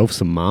 Go shelf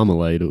some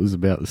marmalade. It was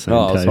about the same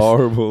taste. Oh, it's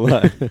horrible.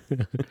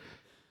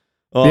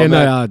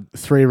 Eh?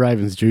 3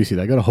 Ravens Juicy.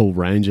 They got a whole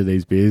range of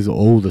these beers.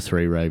 All the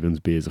 3 Ravens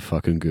beers are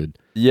fucking good.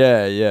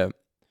 Yeah.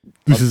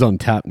 This is on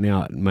tap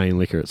now at Main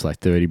Liquor. It's like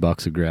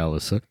 $30 a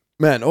growler. So.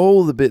 Man,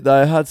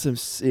 they had some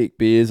sick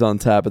beers on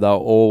tap, but they were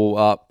all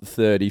up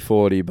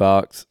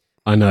 $30-$40.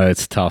 I know,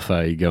 it's tough,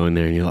 eh? You go in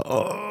there and you're like,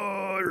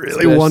 I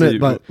really want it.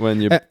 But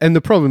and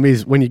the problem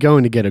is when you go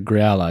in to get a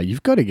growler,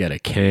 you've got to get a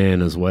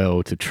can as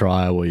well to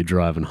try while you're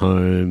driving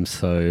home.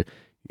 So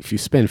if you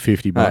spend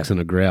 $50 on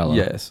a growler,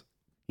 yes,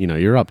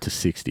 you're up to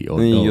 $60 odd.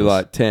 And you're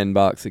like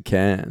 $10 a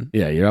can.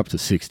 Yeah, you're up to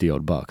 $60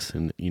 odd bucks,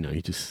 and you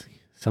just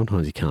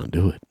sometimes you can't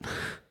do it.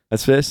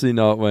 Especially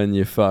not when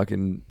you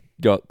fucking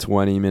got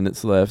 20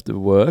 minutes left of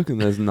work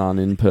and there's none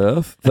in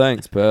Perth.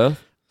 Thanks,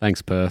 Perth.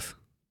 Thanks, Perth.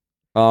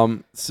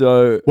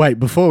 So wait,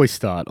 before we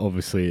start,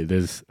 obviously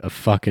there's a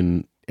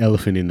fucking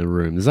elephant in the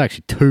room. There's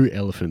actually 2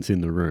 elephants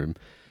in the room.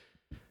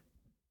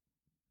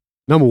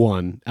 Number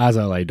 1, as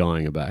I lay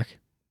dying aback.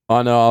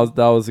 I know,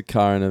 that was a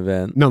current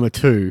event. Number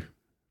 2,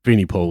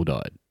 Vinnie Paul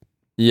died.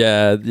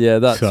 Yeah,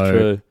 that's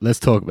true. Let's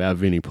talk about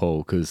Vinnie Paul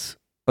because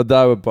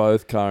they were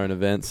both current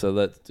events, so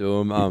let's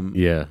do them.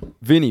 Yeah,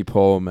 Vinnie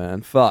Paul,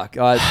 man, fuck,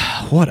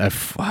 what a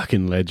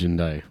fucking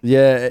legend, eh?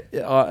 Yeah,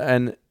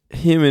 and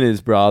him and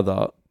his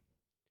brother,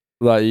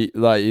 to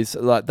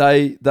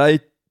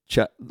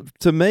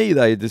me,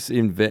 they just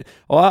invent.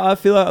 I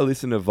feel like I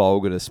listened to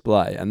Vulgar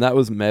Display, and that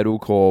was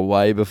metalcore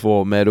way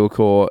before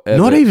metalcore.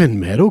 Not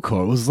even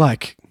metalcore. It was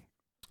like,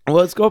 well,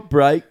 it's got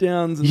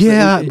breakdowns.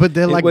 And but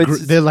they're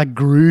like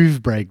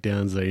groove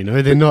breakdowns,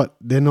 though. They're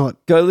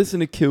not. Go listen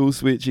to Kill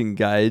Switch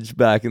Engage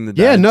back in the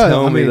day. Yeah, no.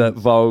 Tell me that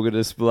Vulgar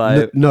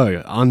Display. No,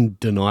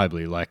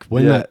 undeniably. Like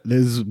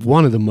there's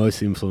one of the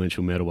most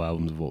influential metal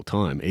albums of all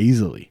time,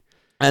 easily.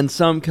 And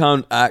some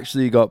cunt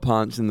actually got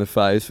punched in the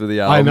face for the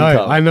album.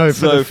 I know. For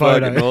so the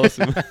photo. Fucking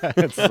awesome.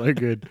 It's so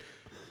good.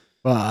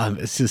 Well,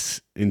 it's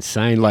just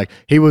insane. Like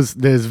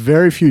there's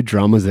very few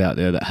drummers out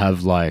there that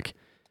have like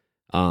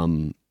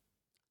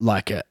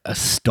a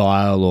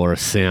style or a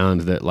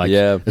sound that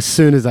as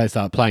soon as they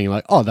start playing, you're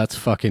like, oh, that's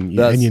fucking,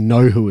 and you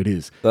know who it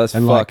is. That's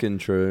and fucking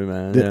true,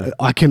 man.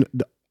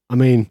 I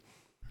mean,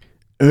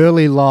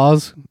 early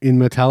Lars in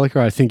Metallica,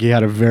 I think he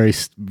had a very,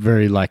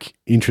 very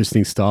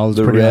interesting style. It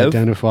was pretty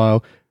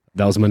identifiable.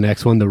 That was my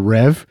next one. The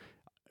Rev,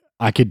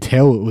 I could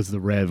tell it was the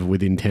Rev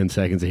within 10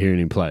 seconds of hearing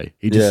him play.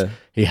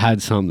 He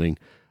had something.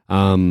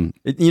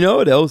 You know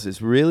what else?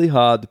 It's really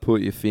hard to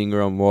put your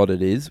finger on what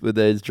it is with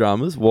these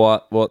drummers.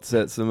 What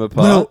sets them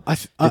apart? Well,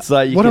 it's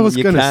like you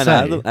can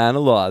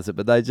analyze it,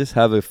 but they just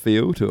have a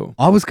feel to them.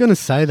 I was going to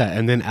say that,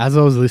 and then as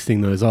I was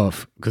listing those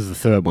off, because the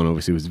third one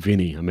obviously was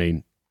Vinnie. I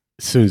mean,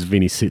 as soon as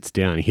Vinnie sits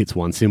down, he hits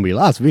one cymbal.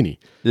 Last Vinnie.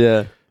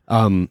 Yeah.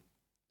 I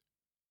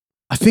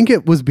think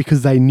it was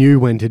because they knew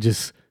when to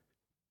just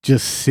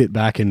sit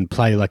back and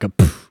play like a.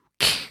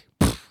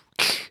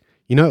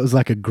 It was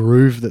like a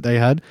groove that they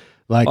had.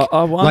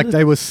 Like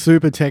they were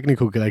super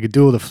technical. They could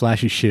do all the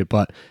flashy shit,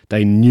 but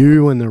they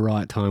knew when the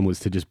right time was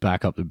to just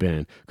back up the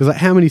band. Because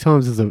how many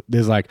times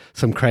there's like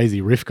some crazy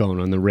riff going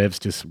on, the Rev's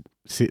just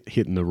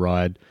hitting the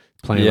ride,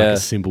 playing like a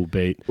simple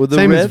beat. Well,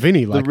 Same as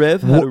Vinnie. The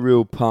Rev had a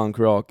real punk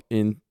rock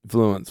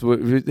influence.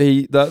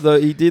 He did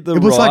the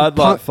ride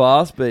like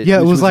fast beat.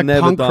 Yeah, it was like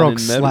punk rock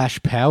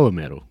 / power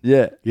metal.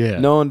 Yeah.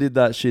 No one did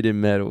that shit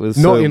in metal. It was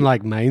not in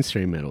like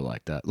mainstream metal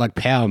like that. Like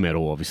power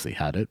metal obviously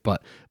had it,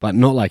 but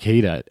not like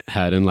he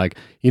had. And like,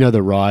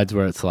 the rides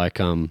where it's like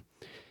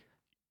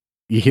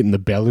you're hitting the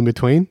bell in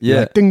between.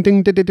 Yeah. Like, ding,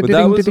 ding, ding, ding, But ding,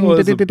 that was ding,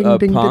 always ding, ding, a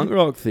ding, punk ding.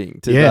 rock thing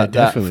to Yeah, that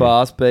definitely.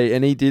 fast beat.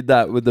 And he did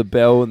that with the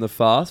bell and the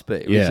fast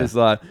beat, which is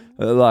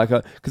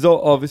because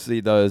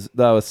obviously they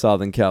were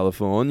Southern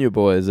California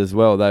boys as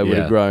well. They would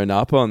have grown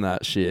up on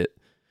that shit.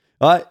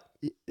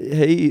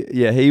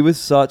 He was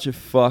such a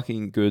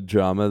fucking good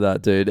drummer,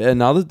 that dude.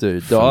 Another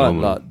dude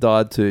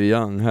died too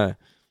young, hey.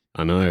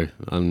 I know.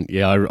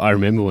 I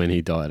remember when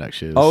he died,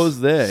 actually. I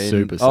was there.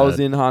 Super sad. I was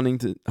in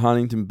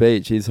Huntington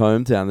Beach, his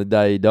hometown, the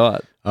day he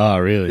died. Oh,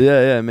 really?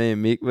 Yeah. Me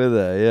and Mick were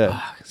there,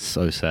 yeah.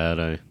 So sad,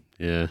 eh?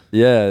 Yeah.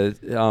 Yeah.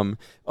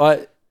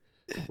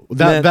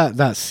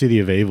 That City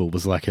of Evil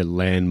was like a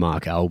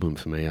landmark album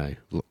for me, eh?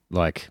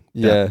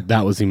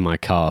 That was in my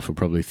car for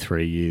probably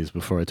 3 years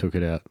before I took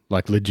it out.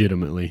 Like,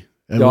 legitimately.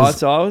 So I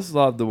always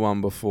loved the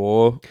one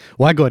before.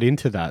 Well, I got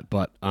into that,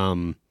 but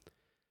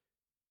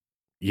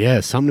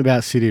something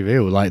about City of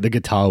Evil. Like, the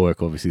guitar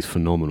work obviously is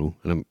phenomenal,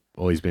 and I've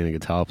always been a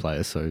guitar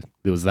player, so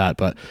there was that.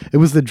 But it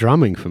was the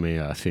drumming for me,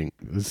 I think.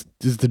 It was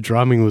just the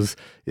drumming was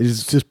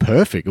just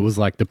perfect. It was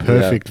like the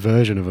perfect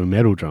version of a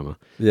metal drummer.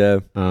 Yeah.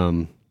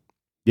 And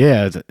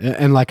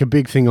like a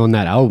big thing on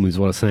that album is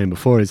what I was saying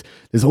before is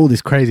there's all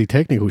this crazy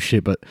technical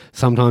shit, but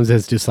sometimes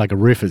there's just like a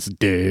riff. It's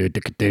they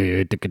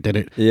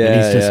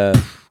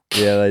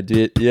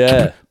did.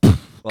 Yeah.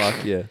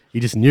 Fuck yeah. He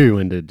just knew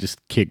when to just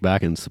kick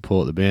back and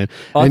support the band.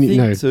 I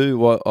think too,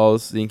 what I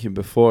was thinking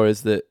before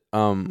is that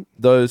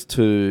those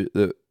two,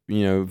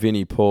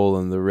 Vinnie Paul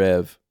and the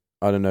Rev,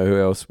 I don't know who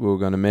else we were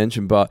going to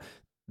mention, but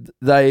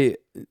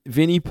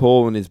Vinnie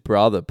Paul and his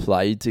brother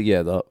played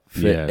together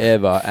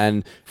forever,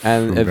 and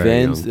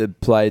events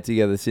that played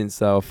together since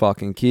they were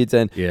fucking kids.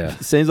 And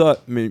it seems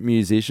like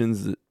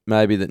musicians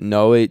that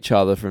know each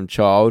other from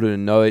childhood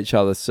and know each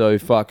other so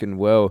fucking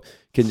well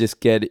can just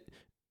get it.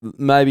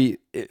 Maybe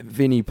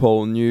Vinnie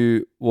Paul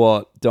knew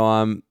what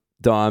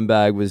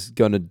Dimebag was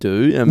gonna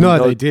do.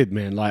 They did,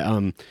 man.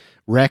 Like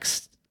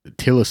Rex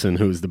Tillerson,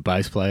 who was the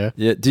bass player.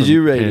 Yeah, did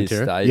you read his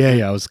statement?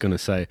 Yeah, I was gonna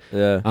say.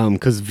 Yeah.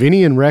 Because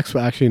Vinny and Rex were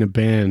actually in a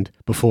band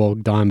before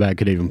Dimebag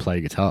could even play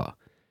guitar.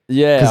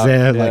 Yeah, because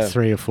they're like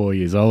 3 or 4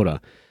 years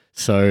older.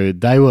 So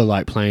they were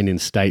like playing in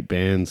state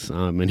bands,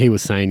 and he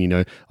was saying,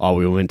 we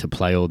were meant to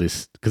play all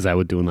this because they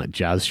were doing like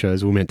jazz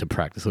shows. We were meant to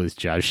practice all this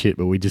jazz shit,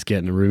 but we just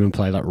get in a room and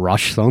play like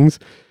Rush songs.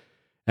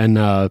 And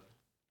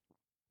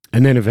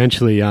then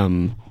eventually,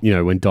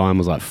 when Dime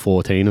was like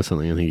 14 or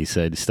something, I think he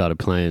said he started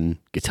playing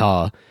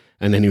guitar,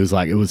 and then he was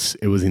like, it was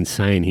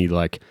insane. He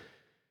like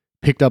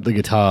picked up the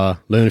guitar,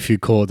 learned a few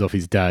chords off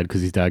his dad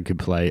because his dad could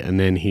play, and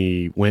then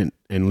he went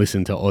and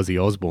listened to Ozzy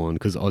Osbourne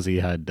because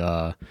Ozzy had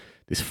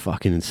this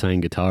fucking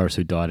insane guitarist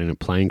who died in a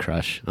plane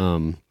crash.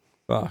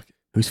 Fuck.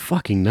 Whose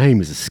fucking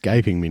name is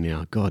escaping me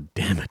now. God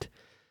damn it.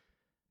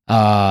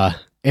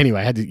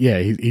 Anyway,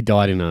 he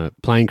died in a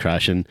plane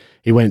crash, and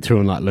he went through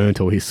and like learned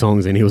all his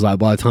songs, and he was like,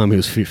 by the time he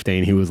was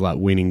 15, he was like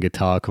winning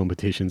guitar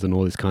competitions and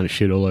all this kind of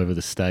shit all over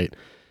the state.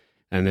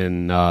 And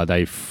then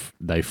they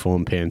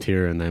formed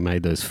Pantera, and they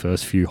made those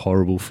first few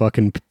horrible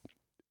fucking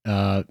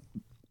what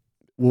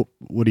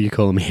do you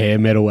call them, hair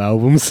metal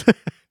albums.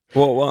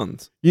 What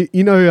ones?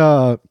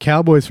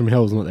 Cowboys from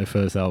Hell is not their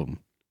first album.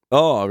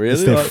 Oh, really?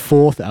 It's their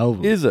fourth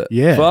album. Is it?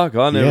 Yeah. Fuck,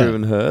 I never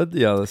even heard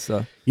the other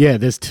stuff. Yeah,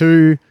 there's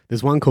two.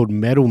 There's one called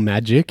Metal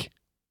Magic,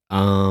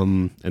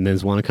 and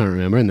there's one I can't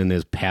remember, and then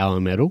there's Power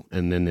Metal,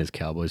 and then there's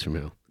Cowboys from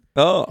Hell.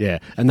 Oh. Yeah,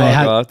 and they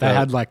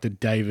had like the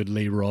David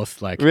Lee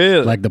Roth, like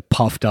really? Like the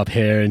puffed up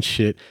hair and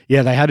shit.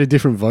 Yeah, they had a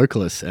different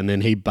vocalist, and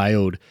then he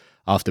bailed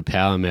after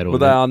Power Metal. Were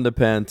they under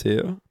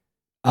Pantera?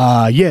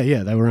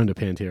 Yeah, they were under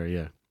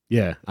Pantera,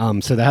 yeah.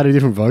 So they had a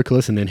different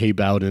vocalist, and then he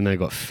bailed, and they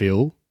got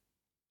Phil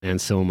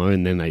Anselmo,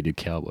 and then they did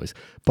Cowboys.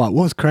 But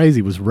what's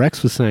crazy was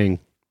Rex was saying,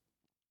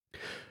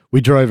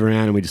 we drove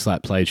around and we just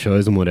like played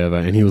shows and whatever,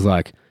 and he was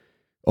like,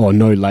 oh,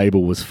 no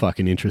label was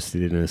fucking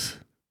interested in us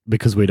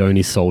because we'd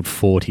only sold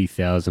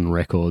 40,000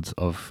 records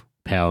of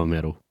power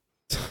metal.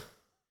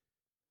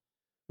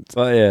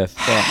 Oh yeah,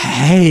 fuck.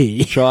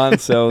 Hey, try and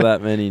sell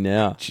that many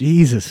now.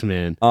 Jesus,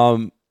 man.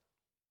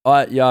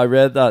 I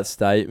read that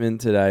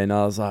statement today, and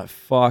I was like,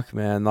 fuck,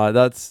 man, like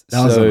that's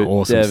that was so an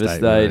awesome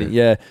devastating.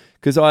 Yeah,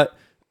 because I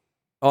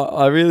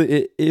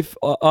really,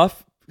 I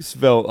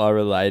felt I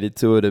related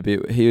to it a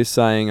bit. He was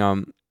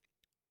saying,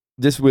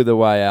 just with the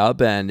way our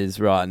band is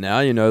right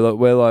now,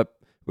 like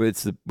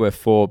we're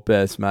four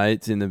best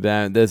mates in the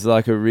band. There's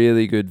like a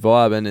really good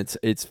vibe, and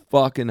it's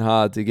fucking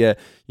hard to get,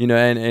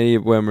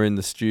 and when we're in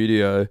the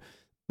studio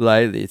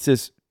lately, it's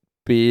just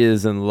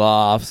beers and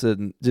laughs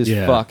and just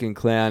fucking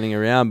clowning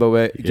around, but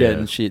we're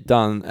getting shit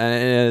done,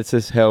 and it's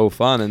just hell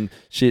fun, and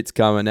shit's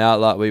coming out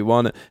like we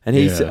want it. And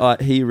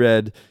he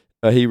wrote,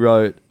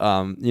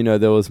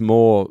 there was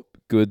more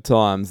good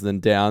times than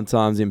down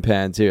times in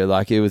Pantera.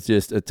 Like it was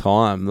just a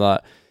time,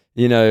 like,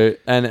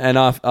 and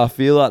I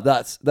feel like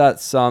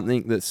that's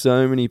something that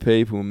so many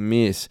people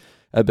miss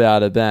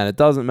about a band. It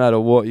doesn't matter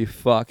what you're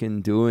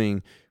fucking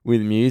doing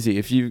with music.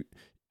 If you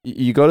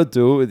got to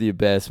do it with your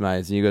best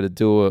mates, and you got to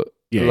do it.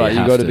 Yeah, like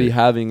you got to be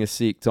having a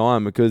sick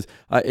time, because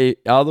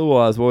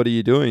otherwise, what are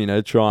you doing?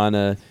 Trying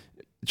to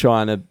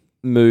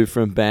move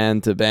from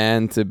band to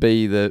band to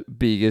be the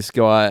biggest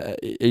guy?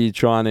 Are you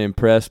trying to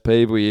impress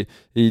people? Are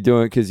you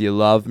doing it because you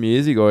love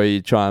music, or are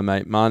you trying to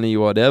make money,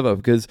 whatever?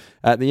 Because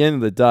at the end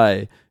of the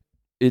day,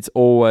 it's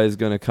always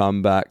going to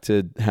come back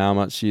to how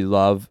much you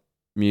love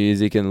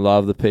music and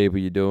love the people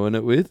you're doing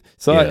it with.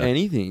 So like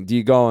anything, do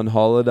you go on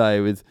holiday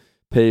with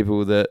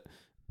people that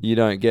you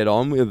don't get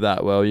on with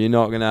that well? You're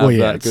not going to have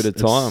that good a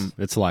time.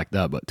 It's like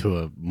that, but to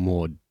a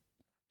more,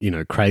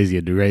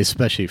 crazier degree,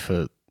 especially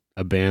for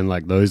a band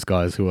like those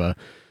guys who are,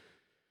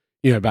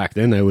 back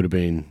then they would have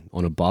been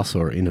on a bus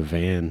or in a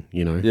van,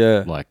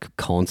 like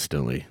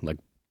constantly, like,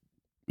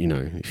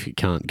 if you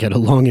can't get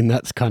along in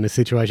that kind of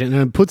situation.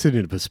 And it puts it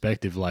into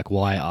perspective, like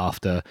why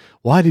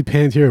did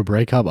Pantera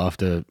break up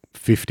after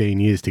 15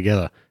 years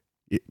together?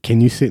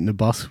 Can you sit in the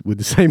bus with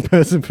the same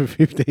person for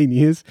 15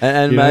 years?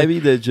 And maybe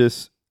they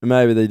just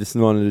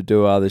wanted to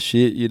do other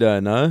shit. You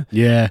don't know.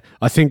 Yeah,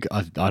 I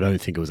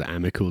don't think it was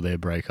amicable, their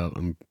breakup.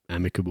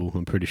 Amicable.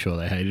 I'm pretty sure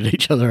they hated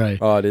each other. Eh?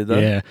 Oh, did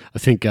they? Yeah, I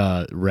think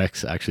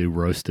Rex actually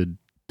roasted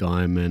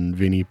Dime and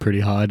Vinnie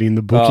pretty hard in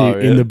the book.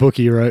 In the book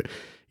he wrote.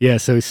 Yeah,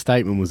 so his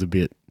statement was a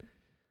bit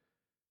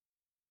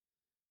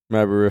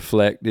maybe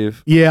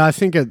reflective. Yeah, I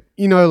think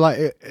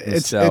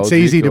it's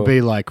easy to be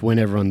like when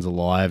everyone's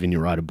alive and you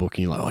write a book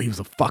and you're like, oh, he was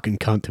a fucking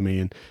cunt to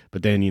me,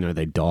 but then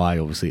they die.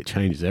 Obviously, it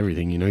changes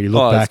everything. You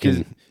look back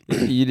and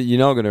you're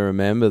not going to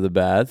remember the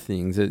bad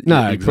things. You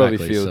probably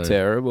feel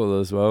terrible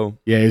as well.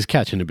 Yeah, he was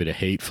catching a bit of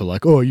heat for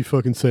like, oh, you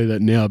fucking say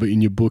that now, but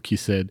in your book you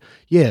said,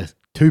 yeah,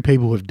 2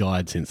 people have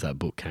died since that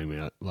book came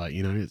out. Like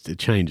it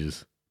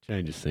changes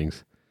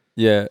things.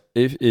 Yeah,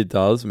 if it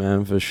does,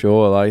 man, for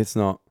sure. Like it's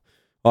not.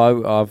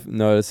 I've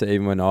noticed that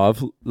even when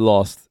I've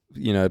lost,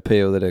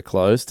 people that are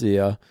close to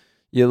you,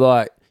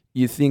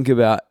 you think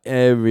about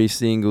every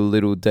single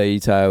little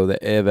detail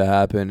that ever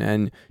happened,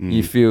 and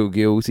you feel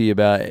guilty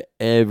about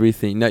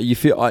everything. No, you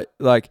feel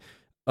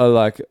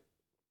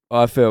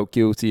I felt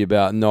guilty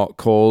about not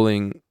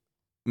calling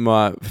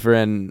my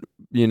friend.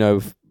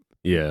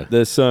 Yeah.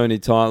 There's so many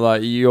times,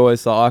 like you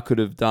always thought, I could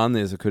have done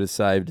this. I could have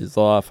saved his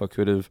life. I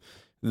could have.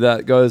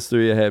 That goes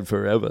through your head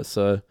forever.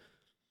 So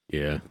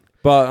yeah.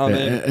 But I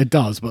mean, it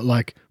does, but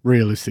like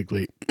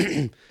realistically,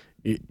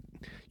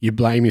 you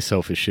blame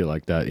yourself for shit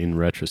like that in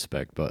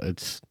retrospect, but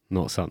it's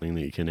not something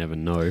that you can ever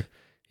know,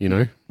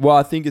 Well,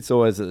 I think it's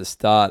always at the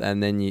start,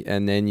 and then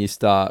you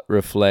start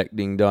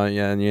reflecting, don't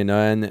you? And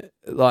and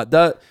like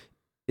that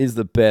is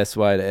the best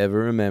way to ever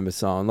remember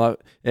someone. Like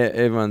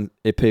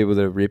people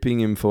that are ripping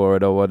him for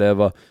it or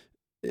whatever.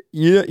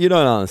 You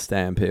don't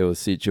understand people's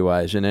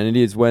situation, and it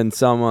is when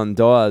someone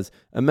dies.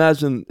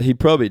 Imagine he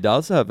probably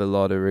does have a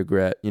lot of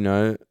regret,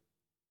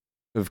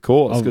 Of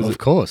course,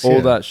 because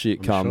all that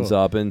shit comes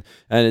up, and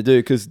it do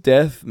because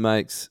death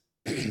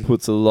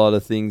puts a lot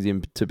of things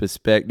into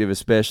perspective,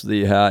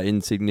 especially how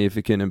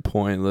insignificant and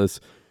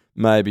pointless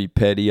maybe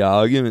petty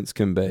arguments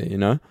can be.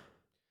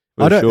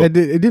 It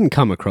didn't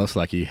come across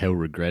like he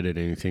regretted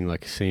anything.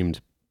 Like, it seemed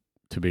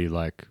to be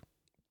like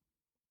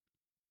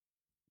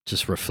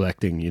just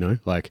reflecting.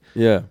 Like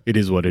it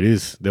is what it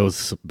is. There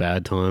was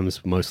bad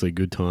times, mostly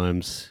good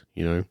times.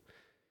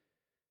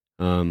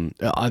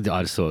 I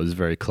just thought it was a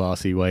very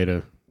classy way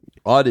to.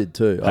 I did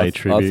too. I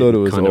thought it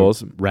was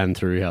awesome. Ran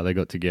through how they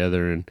got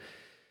together, and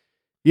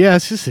yeah,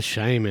 it's just a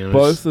shame, man.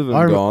 Both of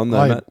them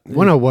gone.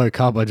 When I woke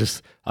up,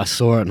 I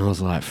saw it and I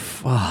was like,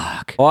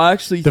 "Fuck!" I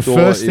actually the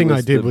first thing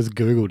I did was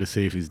Google to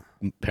see if his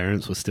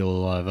parents were still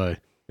alive. Eh?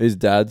 His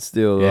dad's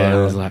still alive. Yeah,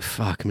 I was like,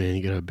 "Fuck, man,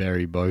 you gotta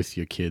bury both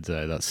your kids."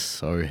 Eh? That's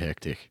so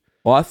hectic.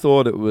 I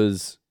thought it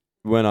was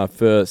when I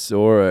first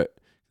saw it.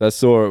 I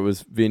saw it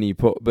was Vinnie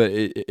Paul, but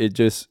it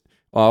just.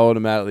 I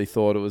automatically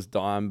thought it was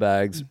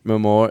Dimebag's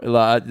memorial.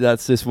 Like,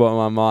 that's just what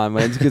my mind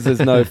went, because there's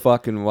no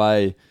fucking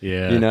way,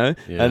 Yeah.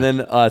 And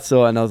then I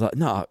saw it and I was like,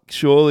 no,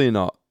 surely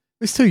not.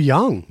 He's too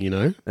young,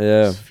 Yeah.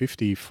 He's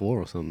 54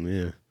 or something,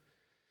 yeah.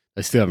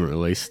 They still haven't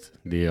released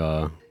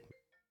the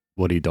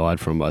what he died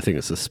from, but I think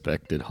it's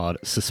suspected heart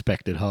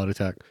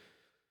attack.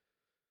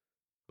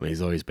 I mean,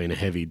 he's always been a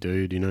heavy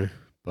dude,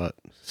 but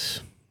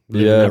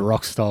living that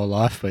rock style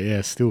life, but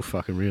yeah, still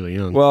fucking really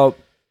young. Well,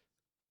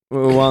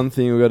 one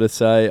thing we've got to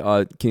say,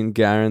 I can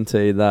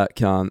guarantee that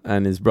cunt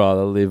and his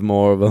brother live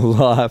more of a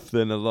life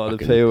than a lot of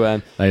people.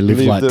 And they live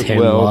like 10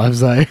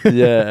 lives, eh?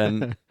 Yeah,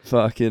 and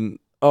fucking,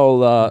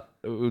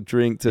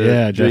 drink to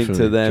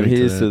them.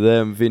 Here's to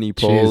them, Vinnie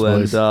Paul.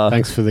 Cheers, and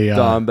thanks for the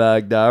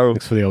Dimebag Daryl.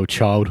 Thanks for the old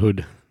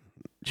childhood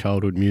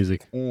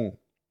music.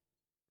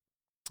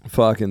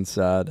 Fucking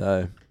sad,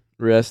 eh?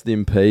 Rest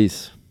in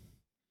peace.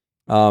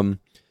 But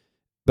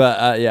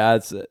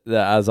as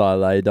I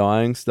lay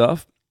dying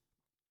stuff,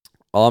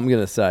 I'm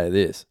going to say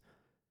this.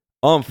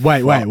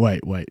 Wait. All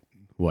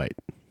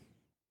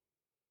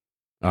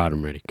right,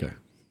 I'm ready. Go.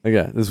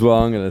 Okay, this is what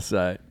I'm going to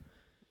say.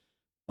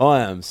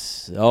 I am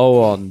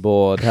so on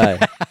board. Hey,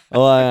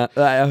 I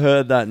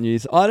heard that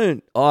news.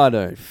 I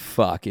don't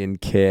fucking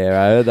care.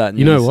 I heard that news.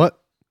 You know what?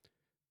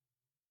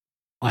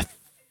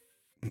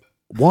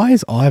 Why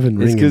is Ivan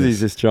ringing? It's because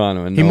he's just trying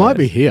to annoy He might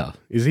be us. here.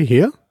 Is he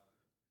here?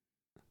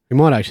 He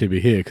might actually be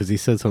here because he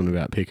said something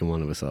about picking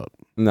one of us up.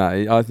 No,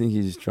 I think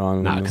he's just trying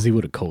to... Nah, because he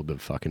would have called the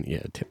fucking...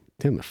 Yeah, tell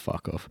him to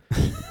fuck off.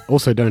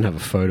 Also, don't have a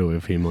photo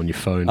of him on your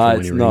phone.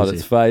 It's not.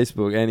 It's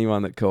Facebook.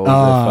 Anyone that calls their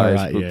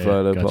Facebook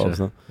photo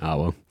pops up.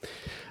 Oh,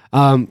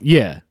 well.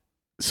 Yeah.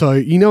 So,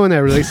 you know when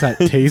they released that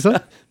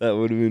teaser? That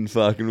would have been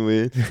fucking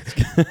weird. You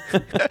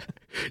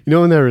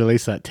know when they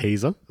released that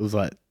teaser? It was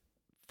like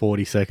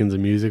 40 seconds of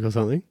music or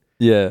something?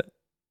 Yeah.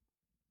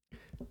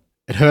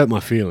 It hurt my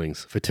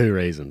feelings for two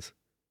reasons.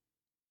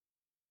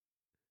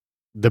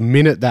 The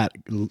minute that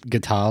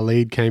guitar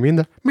lead came in,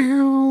 the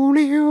meow,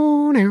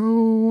 meow,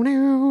 meow,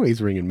 meow,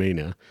 he's ringing me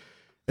now.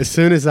 As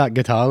soon as that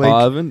guitar lead...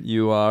 Ivan,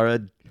 you are a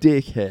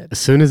dickhead. As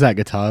soon as that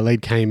guitar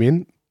lead came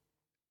in,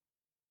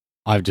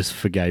 I just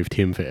forgave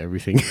Tim for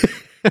everything.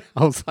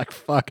 I was like,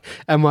 fuck,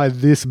 am I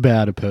this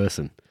bad a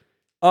person?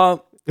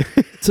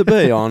 To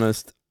be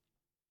honest,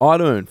 I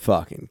don't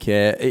fucking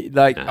care.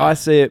 I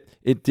see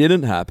it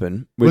didn't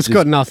happen. It's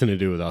got nothing to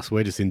do with us.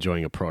 We're just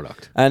enjoying a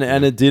product.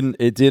 And it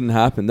didn't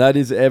happen. That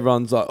is,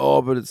 everyone's like,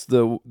 oh, but it's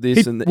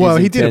this and well,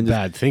 he did a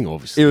bad thing,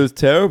 obviously. It was a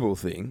terrible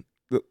thing.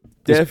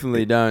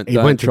 Definitely don't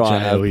try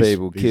and have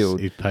people killed.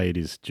 He paid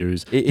his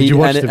dues. Did you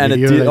watch the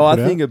video? I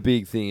think a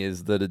big thing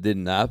is that it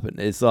didn't happen.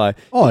 It's like,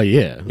 oh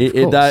yeah,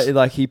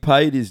 like he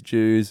paid his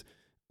dues.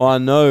 I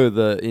know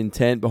the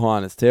intent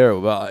behind it's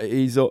terrible, but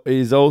he's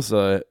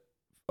also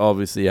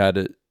obviously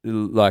had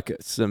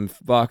some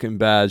fucking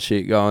bad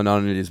shit going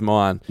on in his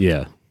mind.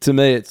 Yeah. To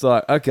me, it's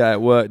like, okay,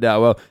 it worked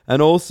out well.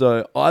 And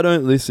also, I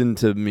don't listen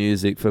to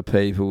music for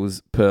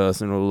people's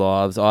personal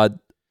lives.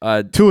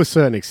 To a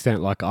certain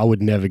extent, like I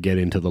would never get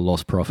into the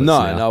lost prophets.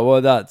 No,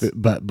 well,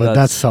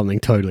 that's something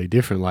totally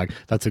different. Like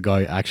that's a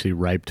guy who actually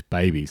raped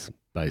babies,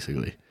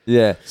 basically.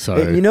 Yeah. So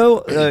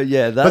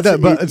that's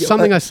it's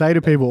something I say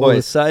to people.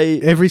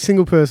 Every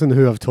single person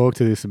who I've talked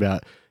to this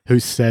about who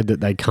said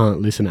that they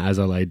can't listen to As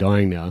I Lay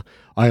Dying now,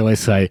 I always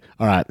say,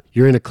 all right,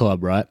 you're in a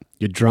club, right?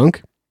 You're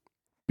drunk.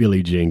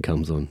 Billie Jean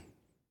comes on.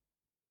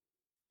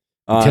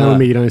 Telling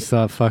me you don't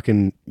start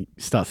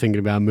thinking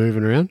about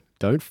moving around?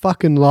 Don't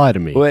fucking lie to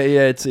me. Well,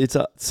 yeah,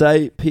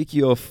 say pick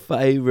your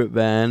favorite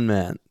band,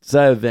 man.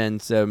 Say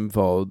Avenged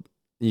Sevenfold.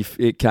 If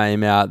it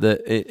came out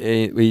that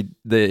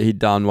he'd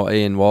done what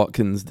Ian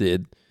Watkins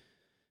did.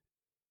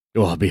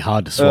 Oh, it'd be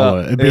hard to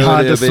swallow. It'd be a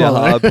hard pill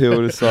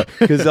to swallow.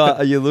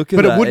 Because you look at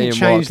but that it wouldn't Ian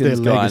change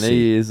Watkins their guy, legacy. and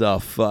he is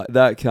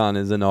that cunt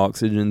is an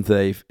oxygen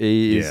thief.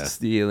 He is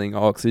stealing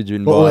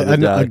oxygen by the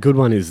day. A good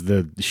one is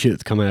the shit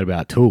that's come out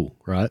about Tool,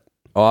 right?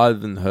 I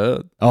haven't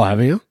heard. Oh,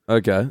 haven't you?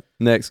 Okay.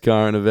 Next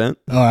current event.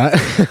 All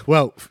right.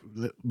 Well,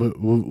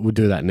 we'll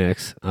do that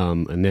next,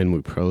 and then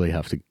we probably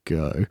have to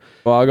go.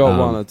 Well, I got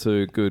one or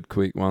two good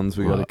quick ones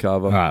we got to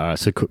cover. All right.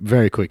 So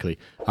very quickly,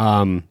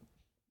 I'm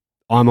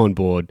on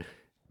board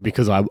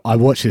because I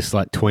watched this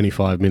like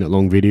 25-minute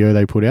long video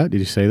they put out. Did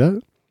you see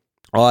that?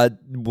 I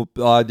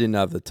didn't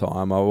have the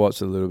time. I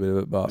watched a little bit of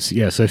it, but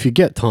so if you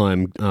get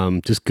time,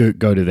 just go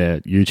to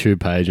their YouTube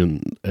page,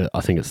 and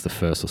I think it's the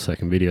first or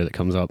second video that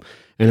comes up,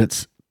 and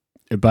it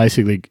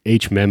basically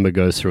each member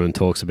goes through and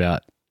talks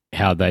about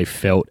how they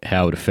felt,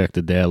 how it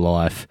affected their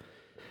life,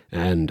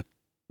 and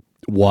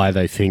why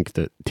they think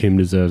that Tim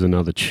deserves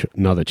another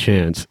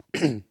chance.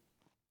 And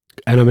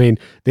I mean,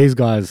 these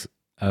guys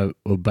are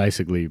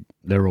basically,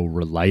 they're all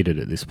related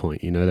at this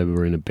point. You know, they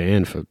were in a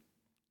band for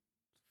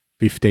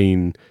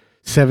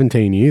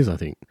 17 years, I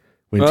think,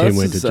 when Tim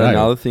went to jail.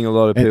 Another thing a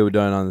lot of people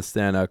don't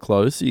understand how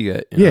close you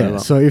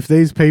get. So if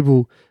these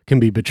people can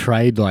be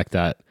betrayed like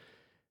that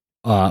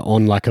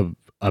on like a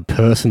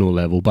personal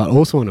level, but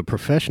also on a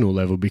professional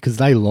level, because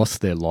they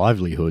lost their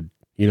livelihood,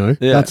 you know,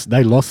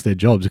 they lost their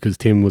jobs because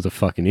Tim was a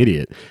fucking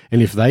idiot.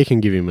 And if they can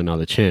give him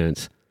another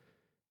chance,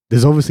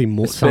 there's obviously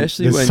more.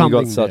 Especially when you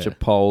got such a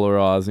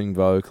polarizing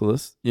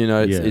vocalist, you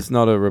know, it's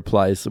not a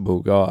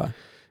replaceable guy.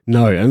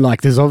 No, and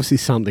like there's obviously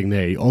something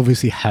there. He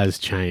obviously has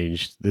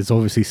changed. There's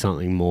obviously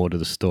something more to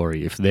the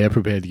story. If they're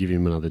prepared to give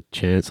him another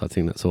chance, I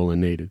think that's all I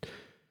needed.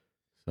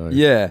 So.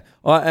 Yeah.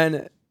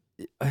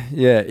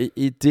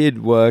 It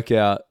did work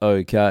out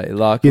okay.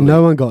 Luckily.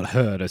 No one got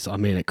hurt. I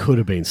mean, it could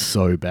have been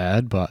so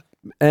bad, but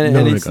no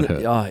one got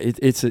hurt.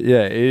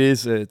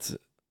 It's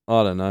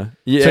I don't know.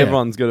 Yeah,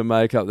 everyone's got to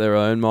make up their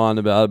own mind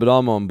about it, but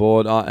I'm on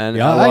board. I don't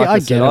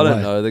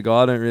know the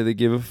guy. I don't really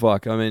give a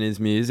fuck. I mean, his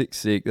music's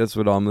sick. That's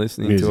what I'm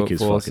listening to. Music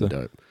is fucking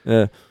dope.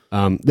 Yeah.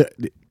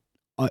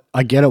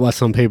 I get it why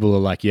some people are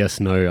like, yes,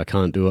 no, I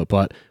can't do it.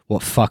 But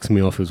what fucks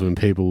me off is when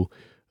people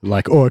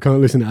like, oh, I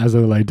can't listen to As I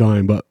Lay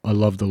Dying, but I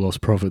love the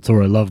Lost Prophets,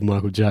 or I love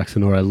Michael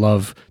Jackson, or I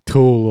love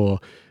Tool, or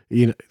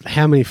you know,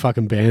 how many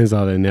fucking bands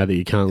are there now that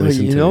you can't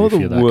listen to? You know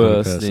the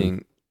worst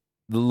thing.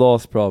 The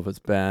Lost Prophets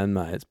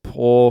bandmates,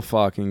 poor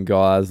fucking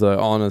guys though,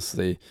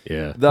 honestly.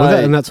 Yeah.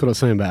 And that's what I was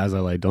saying about As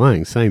I Lay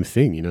Dying. Same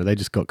thing, you know, they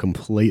just got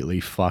completely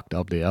fucked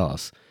up the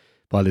ass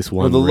by this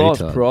one retard.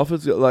 The Lost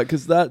Prophets, like,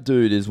 because that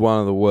dude is one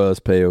of the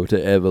worst people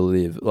to ever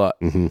live. Like,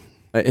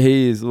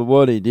 he is,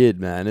 what he did,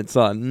 man, it's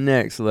like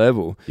next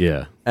level.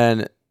 Yeah.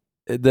 And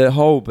the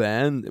whole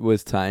band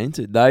was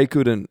tainted. They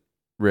couldn't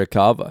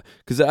recover.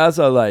 Because as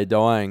I lay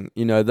dying,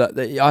 you know, that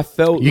I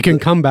felt... You can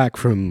come back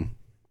from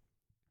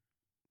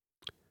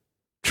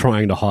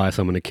trying to hire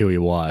someone to kill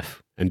your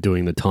wife and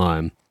doing the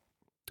time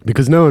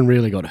because no one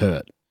really got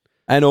hurt.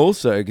 And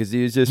also because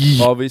he was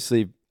just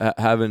obviously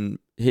having...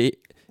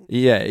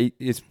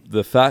 it's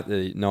the fact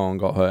that no one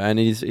got hurt and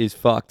he's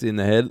fucked in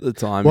the head at the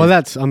time. Well,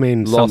 that's, I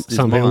mean, some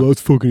people, mind.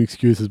 it's fucking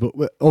excuses, but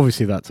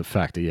obviously that's a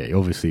factor. Yeah, he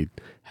obviously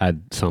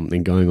had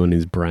something going on in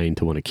his brain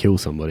to want to kill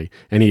somebody.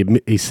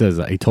 And he says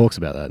that, he talks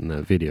about that in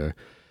that video.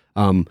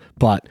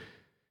 But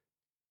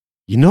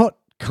you're not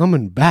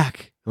coming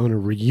back on a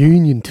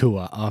reunion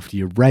tour after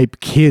you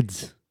rape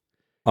kids.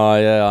 Oh,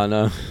 yeah, I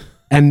know.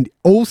 And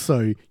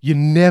also, you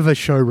never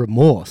show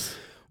remorse.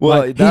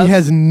 Well, like, he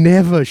has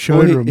never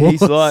shown remorse.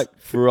 He's like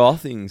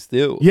frothing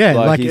still. Yeah,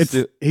 like he's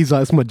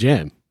like, it's my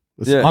jam.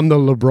 I'm the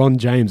LeBron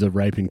James of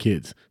raping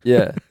kids.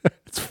 Yeah.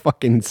 It's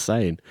fucking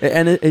insane.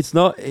 And it's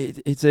not,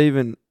 it's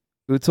even,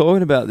 we were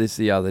talking about this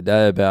the other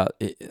day about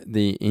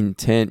the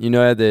intent. You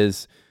know,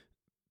 there's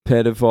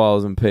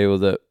pedophiles and people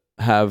that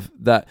have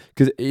that,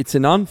 because it's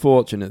an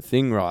unfortunate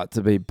thing, right,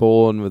 to be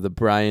born with a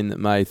brain that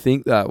may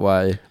think that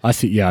way. I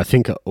see. Yeah, I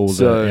think all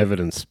the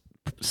evidence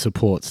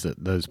supports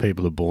that those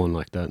people are born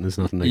like that and there's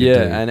nothing they can do.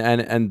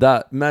 Yeah, and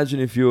that, imagine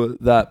if you're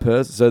that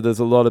person. So there's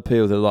a lot of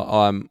people that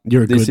are like,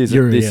 this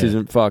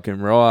isn't fucking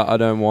right. I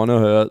don't want to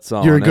hurt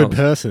someone You're a good else.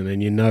 person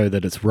and you know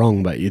that it's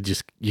wrong, but you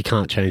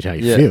can't change how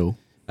you feel.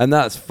 And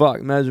that's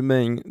fucked. Imagine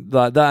being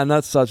like that, and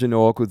that's such an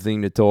awkward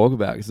thing to talk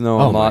about because no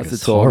one likes to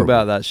talk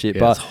about that shit. Yeah,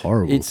 but it's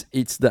horrible.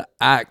 It's the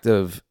act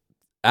of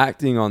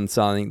acting on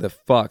something that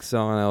fucks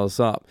someone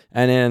else up,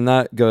 and then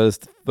that goes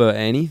for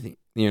anything.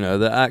 You know,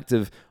 the act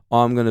of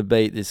I'm going to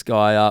beat this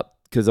guy up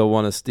because I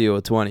want to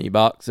steal $20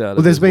 out of.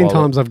 Well, there's been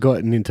times I've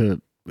gotten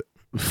into,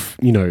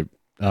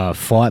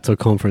 fights or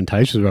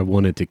confrontations where I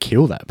wanted to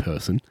kill that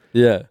person.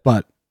 Yeah,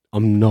 but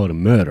I'm not a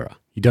murderer.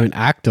 You don't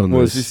act on well,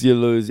 those. It's just you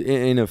lose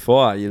in a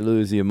fight. You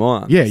lose your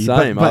mind. Yeah,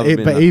 same. But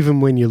even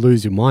when you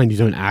lose your mind, you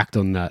don't act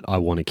on that. I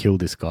want to kill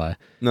this guy.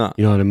 No,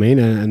 you know what I mean.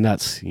 And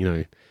that's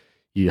you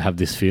have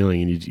this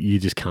feeling, and you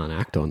just can't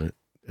act on it.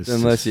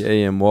 Unless you're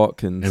Ian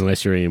Watkins.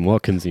 Unless you're Ian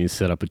Watkins and you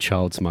set up a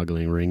child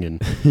smuggling ring, and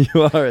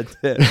you are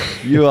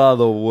you are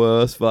the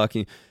worst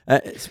fucking.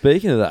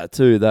 Speaking of that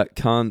too, that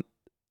cunt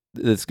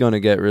that's going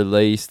to get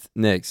released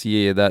next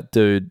year. That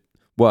dude,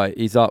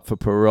 he's up for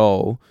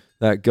parole.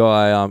 That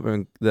guy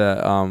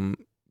that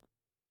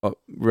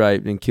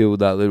raped and killed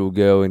that little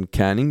girl in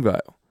Canning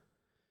Vale.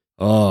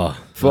 Oh,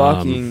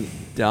 fucking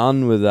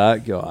done with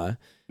that guy.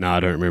 No, I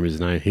don't remember his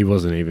name. He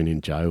wasn't even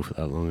in jail for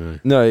that long.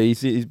 No,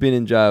 he's been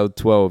in jail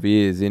 12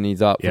 years and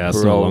he's up for parole. Yeah,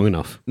 that's not long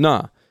enough.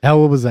 No. How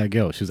old was that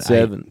girl? She was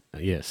 7.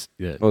 8. Yes.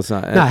 Yeah. What's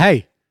that? No,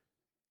 hey.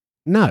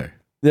 No.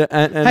 Yeah,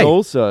 and hey,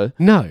 also...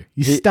 No,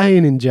 you're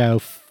staying in jail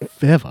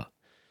forever.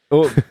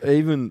 Or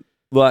even...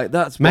 Like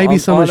that's maybe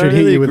someone should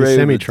hit you with a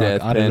semi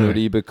truck. I don't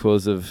know,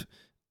 because of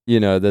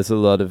there's a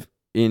lot of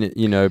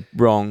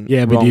wrong.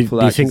 Yeah, but do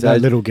you think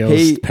that little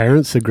girl's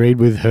parents agreed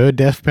with her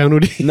death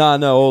penalty?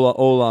 No.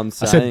 All I'm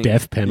saying. I said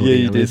death penalty. Yeah,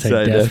 you did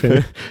say death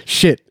penalty.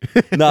 Shit.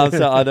 No,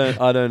 so I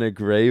don't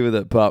agree with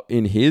it. But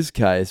in his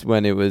case,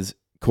 when it was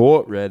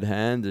caught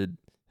red-handed,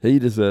 he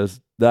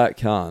deserves that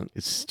cunt.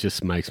 It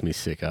just makes me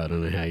sick. I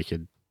don't know how you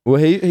could. Well,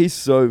 he's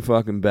so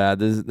fucking bad.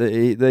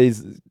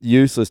 He's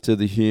useless to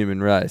the human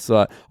race.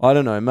 Like, I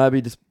don't know,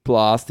 maybe just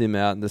blast him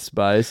out into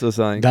space or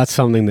something. That's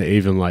something that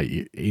even like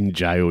in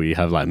jail, you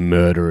have like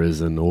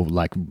murderers and all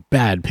like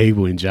bad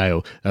people in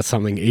jail. That's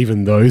something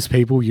even those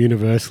people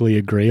universally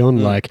agree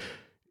on. Like,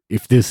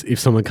 if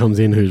someone comes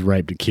in who's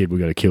raped a kid, we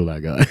got to kill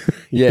that guy.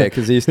 Yeah,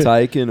 because he's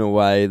taken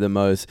away the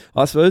most.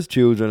 I suppose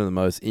children are the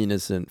most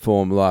innocent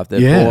form of life.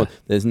 They're born.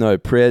 There's no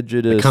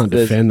prejudice. They can't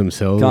defend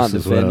themselves.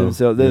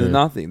 There's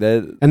nothing.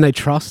 And they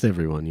trust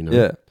everyone.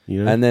 Yeah.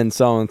 You know? And then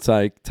someone's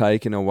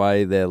taken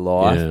away their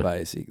life,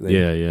 basically.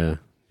 Yeah.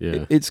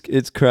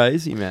 It's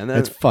crazy, man.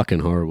 It's fucking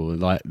horrible.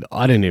 Like,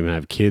 I didn't even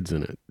have kids,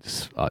 and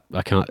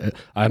I can't.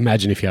 I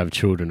imagine if you have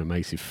children, it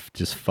makes you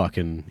just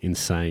fucking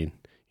insane.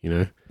 You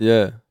know?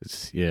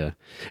 Yeah.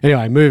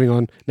 Anyway, moving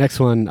on. Next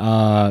one,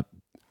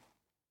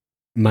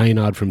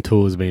 Maynard from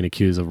Tours has been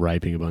accused of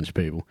raping a bunch of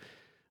people.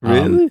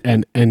 Really?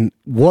 And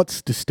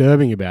what's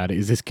disturbing about it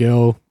is this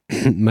girl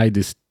made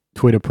this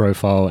Twitter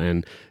profile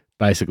and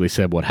basically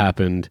said what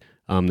happened,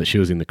 that she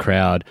was in the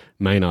crowd.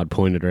 Maynard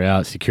pointed her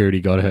out. Security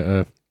got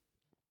her.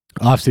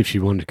 Asked if she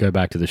wanted to go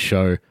back to the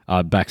show,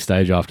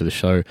 backstage after the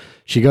show.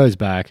 She goes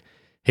back.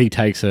 He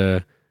takes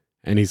her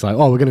and he's like,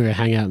 we're going to go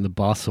hang out in the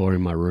bus or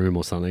in my room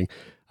or something.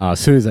 As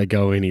soon as they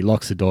go in, he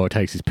locks the door,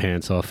 takes his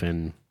pants off,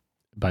 and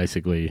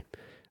basically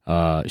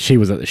she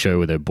was at the show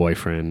with her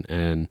boyfriend,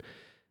 and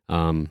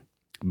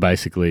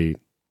basically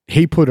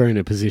he put her in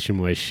a position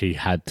where she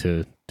had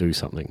to do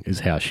something,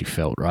 is how she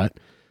felt, right?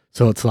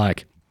 So it's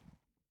like,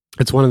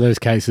 it's one of those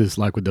cases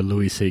like with the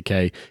Louis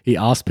C.K. He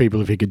asked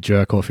people if he could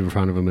jerk off in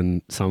front of them,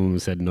 and some of them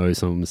said no,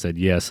 some of them said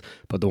yes,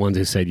 but the ones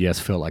who said yes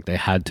felt like they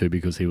had to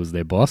because he was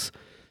their boss.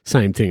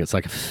 Same thing. It's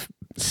like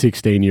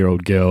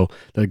 16-year-old girl.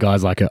 The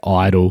guy's like her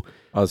idol.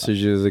 Oh, so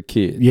she was a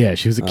kid. Yeah,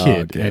 she was a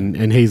kid, okay.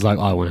 and he's like,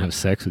 I want to have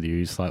sex with you.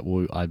 He's like,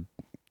 well, I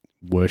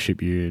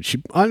worship you.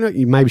 I don't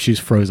know, maybe she's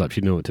froze up.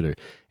 She didn't know what to do.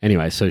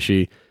 Anyway, so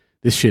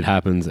this shit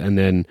happens, and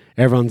then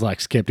everyone's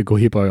like skeptical,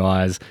 hippo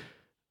eyes.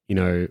 You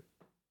know,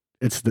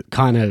 it's the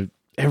kind of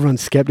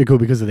everyone's skeptical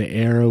because of the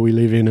era we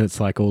live in. It's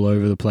like all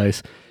over the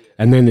place,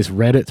 and then this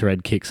Reddit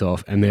thread kicks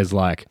off, and there's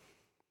like,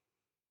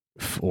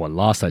 or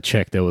last I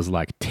checked, there was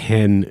like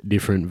 10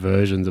 different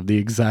versions of the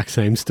exact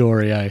same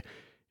story.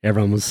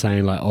 Everyone was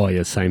saying like, oh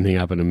yeah, same thing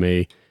happened to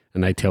me.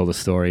 And they tell the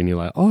story and you're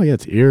like, oh yeah,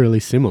 it's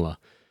eerily similar.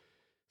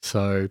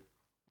 So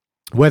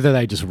whether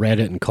they just read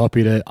it and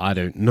copied it, I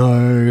don't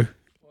know.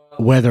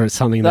 Whether it's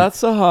something that's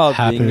the hard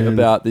happened. thing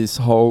about this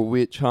whole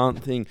witch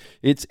hunt thing.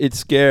 It's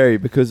scary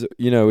because,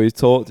 you know, we've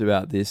talked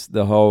about this,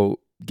 the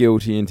whole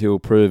guilty until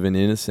proven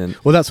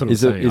innocent. Well, that's what I'm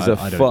saying. Is a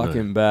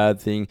fucking bad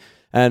thing.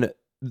 And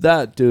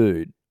that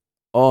dude,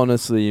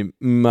 honestly,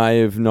 may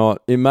have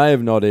not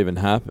even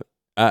happened.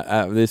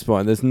 At this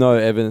point, there's no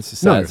evidence to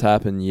say it's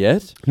happened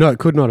yet. No, it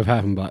could not have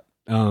happened, but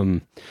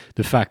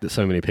the fact that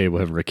so many people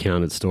have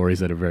recounted stories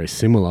that are very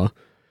similar,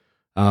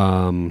 I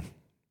don't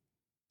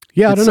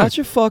know. It's such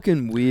a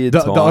fucking weird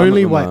time. The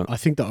only way, I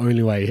think the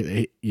only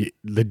way,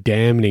 the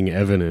damning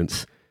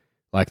evidence,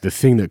 like the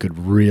thing that could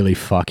really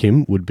fuck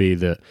him would be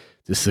the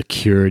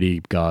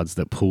security guards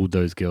that pulled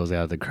those girls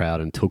out of the crowd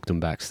and took them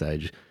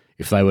backstage.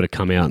 If they were to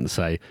come out and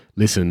say,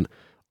 listen,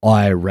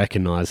 I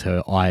recognize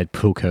her. I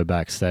took her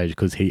backstage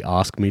because he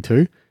asked me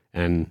to.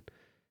 And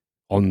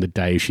on the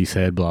day she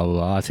said blah, blah,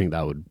 blah, I think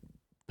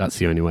that's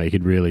the only way he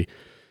could really.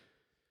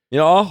 You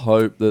know, I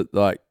hope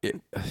that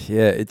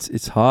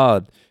it's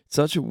hard. It's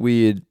such a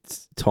weird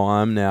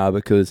time now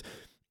because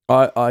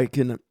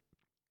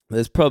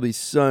there's probably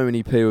so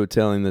many people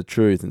telling the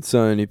truth and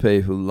so many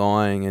people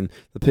lying, and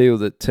the people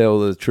that tell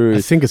the truth,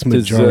 I think it's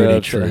majority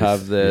deserve truth. to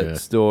have their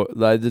story.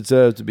 They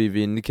deserve to be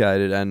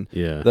vindicated, and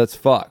that's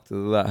fucked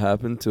that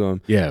happened to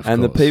them. Yeah,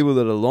 and the people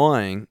that are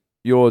lying,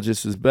 you're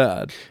just as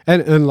bad.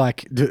 And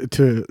like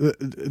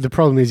the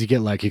problem is you get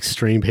like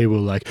extreme people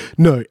like,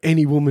 no,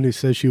 any woman who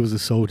says she was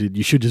assaulted,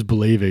 you should just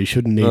believe her. You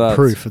shouldn't need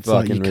proof. It's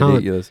like you can't.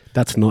 Ridiculous.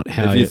 That's not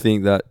how. If you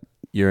think that,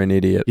 you're an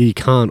idiot. You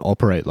can't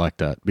operate like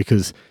that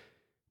because.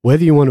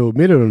 Whether you want to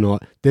admit it or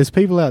not, there's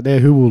people out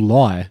there who will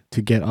lie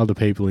to get other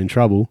people in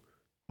trouble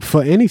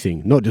for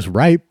anything, not just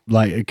rape.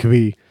 Like it could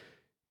be,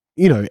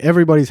 you know,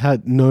 everybody's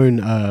known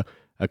a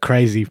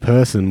crazy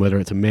person, whether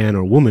it's a man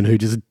or a woman, who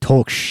just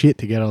talks shit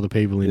to get other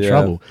people in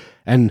trouble.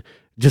 And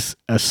just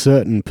a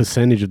certain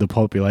percentage of the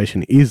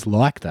population is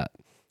like that.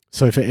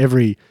 So for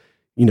every,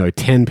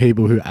 10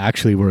 people who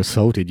actually were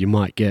assaulted, you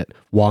might get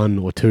 1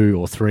 or 2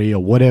 or 3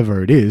 or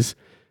whatever it is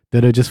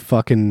that are just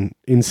fucking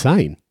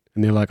insane.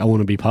 And they're like, I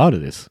want to be part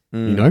of this,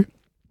 you know?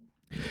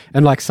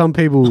 And like some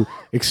people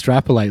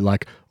extrapolate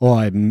like,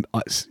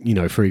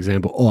 for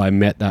example, I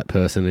met that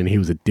person and he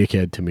was a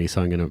dickhead to me,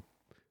 so I'm going to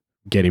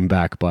get him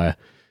back by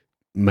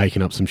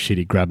making up some shit.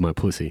 He grabbed my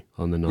pussy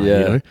on the night, you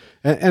know?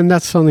 And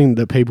that's something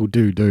that people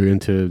do,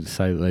 and to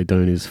say that they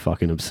don't is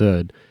fucking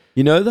absurd.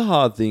 You know, the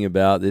hard thing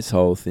about this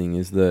whole thing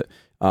is that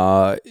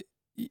that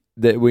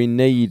we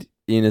need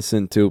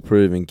innocent till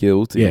proven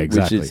guilty,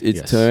 exactly. Which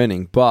it's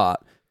turning,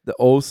 but...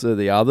 Also,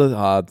 the other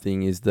hard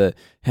thing is that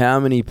how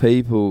many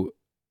people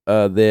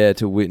are there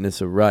to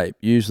witness a rape?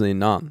 Usually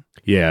none.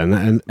 Yeah,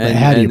 and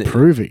how do you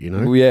prove it,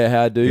 Yeah,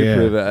 how do you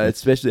prove it?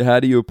 Especially, how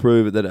do you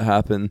prove it that it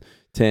happened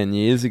 10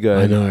 years ago?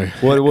 I know.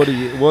 What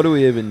do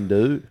we even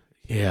do?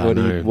 Yeah,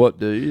 what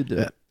do you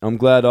do? I'm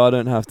glad I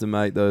don't have to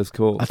make those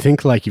calls. I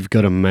think like we've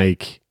got to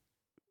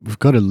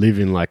live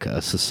in like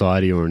a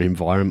society or an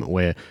environment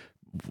where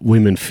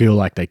women feel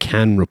like they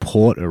can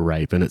report a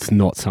rape and it's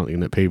not something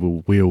that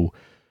people will...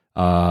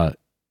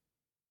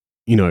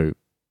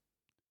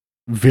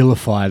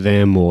 vilify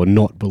them or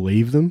not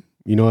believe them.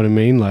 You know what I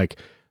mean? Like,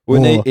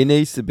 it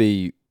needs to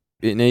be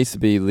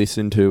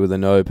listened to with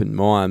an open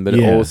mind, but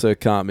it also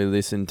can't be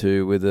listened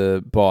to with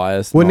a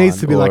biased mind. It needs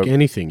to be like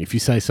anything. If you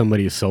say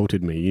somebody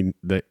assaulted me,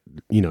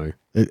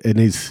 it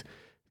needs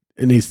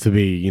to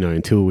be,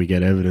 until we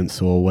get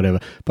evidence or whatever.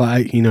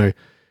 But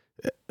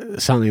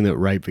something that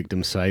rape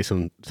victims say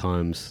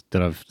sometimes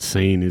that I've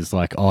seen is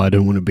like, oh, I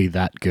don't want to be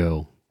that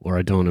girl. Or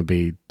I don't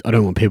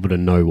want people to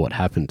know what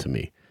happened to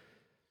me.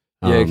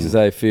 Because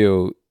they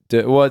feel,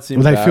 it's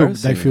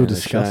embarrassing. They feel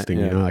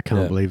disgusting. I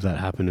can't believe that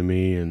happened to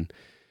me, and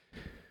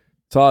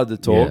it's hard to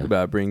talk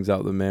about. It brings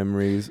up the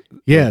memories.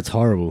 Yeah, it's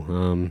horrible.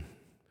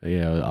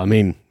 I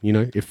mean,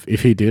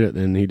 if he did it,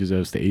 then he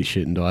deserves to eat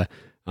shit and die.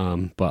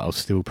 But I'll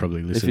still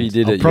probably listen. If he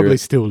did it, I'll probably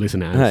still listen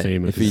to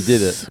Anathema. If he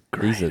did it,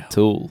 he's a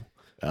tool.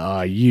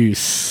 Ah, you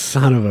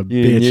son of a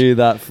bitch! You knew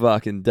that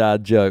fucking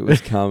dad joke was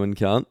coming,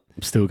 cunt.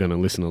 I'm still going to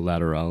listen to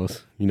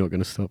Lateralis. You're not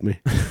going to stop me.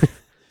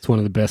 It's one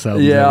of the best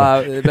albums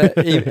ever.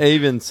 But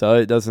even so,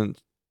 it doesn't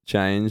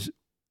change,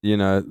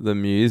 the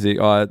music.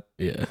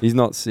 He's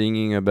not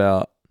singing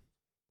about...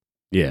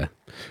 Yeah.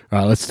 All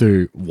right, let's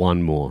do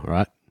one more, all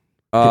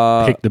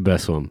right? Pick the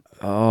best one.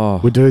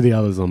 Oh. We'll do the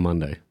others on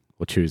Monday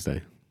or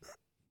Tuesday.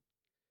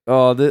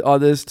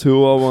 there's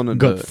two I want to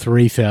do. Got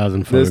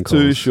 3,000 phone There's calls.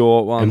 two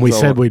short ones. And we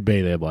said we'd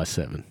be there by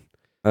 7.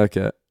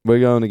 Okay. We're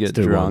going to get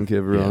drunk,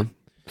 everyone.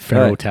 Yeah.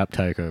 Feral tap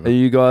takeover. Are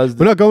you guys...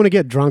 We're not going to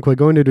get drunk. We're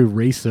going to do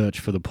research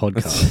for the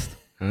podcast.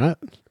 All right?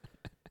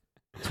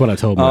 That's what I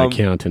told my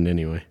accountant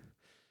anyway.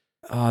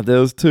 There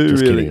was two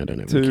Kidding,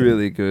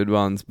 really good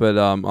ones, but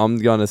I'm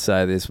going to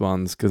say this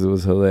one's because it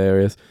was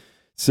hilarious.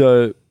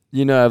 So,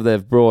 you know,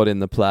 they've brought in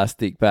the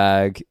plastic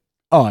bag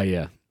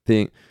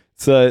thing.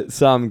 So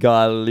some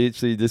guy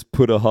literally just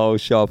put a whole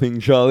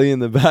shopping trolley in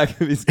the back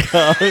of his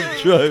car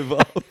and drove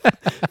off,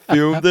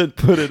 filmed it,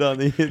 put it on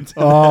the internet.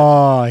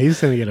 Oh,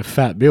 he's going to get a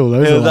fat bill.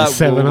 Those are like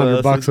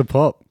 $700 a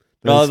pop.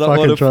 Oh,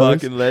 what a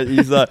fucking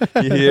he's like,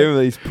 you hear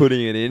him, he's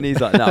putting it in.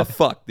 He's like, nah,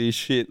 fuck this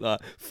shit. Like,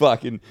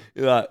 fucking,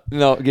 like,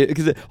 no,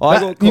 because I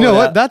got caught you know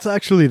what? out. That's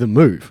actually the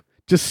move.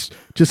 Just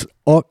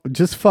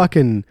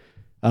fucking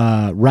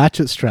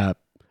ratchet strap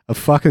a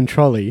fucking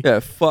trolley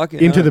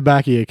into the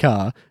back of your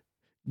car,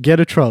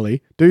 get a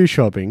trolley, do your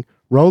shopping,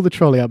 roll the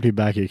trolley up to the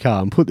back of your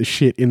car and put the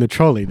shit in the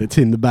trolley that's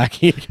in the back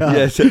of your car.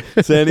 Yeah, so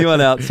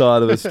anyone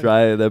outside of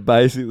Australia, they've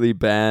basically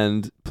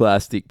banned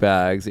plastic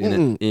bags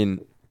in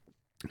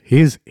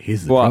Here's the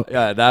problem.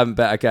 Yeah, they haven't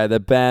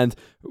they've banned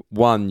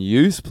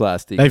one-use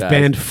plastic bags. They've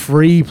banned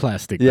free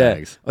plastic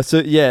bags. So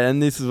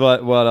and this is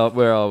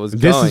where I was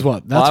going.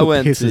 That's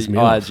what pisses me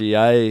off.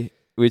 IGA,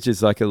 which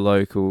is like a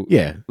local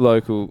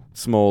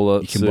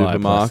smaller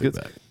supermarket.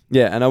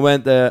 Yeah, and I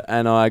went there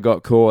and I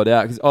got caught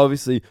out because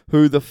obviously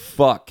who the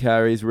fuck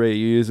carries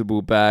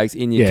reusable bags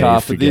in your car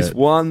for this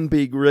one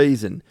big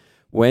reason?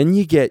 When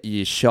you get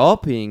your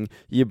shopping,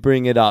 you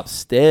bring it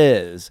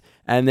upstairs.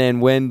 And then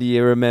when do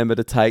you remember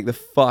to take the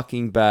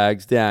fucking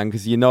bags down?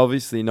 Because you're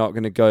obviously not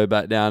going to go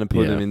back down and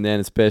put them in there,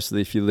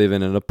 especially if you live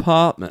in an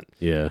apartment.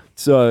 Yeah.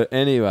 So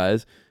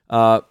anyways,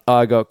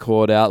 I got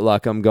caught out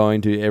like I'm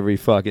going to every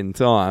fucking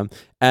time.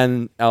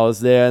 And I was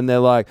there and they're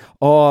like,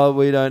 oh,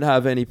 we don't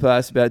have any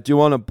plastic bag. Do you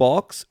want a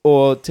box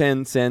or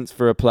 10 cents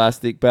for a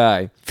plastic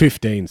bag?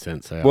 15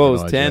 cents. Well, it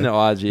was 10 at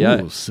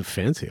IGA. Ooh, it's a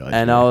fancy IGA.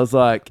 And I was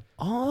like,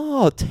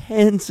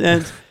 10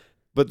 cents.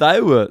 But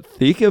they were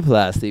thicker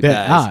plastic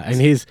bags.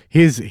 And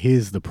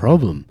here's the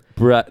problem.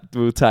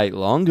 Will take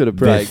longer to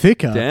break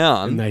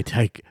down. And they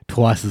take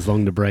twice as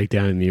long to break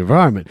down in the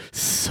environment.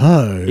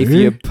 So if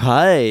you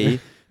pay,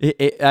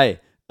 hey,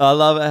 I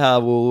love it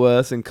how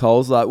Woolworths and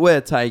Coles like,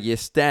 we're taking a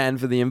stand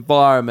for the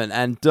environment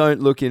and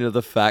don't look into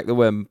the fact that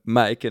we're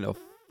making a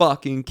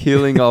fucking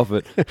killing off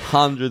it.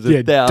 Hundreds of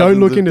thousands don't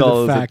look into of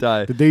dollars the fact a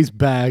day. that these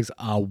bags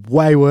are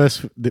way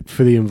worse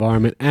for the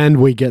environment and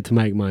we get to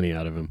make money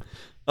out of them.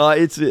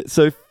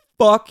 So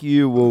fuck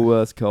you,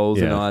 Woolworths,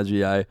 Coles, and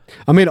IGA.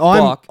 I mean,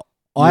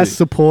 I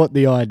support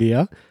the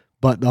idea,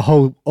 but the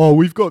whole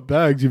we've got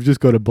bags, you've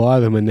just got to buy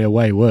them, and they're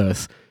way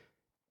worse.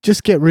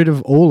 Just get rid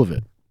of all of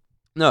it.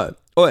 No,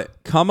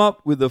 come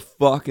up with the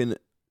fucking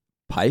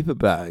paper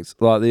bags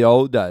like the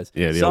old days.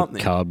 Yeah, the old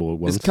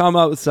cardboard ones. Just come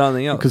up with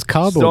something else. Because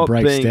cardboard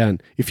breaks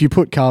down. If you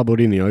put cardboard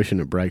in the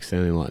ocean, it breaks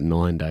down in like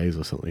 9 days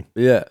or something.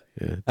 Yeah,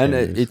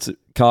 and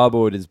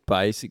cardboard is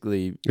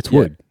basically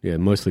wood. Yeah,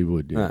 mostly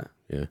wood. Yeah.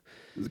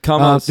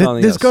 Come up with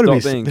something else.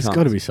 There's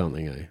got to be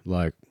something,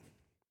 like,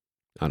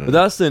 I don't know. But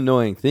that's the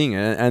annoying thing,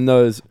 and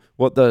those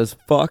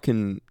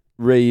fucking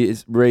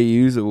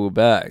reusable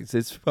bags,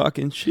 it's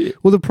fucking shit.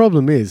 Well, the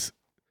problem is,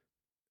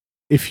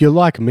 if you're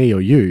like me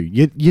or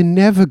you're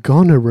never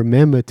gonna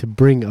remember to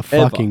bring a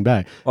fucking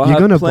bag. You're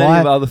gonna buy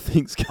of other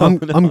things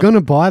coming I'm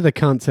gonna buy the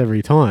cunts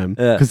every time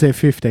because they're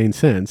 15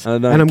 cents,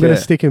 and I'm gonna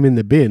stick them in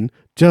the bin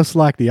just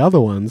like the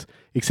other ones.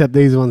 Except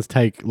these ones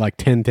take like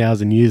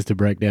 10,000 years to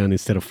break down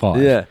instead of 5.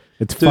 Yeah,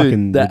 it's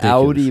fucking the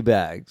ridiculous. Aldi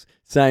bags.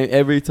 Saying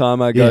every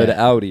time I go to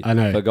Aldi, I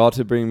know. Forgot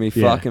to bring me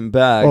fucking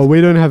bags. Oh,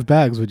 we don't have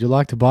bags. Would you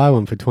like to buy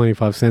one for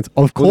 25 cents?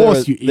 Of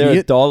course, you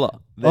idiot. They're $1.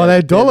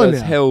 They're $1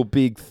 now. Hell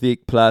big,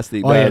 thick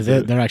plastic bags. Yeah,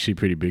 they're actually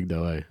pretty big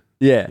though, eh?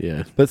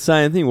 Yeah. But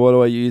same thing, what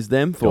do I use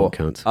them for?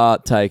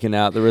 Taking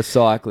out the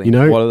recycling. You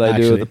know, what do they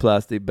do with the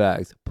plastic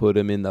bags? Put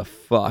them in the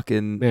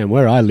fucking... Man,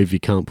 where I live, you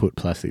can't put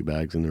plastic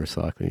bags in the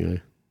recycling, eh?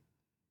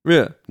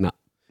 Yeah. No.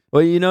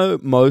 Well, you know,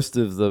 most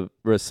of the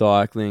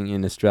recycling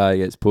in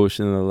Australia gets pushed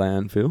into the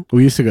landfill.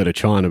 We used to go to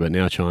China, but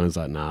now China's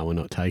like, nah, we're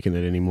not taking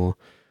it anymore.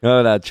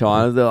 No, that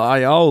China, they're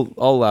like,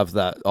 I'll have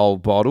that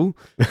old bottle.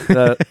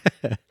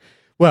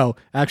 Well,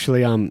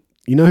 actually,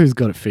 you know who's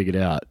got it figured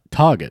out?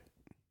 Target.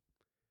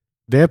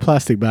 Their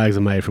plastic bags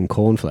are made from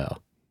corn flour.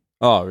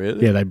 Oh,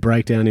 really? Yeah, they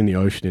break down in the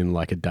ocean in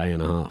like a day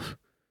and a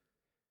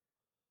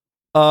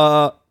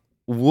half.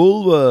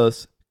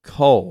 Woolworths,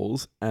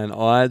 Coles, and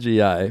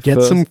IGA.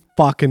 Get some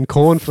fucking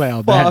corn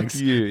flour bags.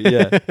 Fuck you,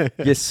 yeah.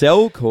 You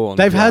sell corn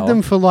They've flour. had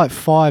them for like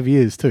 5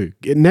 years too.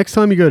 Next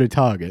time you go to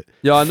Target,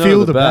 I know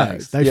feel the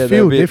bags. They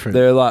feel different.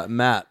 They're like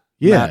matte.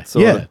 Yeah,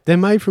 they're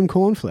made from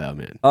corn flour,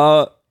 man.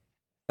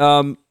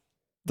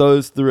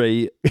 those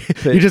three.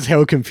 You're just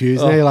hell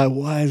confused. Now you're like,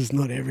 why is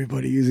not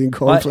everybody using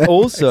cornflakes?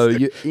 Also,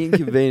 you're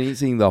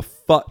inconveniencing the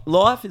fuck.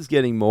 Life is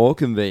getting more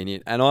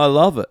convenient, and I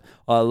love it.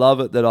 I love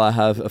it that I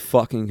have a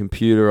fucking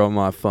computer on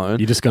my phone.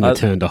 You're just going to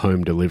turn to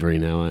home delivery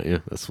now, aren't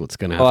you? That's what's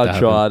going to happen. I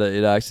tried it.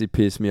 It actually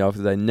pissed me off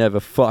because they never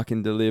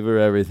fucking deliver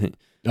everything.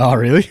 Oh,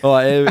 really?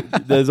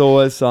 There's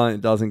always something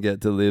that doesn't get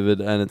delivered,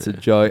 and it's a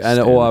joke.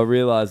 And I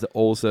realized that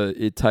also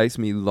it takes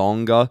me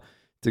longer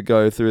to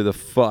go through the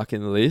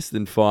fucking list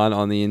and find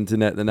on the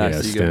internet than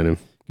actually go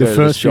the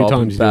first few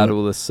times and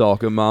battle the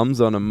soccer mums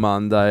on a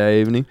Monday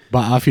evening.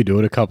 But after you do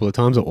it a couple of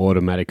times, it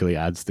automatically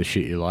adds the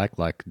shit you like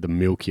the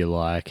milk you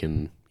like,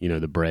 and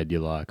the bread you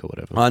like or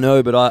whatever. I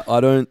know, but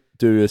I don't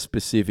do a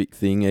specific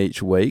thing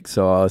each week,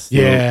 so I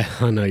still... Yeah,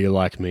 I know, you're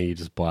like me. You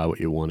just buy what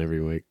you want every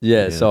week.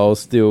 Yeah, so I'll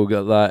still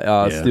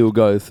go still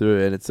go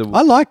through, and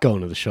I like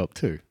going to the shop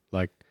too.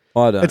 Like,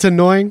 I don't. It's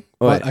annoying,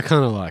 but I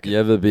kind of like it. You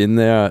ever been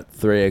there at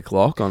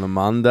 3:00 on a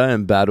Monday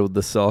and battled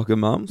the soccer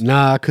mums?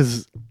 Nah,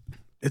 because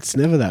it's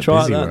never that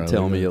Try busy. Try that and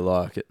tell me you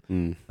like it.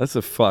 That's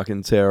a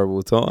fucking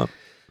terrible time.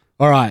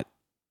 All right.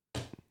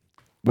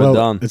 We're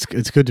done.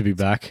 It's good to be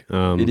back.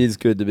 It is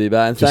good to be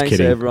back. And thanks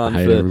to everyone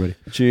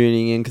for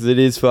tuning in, because it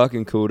is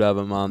fucking cool to have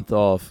a month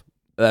off.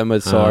 And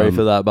we're sorry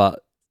for that,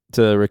 but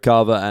to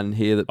recover and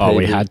hear that people...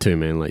 we had to,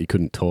 man. Like, you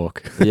couldn't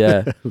talk.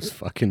 Yeah. It was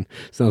fucking...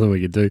 There's nothing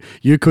we could do.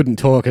 You couldn't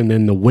talk, and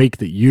then the week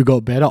that you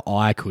got better,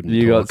 I couldn't talk.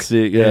 You got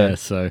sick, yeah.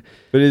 So...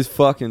 But it's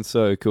fucking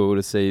so cool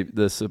to see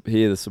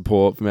hear the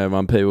support from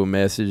everyone, people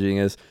messaging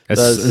us.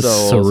 It's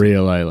so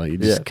surreal, awesome. Like, you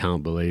just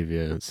can't believe,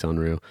 it's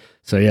unreal.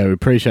 So, yeah, we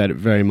appreciate it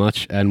very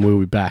much, and we'll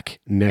be back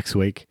next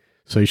week.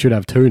 So you should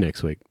have 2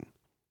 next week.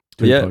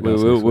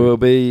 We'll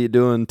be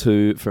doing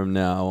 2 from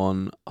now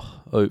on,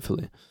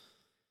 hopefully.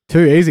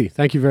 Too easy.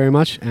 Thank you very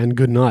much, and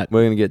good night.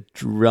 We're going to get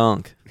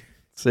drunk.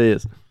 See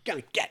us.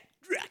 Gonna get